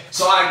Personals.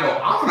 So I go,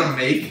 I'm going to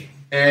make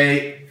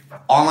a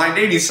online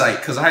dating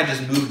site because I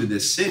just moved to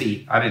this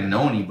city. I didn't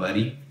know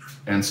anybody.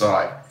 And so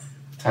I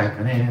type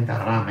it in,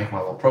 make my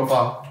little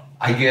profile.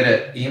 I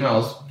get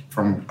emails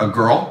from a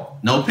girl,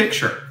 no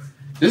picture.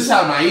 This is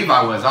how naive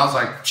I was. I was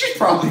like, she's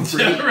probably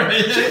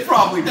pretty. She's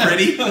probably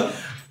pretty.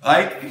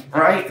 Like,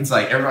 right? It's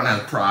like everyone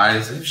has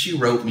prize. If she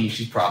wrote me,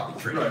 she's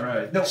probably pretty.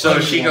 Right. No,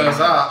 so she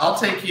goes, I'll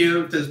take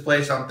you to this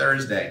place on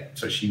Thursday.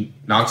 So she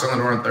knocks on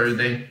the door on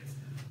Thursday,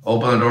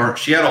 open the door.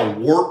 She had a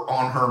wart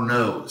on her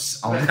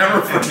nose. I'll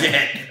never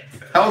forget.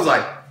 I was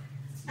like,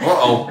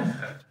 uh-oh.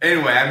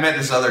 Anyway, I met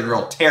this other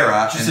girl,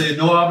 Tara. She said,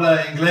 "No habla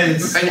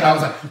inglés." I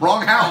was like,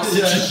 wrong house.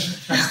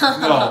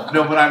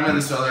 No, but I met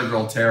this other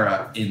girl,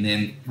 Tara, and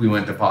then we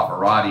went to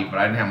Pavarotti, but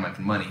I didn't have much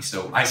money,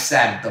 so I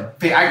sat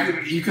at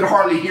you could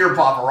hardly hear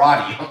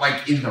Pavarotti. I'm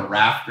like in the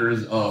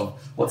rafters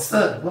of what's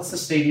the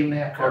stadium they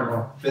have?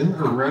 Carter Finley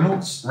or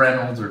Reynolds?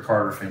 Reynolds or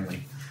Carter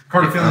Finley?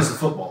 Carter Finley's the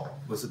football.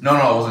 Was it? No,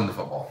 it wasn't the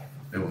football.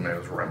 It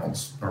was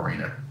Reynolds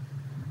Arena.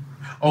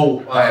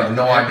 Oh, I have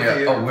no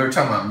idea. Oh, we were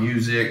talking about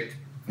music.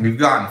 We've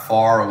gotten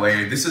far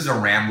away. This is a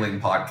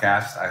rambling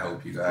podcast. I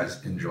hope you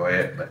guys enjoy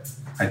it, but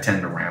I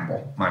tend to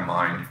ramble. My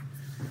mind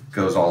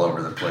goes all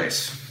over the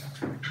place.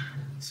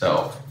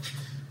 So,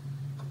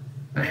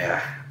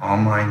 yeah,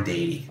 online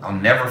dating. I'll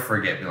never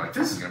forget being like,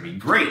 this is going to be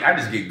great. I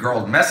just get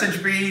girls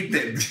message me.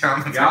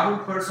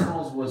 Yahoo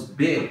Personals was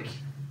big.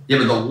 Yeah,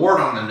 but the wart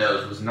on the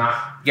nose was not.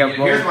 Yeah,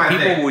 here's my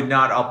people thing. would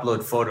not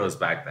upload photos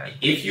back then.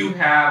 If you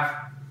have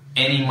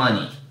any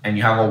money and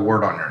you have a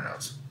wart on your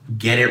nose,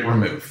 get it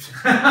removed.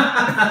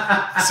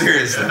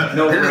 Seriously.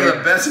 No this way. is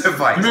the best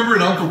advice. Remember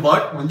in Uncle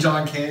Buck when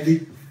John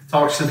Candy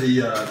talks to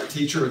the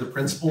teacher or the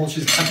principal, and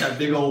she's got that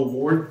big old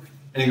wart,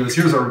 and he goes,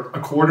 "Here's a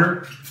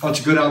quarter. Why don't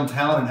you go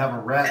downtown and have a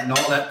rat and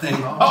all that thing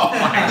off?" Oh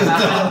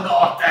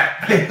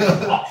my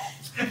God.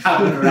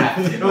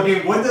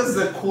 Okay, what does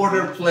the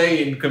quarter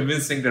play in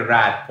convincing the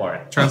rat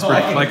part? Transport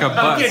like a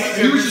bus.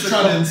 He was just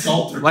trying to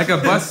insult her. Like a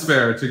bus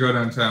fare to go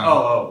downtown.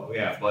 Oh,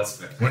 yeah, bus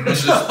fare. When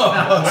is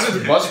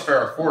bus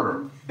fare a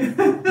quarter?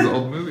 The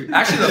old movie.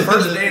 Actually, the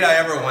first date I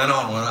ever went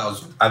on when I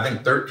was, I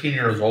think, 13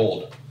 years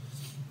old,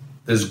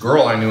 this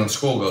girl I knew in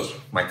school goes,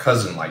 "My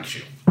cousin likes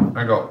you."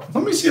 I go,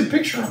 "Let me see a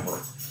picture of her."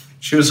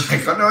 She was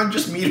like, "Oh, no, I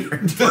just meet her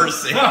in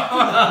person."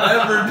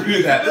 I'll never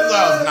do that. This is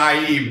how I was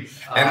naive.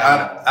 And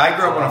I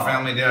grew up in a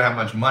family that didn't have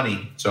much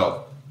money,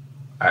 so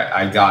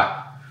I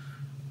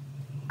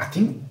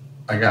think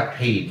I got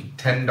paid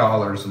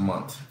 $10 a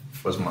month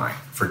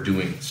for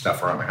doing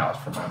stuff around my house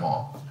for my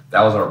mom.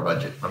 That was our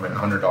budget. I mean,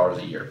 $100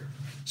 a year.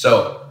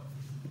 So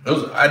it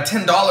was at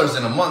 $10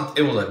 in a month.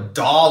 It was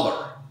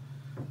 $1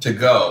 to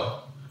go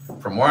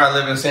from where I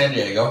live in San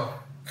Diego,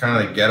 kind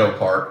of the ghetto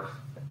part,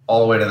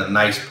 all the way to the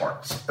nice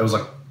parts. It was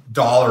like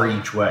 $1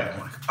 each way. I'm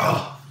like,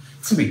 oh,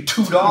 it's gonna be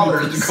 $2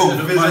 to go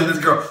visit this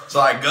girl. So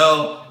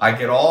I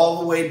get all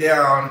the way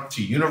down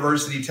to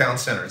University Town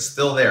Center. It's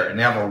still there, and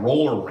they have a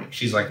roller rink.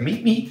 She's like,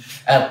 "Meet me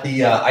at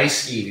the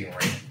ice skating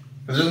rink."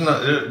 Because we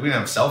didn't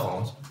have cell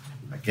phones.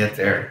 I get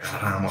there,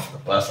 I'm off the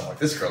bus. I'm like,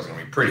 this girl's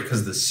gonna be pretty,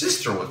 because the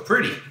sister was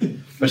pretty,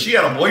 but she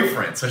had a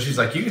boyfriend. So she's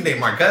like, "You can date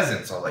my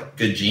cousin." So I was like,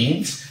 good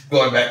genes.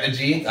 Going back to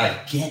jeans, I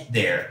get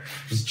there.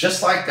 It's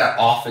just like that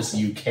Office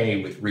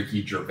UK with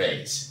Ricky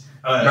Gervais.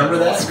 Remember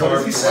that? Scarf, What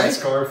does he say?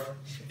 scarf.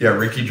 Yeah,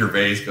 Ricky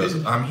Gervais goes,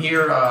 "I'm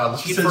here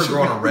looking for a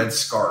girl in a red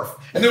scarf."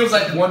 And there was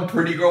like one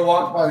pretty girl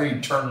walked by, and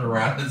he turns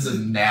around, and it's a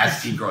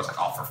nasty girl. It's like,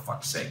 "Oh, for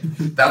fuck's sake."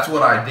 That's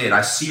what I did.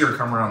 I see her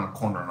come around the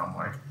corner, and I'm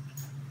like,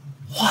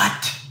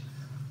 what?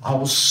 I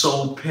was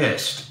so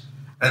pissed.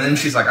 And then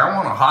she's like, "I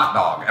want a hot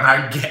dog." And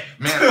I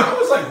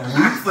was like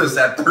ruthless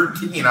at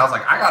 13. I was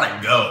like, I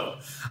gotta go.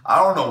 I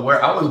don't know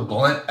where. I was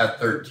blunt at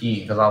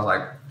 13 because I was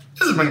like,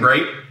 this has been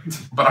great,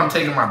 but I'm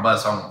taking my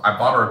bus home. I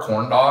bought her a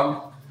corn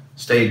dog,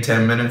 stayed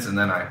 10 minutes, and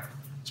then I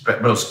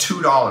spent, but it was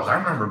 $2. I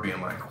remember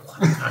being like, what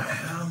the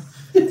hell?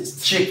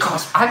 This chick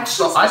cost. I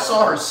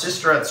saw her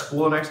sister at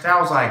school next day. I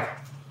was like,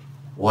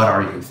 what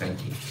are you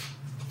thinking?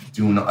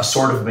 Doing a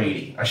sort of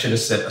mating. I should have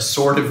said a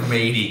sort of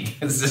mating.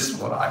 Is this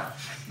what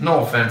no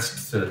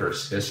offense to her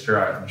sister.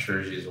 I'm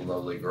sure she's a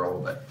lovely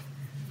girl, but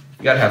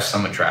you got to have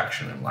some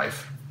attraction in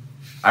life.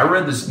 I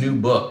read this new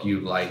book you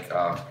like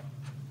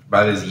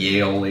by this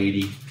Yale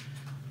lady,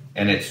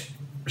 and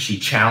she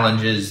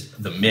challenges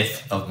the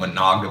myth of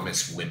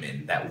monogamous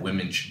women, that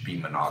women should be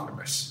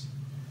monogamous.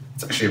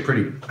 It's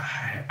actually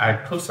I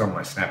posted on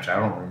my Snapchat. I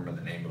don't remember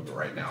the name of it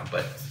right now,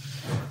 but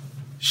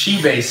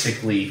she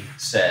basically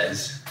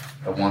says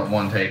the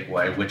one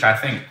takeaway, which I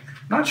think,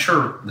 not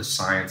sure the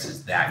science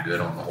is that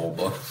good on the whole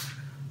book.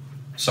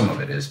 Some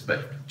of it is,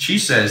 but she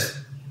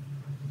says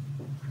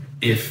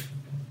if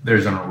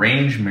there's an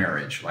arranged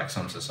marriage, like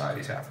some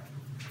societies have,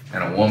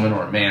 and a woman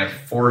or a man is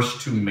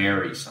forced to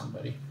marry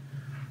somebody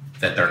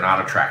that they're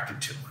not attracted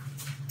to,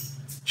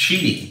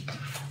 cheating,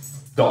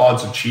 the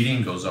odds of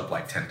cheating goes up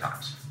like 10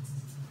 times.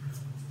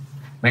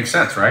 Makes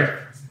sense, right?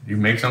 You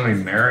make somebody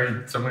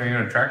marry somebody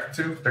you're attracted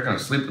to, they're going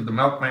to sleep with the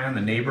milkman,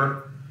 the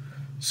neighbor.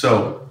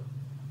 So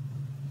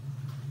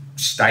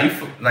this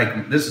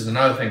is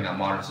another thing that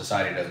modern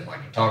society doesn't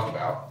like to talk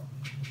about,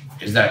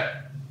 is that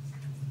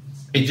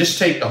it just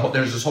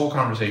there's this whole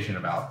conversation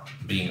about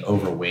being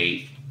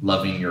overweight,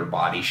 loving your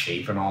body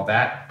shape and all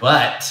that,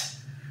 but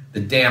the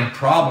damn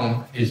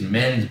problem is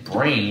men's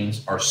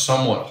brains are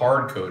somewhat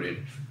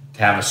hard-coded to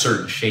have a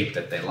certain shape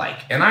that they like.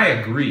 And I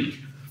agree,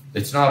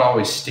 it's not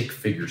always stick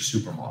figure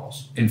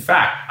supermodels. In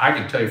fact, I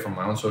can tell you from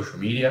my own social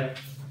media,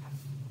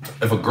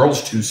 if a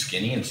girl's too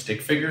skinny and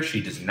stick figure,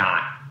 she does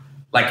not.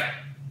 Like,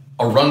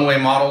 a runway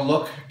model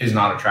look is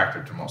not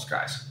attractive to most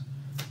guys.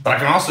 But I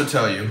can also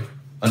tell you,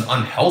 an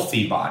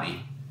unhealthy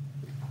body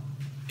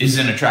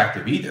isn't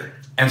attractive either.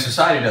 And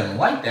society doesn't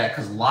like that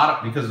because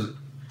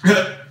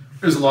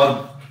there's a lot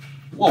of,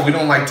 well, we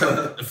don't like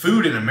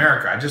food in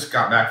America. I just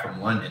got back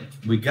from London.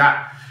 We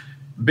got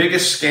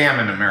biggest scam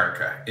in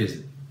America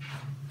is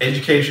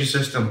education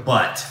system,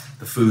 but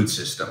the food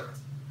system.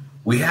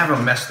 We have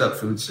a messed up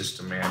food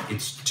system, man.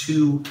 It's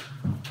too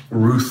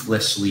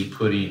ruthlessly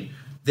putting.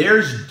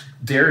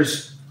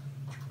 There's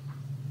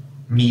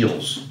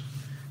meals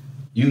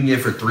you can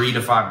get for $3 to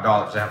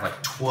 $5 that have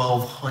like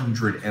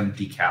 1,200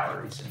 empty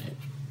calories in it.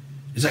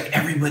 It's like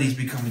everybody's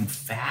becoming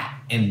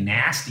fat and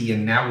nasty,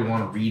 and now we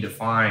want to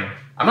redefine.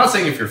 I'm not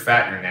saying if you're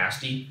fat, you're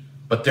nasty,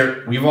 but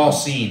we've all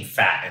seen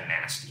fat and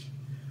nasty,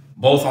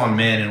 both on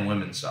men and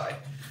women's side.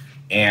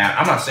 And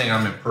I'm not saying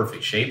I'm in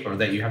perfect shape or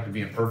that you have to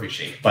be in perfect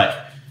shape,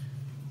 but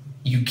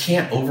you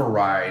can't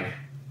override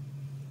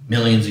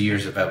millions of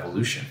years of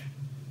evolution.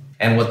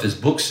 And what this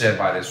book said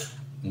by this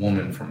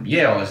woman from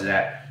Yale is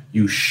that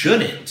you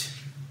shouldn't,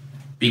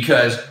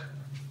 because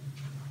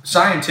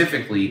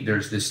scientifically,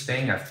 there's this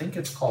thing, I think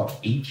it's called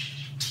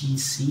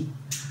HTC,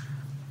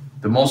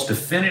 the most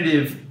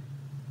definitive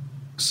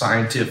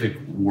scientific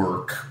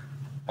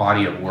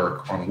body of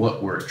work on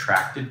what we're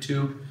attracted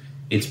to.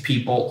 It's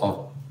people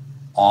of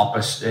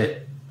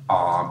opposite,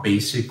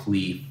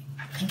 basically,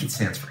 I think it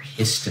stands for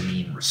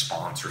histamine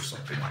response or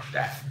something like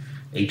that.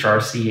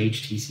 HRC,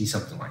 HTC,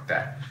 something like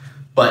that.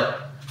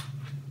 But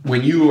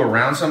when you are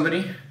around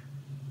somebody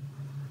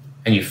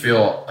and you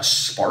feel a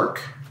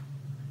spark,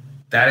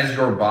 that is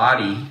your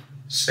body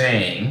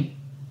saying,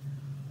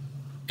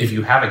 if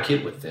you have a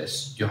kid with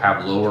this, you'll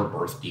have lower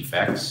birth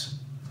defects,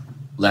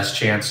 less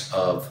chance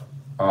of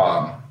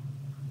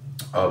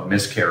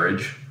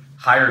miscarriage,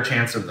 higher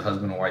chance of the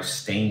husband and wife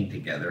staying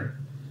together.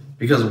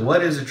 Because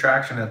what is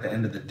attraction at the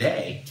end of the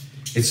day?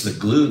 It's the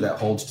glue that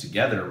holds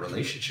together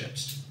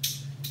relationships.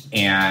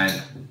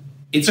 And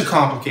it's a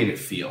complicated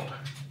field.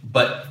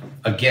 But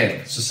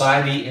again,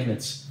 society in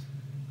its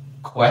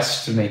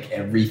quest to make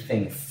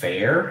everything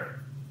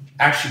fair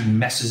actually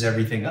messes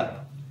everything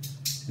up.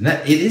 And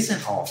that it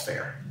isn't all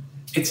fair.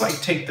 It's like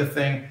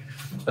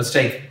let's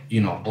take,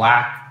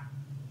 black,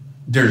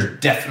 there's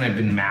definitely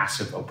been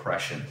massive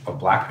oppression of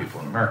black people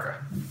in America.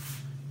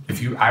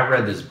 I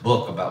read this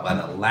book by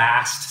the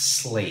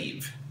last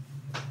slave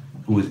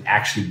who was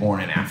actually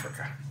born in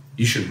Africa.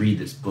 You should read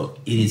this book.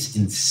 It is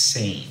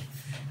insane.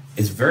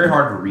 It's very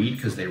hard to read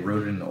because they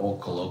wrote it in the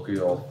old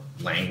colloquial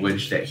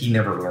language that he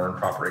never learned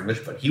proper English,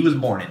 but he was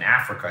born in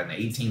Africa in the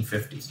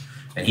 1850s.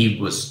 And he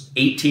was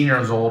 18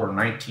 years old or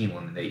 19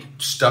 when they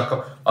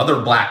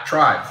other black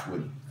tribes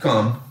would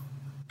come,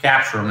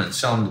 capture him, and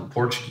sell him to the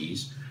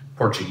Portuguese.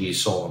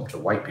 Portuguese sold him to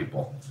white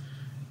people.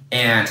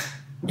 And,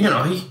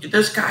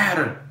 this guy had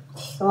a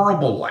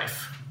horrible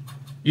life.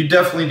 You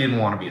definitely didn't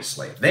want to be a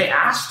slave. They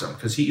asked him,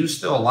 because he was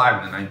still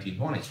alive in the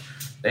 1920s.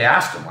 They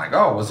asked him, like,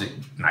 oh, was it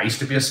nice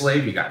to be a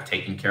slave? You got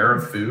taken care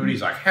of, food?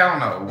 He's like, hell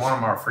no, we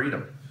want our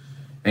freedom.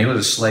 And he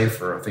was a slave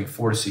for, I think,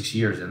 4 to 6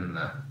 years. And then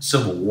the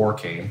Civil War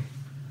came,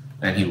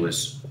 and he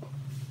was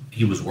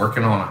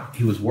working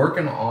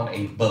on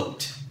a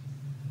boat,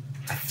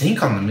 I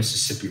think on the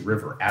Mississippi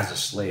River as a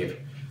slave.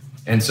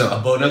 And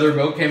so another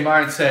boat came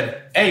by and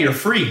said, hey, you're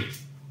free.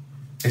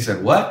 He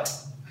said, what?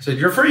 I said,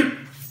 you're free.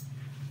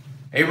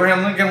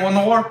 Abraham Lincoln won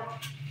the war.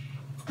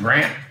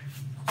 Grant,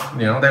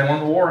 they won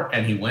the war,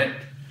 and he went.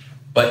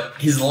 But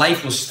his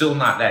life was still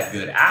not that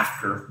good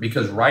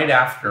because right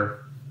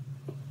after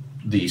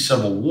the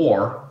Civil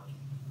War,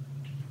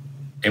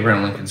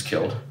 Abraham Lincoln's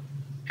killed.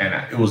 And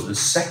it was the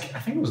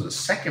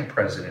second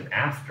president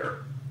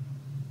after.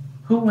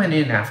 Who went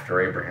in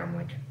after Abraham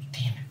Lincoln?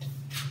 Damn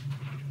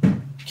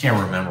it. Can't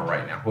remember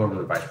right now, whoever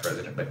the vice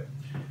president, but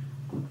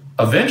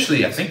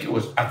eventually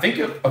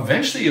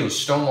it was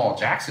Stonewall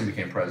Jackson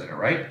became president,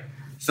 right?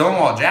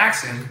 Stonewall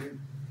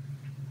Jackson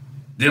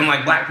didn't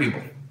like black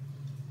people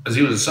because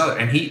he was a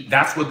Southern, and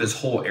that's what this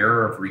whole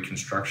era of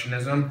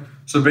Reconstructionism.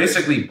 So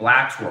basically,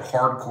 blacks were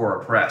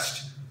hardcore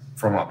oppressed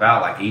from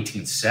about like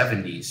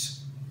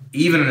 1870s,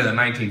 even into the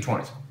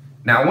 1920s.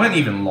 Now, it went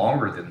even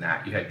longer than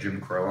that. You had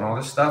Jim Crow and all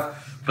this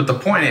stuff. But the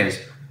point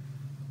is,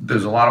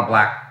 there's a lot of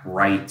black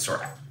rights or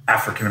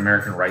African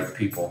American rights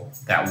people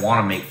that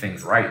want to make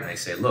things right. And they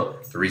say,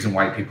 look, the reason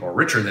white people are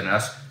richer than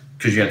us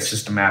because you had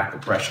systematic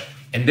oppression.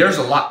 And there's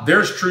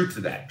truth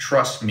to that.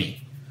 Trust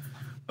me.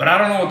 But I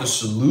don't know what the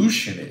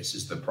solution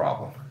is the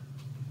problem.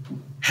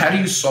 How do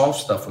you solve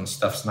stuff when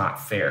stuff's not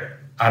fair?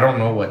 I don't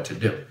know what to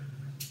do.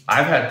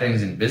 I've had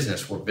things in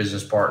business where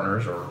business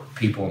partners or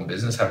people in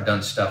business have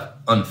done stuff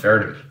unfair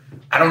to me.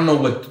 I don't know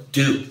what to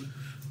do.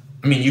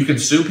 I mean, you can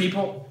sue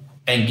people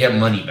and get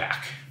money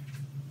back.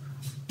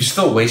 You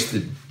still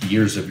wasted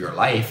years of your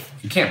life.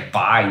 You can't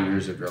buy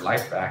years of your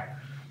life back.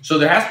 So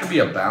there has to be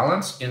a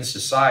balance in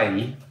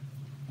society,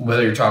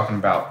 whether you're talking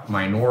about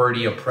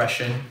minority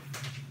oppression.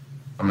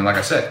 I mean, like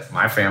I said,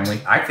 my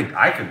family, I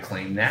could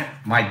claim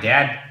that. My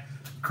dad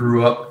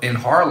grew up in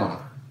Harlem,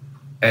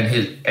 and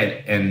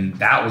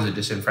that was a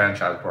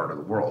disenfranchised part of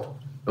the world.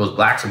 It was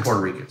blacks and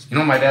Puerto Ricans.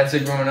 My dad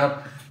said growing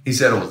up? He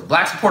said it was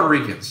blacks and Puerto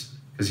Ricans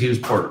because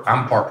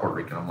I'm part Puerto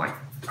Rican. I'm like,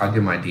 I'll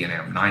give my DNA.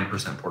 I'm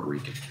 9% Puerto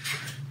Rican.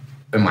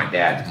 And my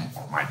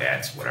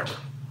dad's whatever.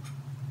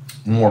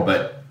 More,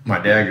 but my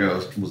dad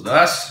was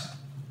us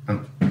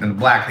and the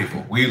black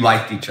people. We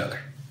liked each other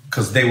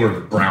because they were the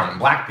brown and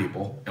black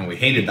people, and we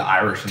hated the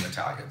Irish and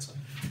Italians.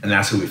 And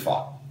that's who we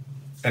fought.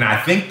 And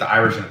I think the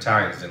Irish and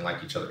Italians didn't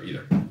like each other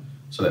either.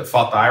 So they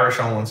fought the Irish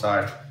on one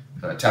side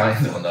and the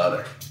Italians on the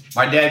other.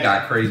 My dad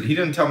got crazy. He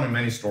didn't tell me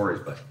many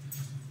stories, but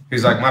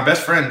he's like, my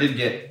best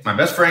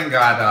friend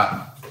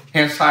got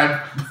hands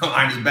tied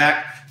behind his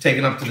back,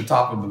 taken up to the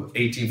top of an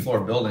 18th floor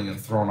building and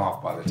thrown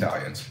off by the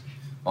Italians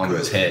onto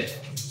his head,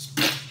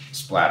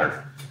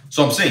 splattered.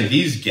 So I'm saying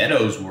these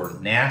ghettos were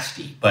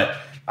nasty, but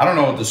I don't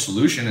know what the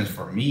solution is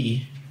for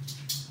me.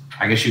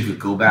 I guess you could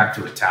go back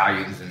to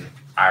Italians and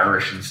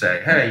Irish and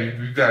say, hey,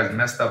 you guys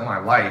messed up my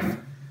life,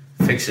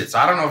 fix it. So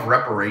I don't know if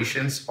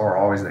reparations are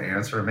always the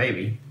answer,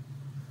 maybe.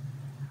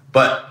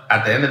 But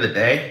at the end of the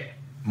day,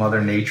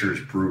 Mother Nature is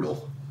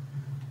brutal.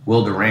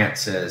 Will Durant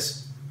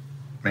says,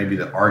 maybe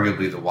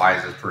arguably the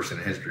wisest person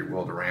in history,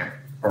 Will Durant,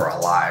 or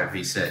alive,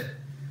 he said,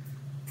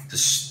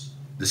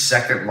 the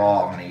second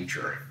law of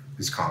nature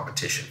is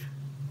competition.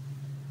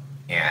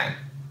 And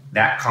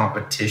that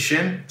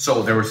competition,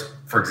 so there was,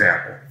 for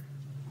example,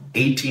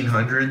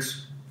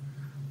 1800s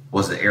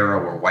was the era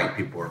where white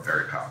people were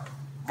very powerful,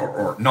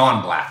 or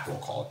non-black, we'll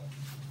call it.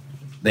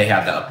 They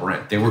had the upper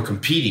end. They were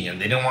competing and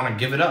they didn't want to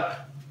give it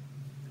up.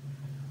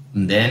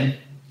 And then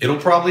it'll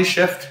probably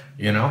shift,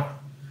 you know.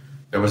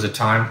 There was a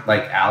time,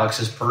 like Alex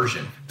is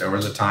Persian. There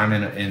was a time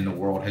in the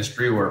world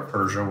history where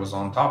Persia was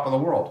on top of the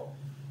world.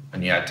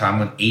 And you had a time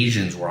when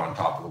Asians were on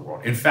top of the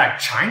world. In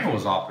fact, China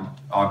was on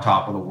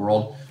top of the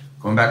world.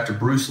 Going back to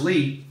Bruce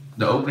Lee,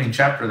 the opening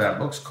chapter of that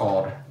book's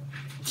called,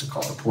 what's it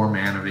called? The Poor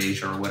Man of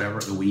Asia or whatever,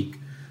 the weak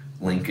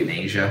link in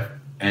Asia.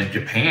 And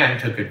Japan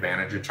took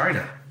advantage of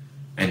China.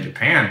 And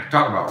Japan,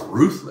 talk about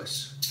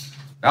ruthless.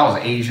 That was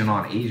Asian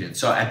on Asian.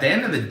 So at the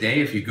end of the day,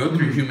 if you go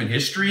through human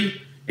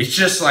history, it's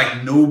just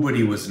like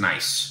nobody was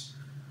nice.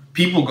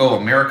 People go,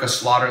 America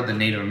slaughtered the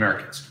Native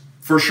Americans.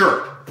 For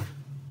sure.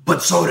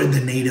 But so did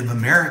the Native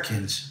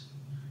Americans.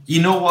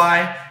 You know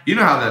why? You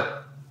know how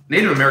the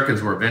Native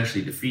Americans were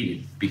eventually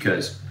defeated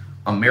because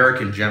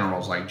American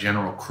generals like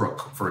General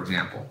Crook, for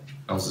example,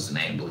 that was his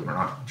name, believe it or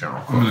not,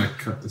 General Crook. I'm going to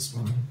cut this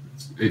one.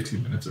 It's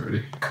 18 minutes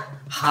already.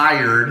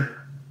 Hired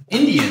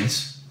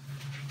Indians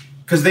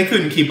because they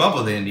couldn't keep up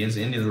with the Indians.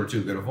 The Indians were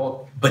too good of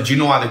hold. But you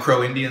know why the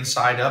Crow Indians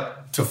signed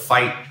up to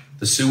fight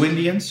the Sioux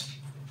Indians?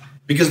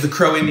 Because the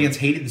Crow Indians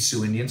hated the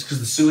Sioux Indians because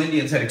the Sioux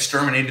Indians had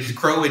exterminated the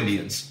Crow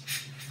Indians.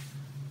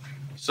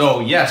 So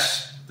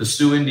yes, the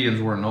Sioux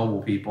Indians were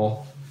noble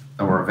people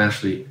that were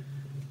eventually,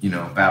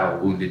 battle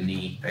Wounded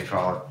Knee. They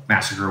call it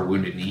massacre of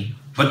Wounded Knee.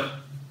 But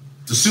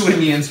the Sioux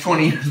Indians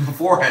 20 years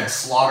before had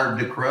slaughtered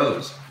the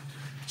Crows.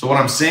 So what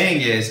I'm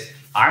saying is,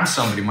 I'm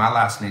somebody, my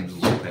last name's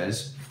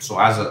Lopez. So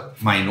as a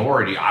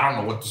minority, I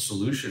don't know what the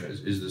solution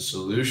is. The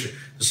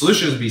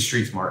solution is be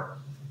street smart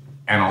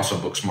and also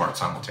book smart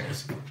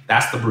simultaneously.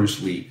 That's the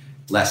Bruce Lee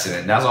lesson,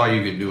 and that's all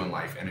you can do in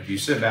life. And if you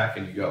sit back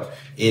and you go,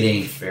 it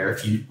ain't fair.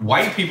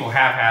 White people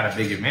have had a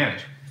big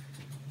advantage.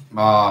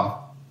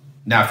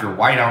 Now, if you're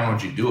white, I don't know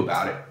what you do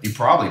about it. You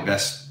probably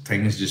best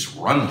thing is just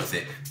run with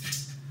it.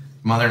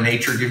 Mother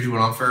Nature gives you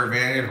an unfair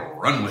advantage,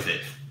 run with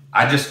it.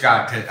 I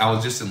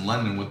was just in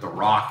London with The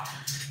Rock,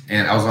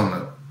 and I was on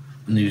the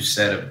new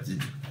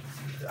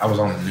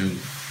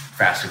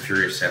Fast and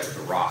Furious set with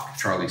The Rock.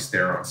 Charlize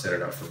Theron set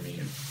it up for me,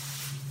 and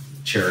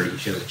she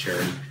has a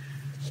charity.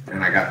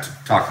 And I got to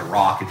talk to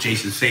Rock, and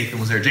Jason Statham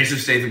was there. Jason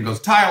Statham goes,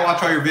 Ty, I'll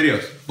watch all your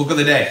videos. Book of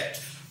the day.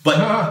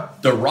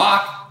 But The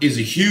Rock is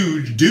a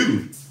huge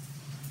dude.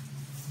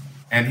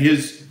 And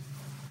his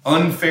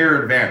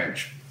unfair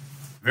advantage,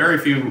 very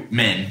few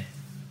men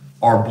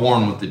are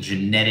born with the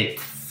genetic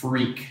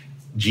freak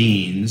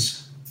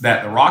genes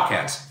that The Rock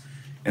has.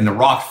 And The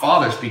Rock's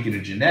father, speaking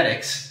of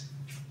genetics,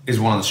 is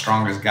one of the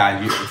strongest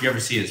guys. If you ever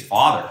see his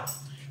father,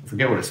 I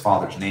forget what his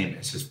father's name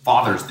is. His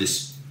father's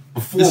this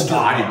before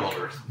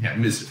bodybuilder. Yeah,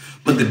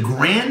 but the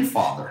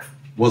grandfather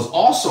was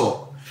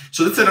also.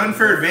 So it's an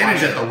unfair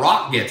advantage that The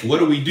Rock gets. What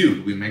do?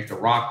 Do we make The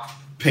Rock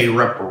pay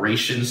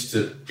reparations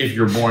to if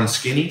you're born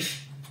skinny?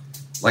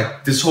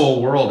 Like, this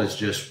whole world is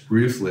just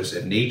ruthless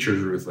and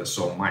nature's ruthless.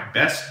 So my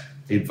best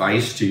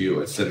advice to you,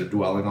 instead of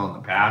dwelling on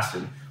the past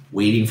and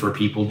waiting for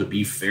people to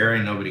be fair,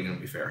 ain't nobody going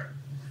to be fair.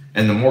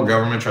 And the more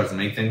government tries to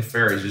make things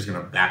fair, it's just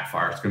going to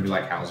backfire. It's going to be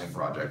like housing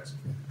projects.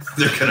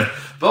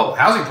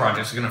 Housing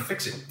projects are going to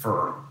fix it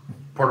for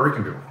Puerto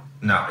Rican people.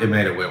 No, it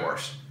made it way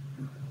worse.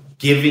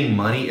 Giving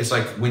money, it's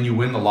like when you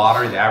win the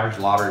lottery, the average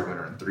lottery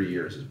winner in 3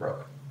 years is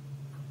broke.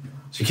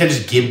 So you can't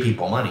just give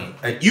people money.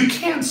 You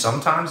can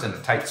sometimes in a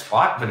tight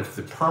spot, but if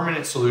the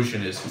permanent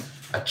solution is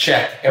a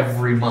check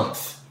every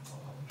month,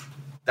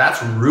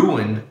 that's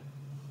ruined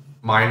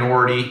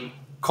minority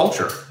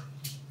culture.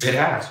 It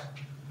has.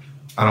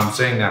 And I'm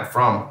saying that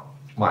from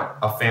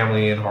a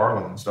family in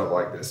Harlem and stuff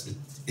like this.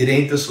 It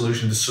ain't the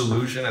solution. The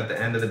solution at the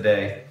end of the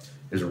day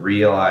is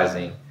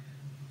realizing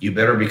you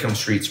better become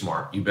street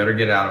smart. You better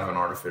get out of an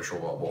artificial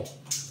bubble.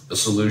 The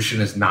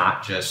solution is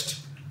not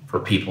just for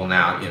people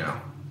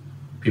now,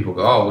 people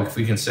go, oh, if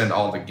we can send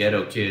all the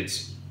ghetto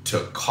kids to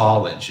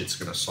college, it's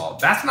going to solve.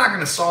 That's not going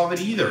to solve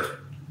it either.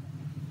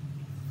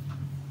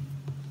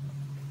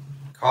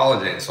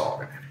 College ain't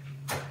solving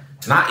it.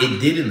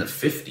 It did in the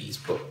 50s,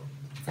 but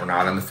we're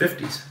not in the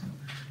 50s.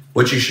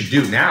 What you should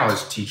do now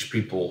is teach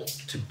people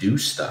to do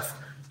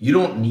stuff. You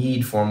don't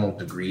need formal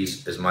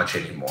degrees as much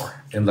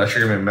anymore, unless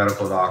you're going to be a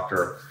medical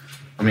doctor.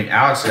 I mean,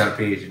 Alex got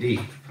a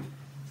PhD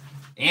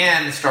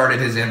and started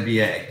his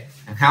MBA.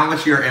 And how much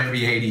of your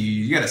MBA do you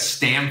use? You got a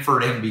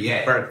Stanford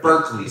MBA.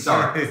 Berkeley,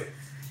 sorry.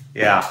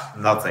 Yeah,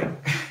 nothing.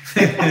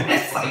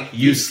 It's like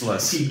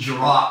useless. He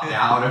dropped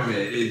out of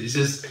it. It's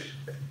just...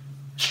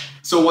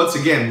 So once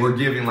again, we're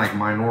giving like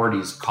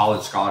minorities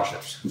college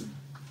scholarships.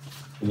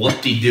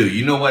 Whoop-de-doo.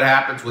 You know what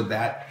happens with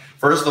that?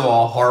 First of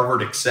all,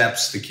 Harvard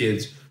accepts the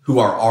kids who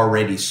are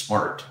already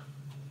smart.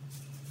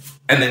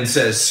 And then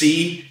says,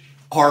 see,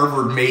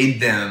 Harvard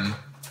made them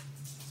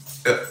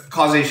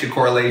causation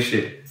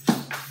correlation.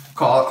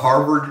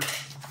 Harvard,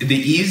 the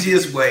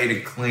easiest way to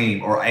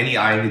claim, or any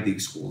Ivy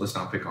League school, let's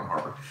not pick on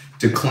Harvard,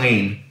 to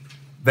claim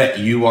that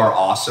you are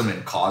awesome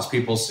and cause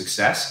people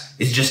success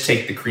is just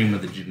take the cream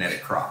of the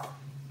genetic crop.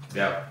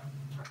 Yeah.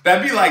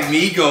 That'd be like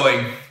me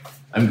going,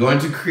 I'm going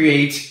to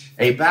create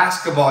a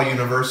basketball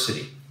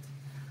university.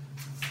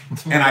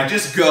 And I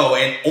just go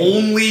and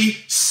only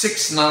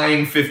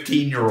 6'9",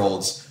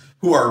 15-year-olds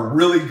who are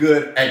really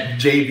good at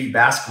JV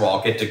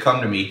basketball get to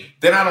come to me.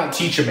 Then I don't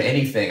teach them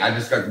anything. I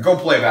just go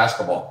play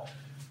basketball.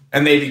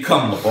 And they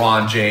become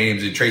LeBron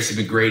James and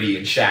Tracy McGrady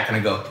and Shaq. And I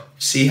go,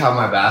 see how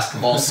my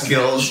basketball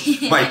skills,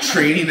 my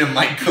training and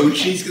my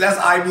coaching, that's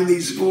Ivy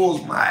League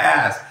schools, my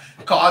ass.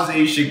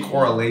 Causation,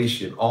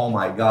 correlation, oh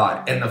my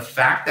God. And the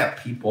fact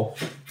that people,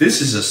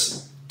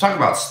 talk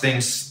about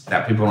things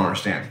that people don't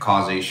understand,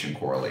 causation,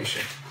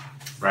 correlation.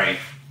 Right.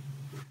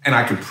 And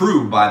I could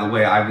prove, by the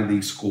way, Ivy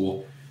League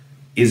school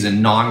is a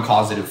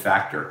non-causative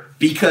factor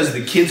because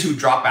the kids who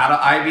drop out of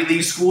Ivy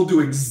League school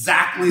do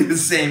exactly the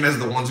same as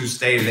the ones who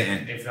stay to the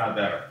end. If not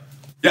better.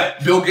 Yeah,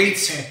 Bill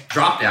Gates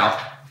dropped out,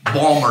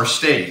 Ballmer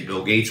stayed.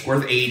 Bill Gates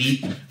worth 80,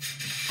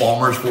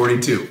 Ballmer's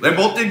 42. They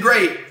both did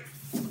great,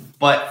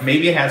 but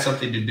maybe it had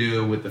something to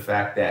do with the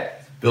fact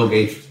that Bill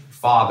Gates'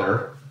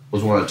 father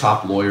was one of the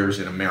top lawyers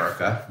in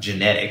America,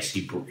 genetics.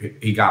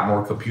 He got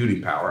more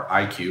computing power,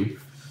 IQ.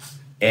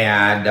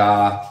 And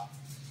I'm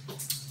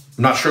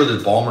not sure the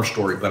Ballmer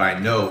story, but I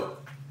know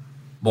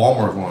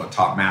Ballmer is one of the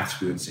top math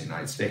students in the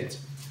United States.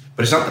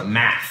 But it's not the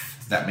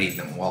math that made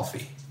them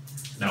wealthy.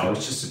 No,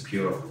 it's just a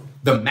pure.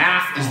 The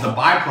math is the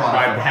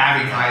byproduct of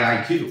having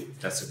high IQ.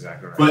 That's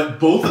exactly right. But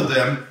both of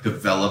them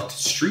developed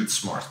street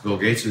smarts. Bill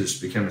Gates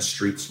just became a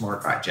street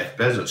smart guy. Jeff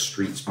Bezos,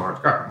 street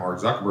smart guy. Mark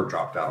Zuckerberg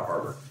dropped out of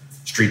Harvard.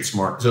 Street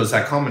smart. So it's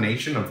that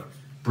combination of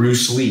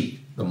Bruce Lee.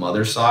 The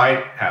mother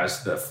side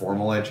has the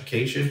formal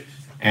education,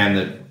 and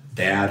the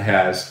dad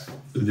has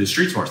the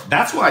street smarts.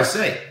 That's why I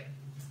say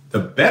the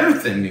better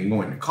thing than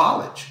going to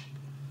college,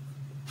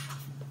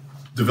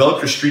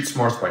 develop your street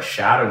smarts by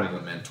shadowing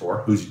a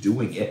mentor who's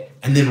doing it,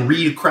 and then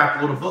read a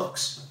crap load of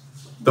books.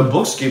 The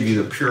books give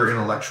you the pure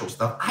intellectual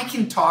stuff. I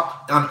can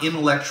talk on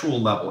intellectual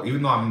level,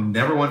 even though I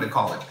never went to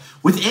college,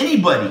 with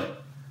anybody.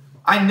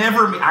 I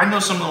know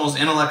some of the most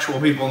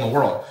intellectual people in the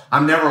world.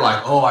 I'm never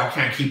like, oh, I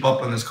can't keep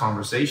up on this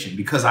conversation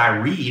because I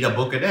read a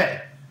book a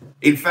day.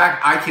 In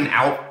fact, I can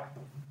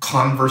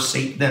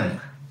out-conversate them.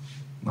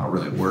 Not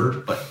really a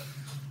word, but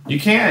you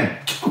can.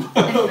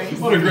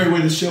 What a great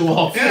way to show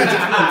off.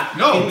 Yeah.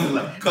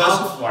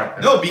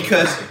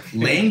 Because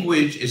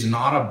language is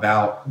not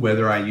about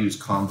whether I use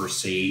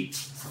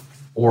conversate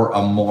or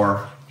a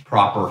more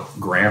proper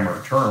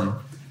grammar term.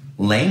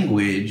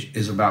 Language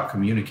is about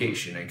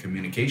communication, and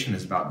communication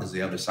is about, does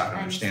the other side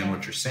understand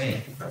what you're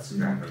saying? That's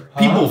exactly right.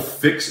 People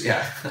fix,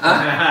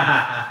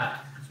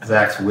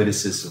 Zach's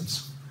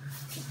witticisms.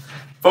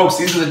 Folks,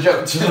 these are the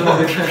jokes.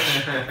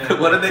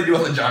 What did they do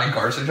on the Johnny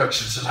Carson joke?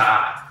 Just,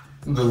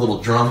 the little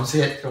drums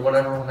hit or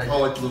whatever. When Oh,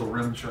 like the little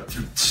rim shot.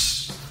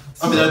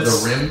 I mean,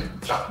 the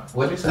rim shot.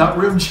 What is that? Not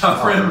rim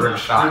shot, rim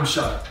shot. Rim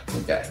shot.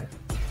 Okay.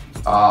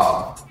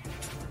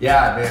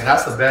 Yeah, man,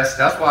 that's the best.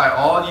 That's why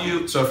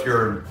so if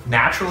you're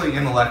naturally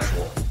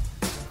intellectual,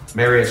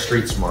 marry a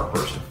street smart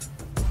person.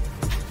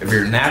 If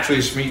you're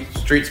naturally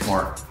street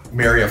smart,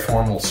 marry a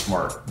formal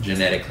smart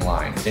genetic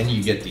line. Then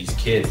you get these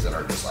kids that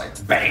are just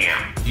like,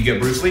 bam, you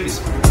get Bruce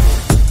Lee's.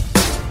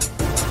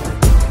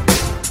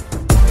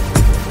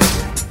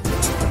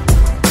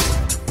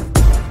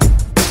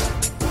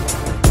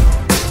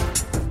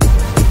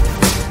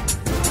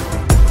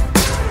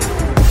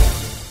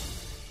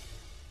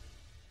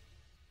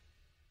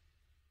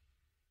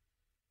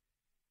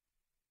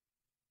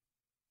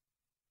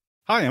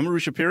 Hi, I'm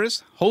Arusha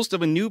Pires, host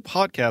of a new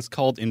podcast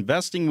called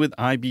Investing with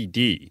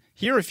IBD.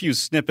 Here are a few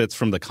snippets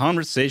from the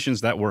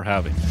conversations that we're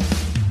having.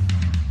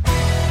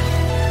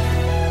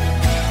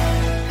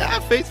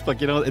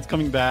 Facebook, it's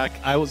coming back.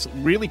 I was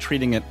really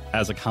treating it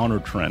as a counter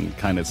trend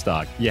kind of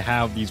stock. You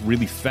have these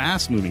really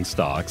fast moving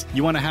stocks.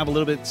 You want to have a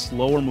little bit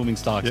slower moving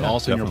stocks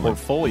also definitely in your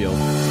portfolio.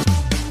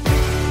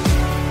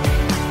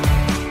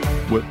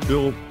 What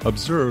Bill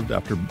observed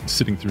after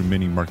sitting through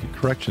many market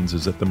corrections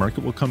is that the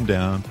market will come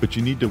down, but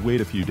you need to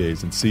wait a few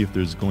days and see if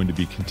there's going to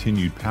be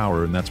continued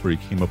power, and that's where he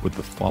came up with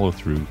the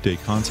follow-through day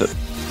concept.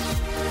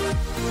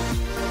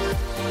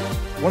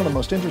 One of the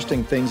most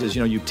interesting things is,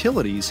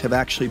 utilities have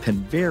actually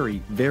been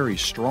very, very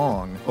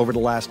strong over the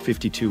last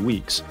 52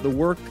 weeks. The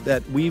work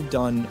that we've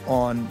done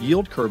on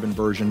yield curve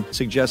inversion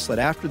suggests that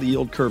after the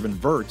yield curve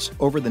inverts,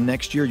 over the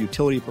next year,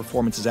 utility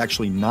performance is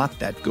actually not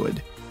that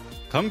good.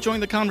 Come join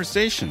the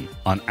conversation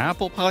on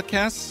Apple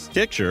Podcasts,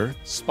 Stitcher,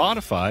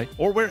 Spotify,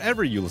 or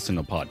wherever you listen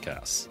to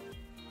podcasts.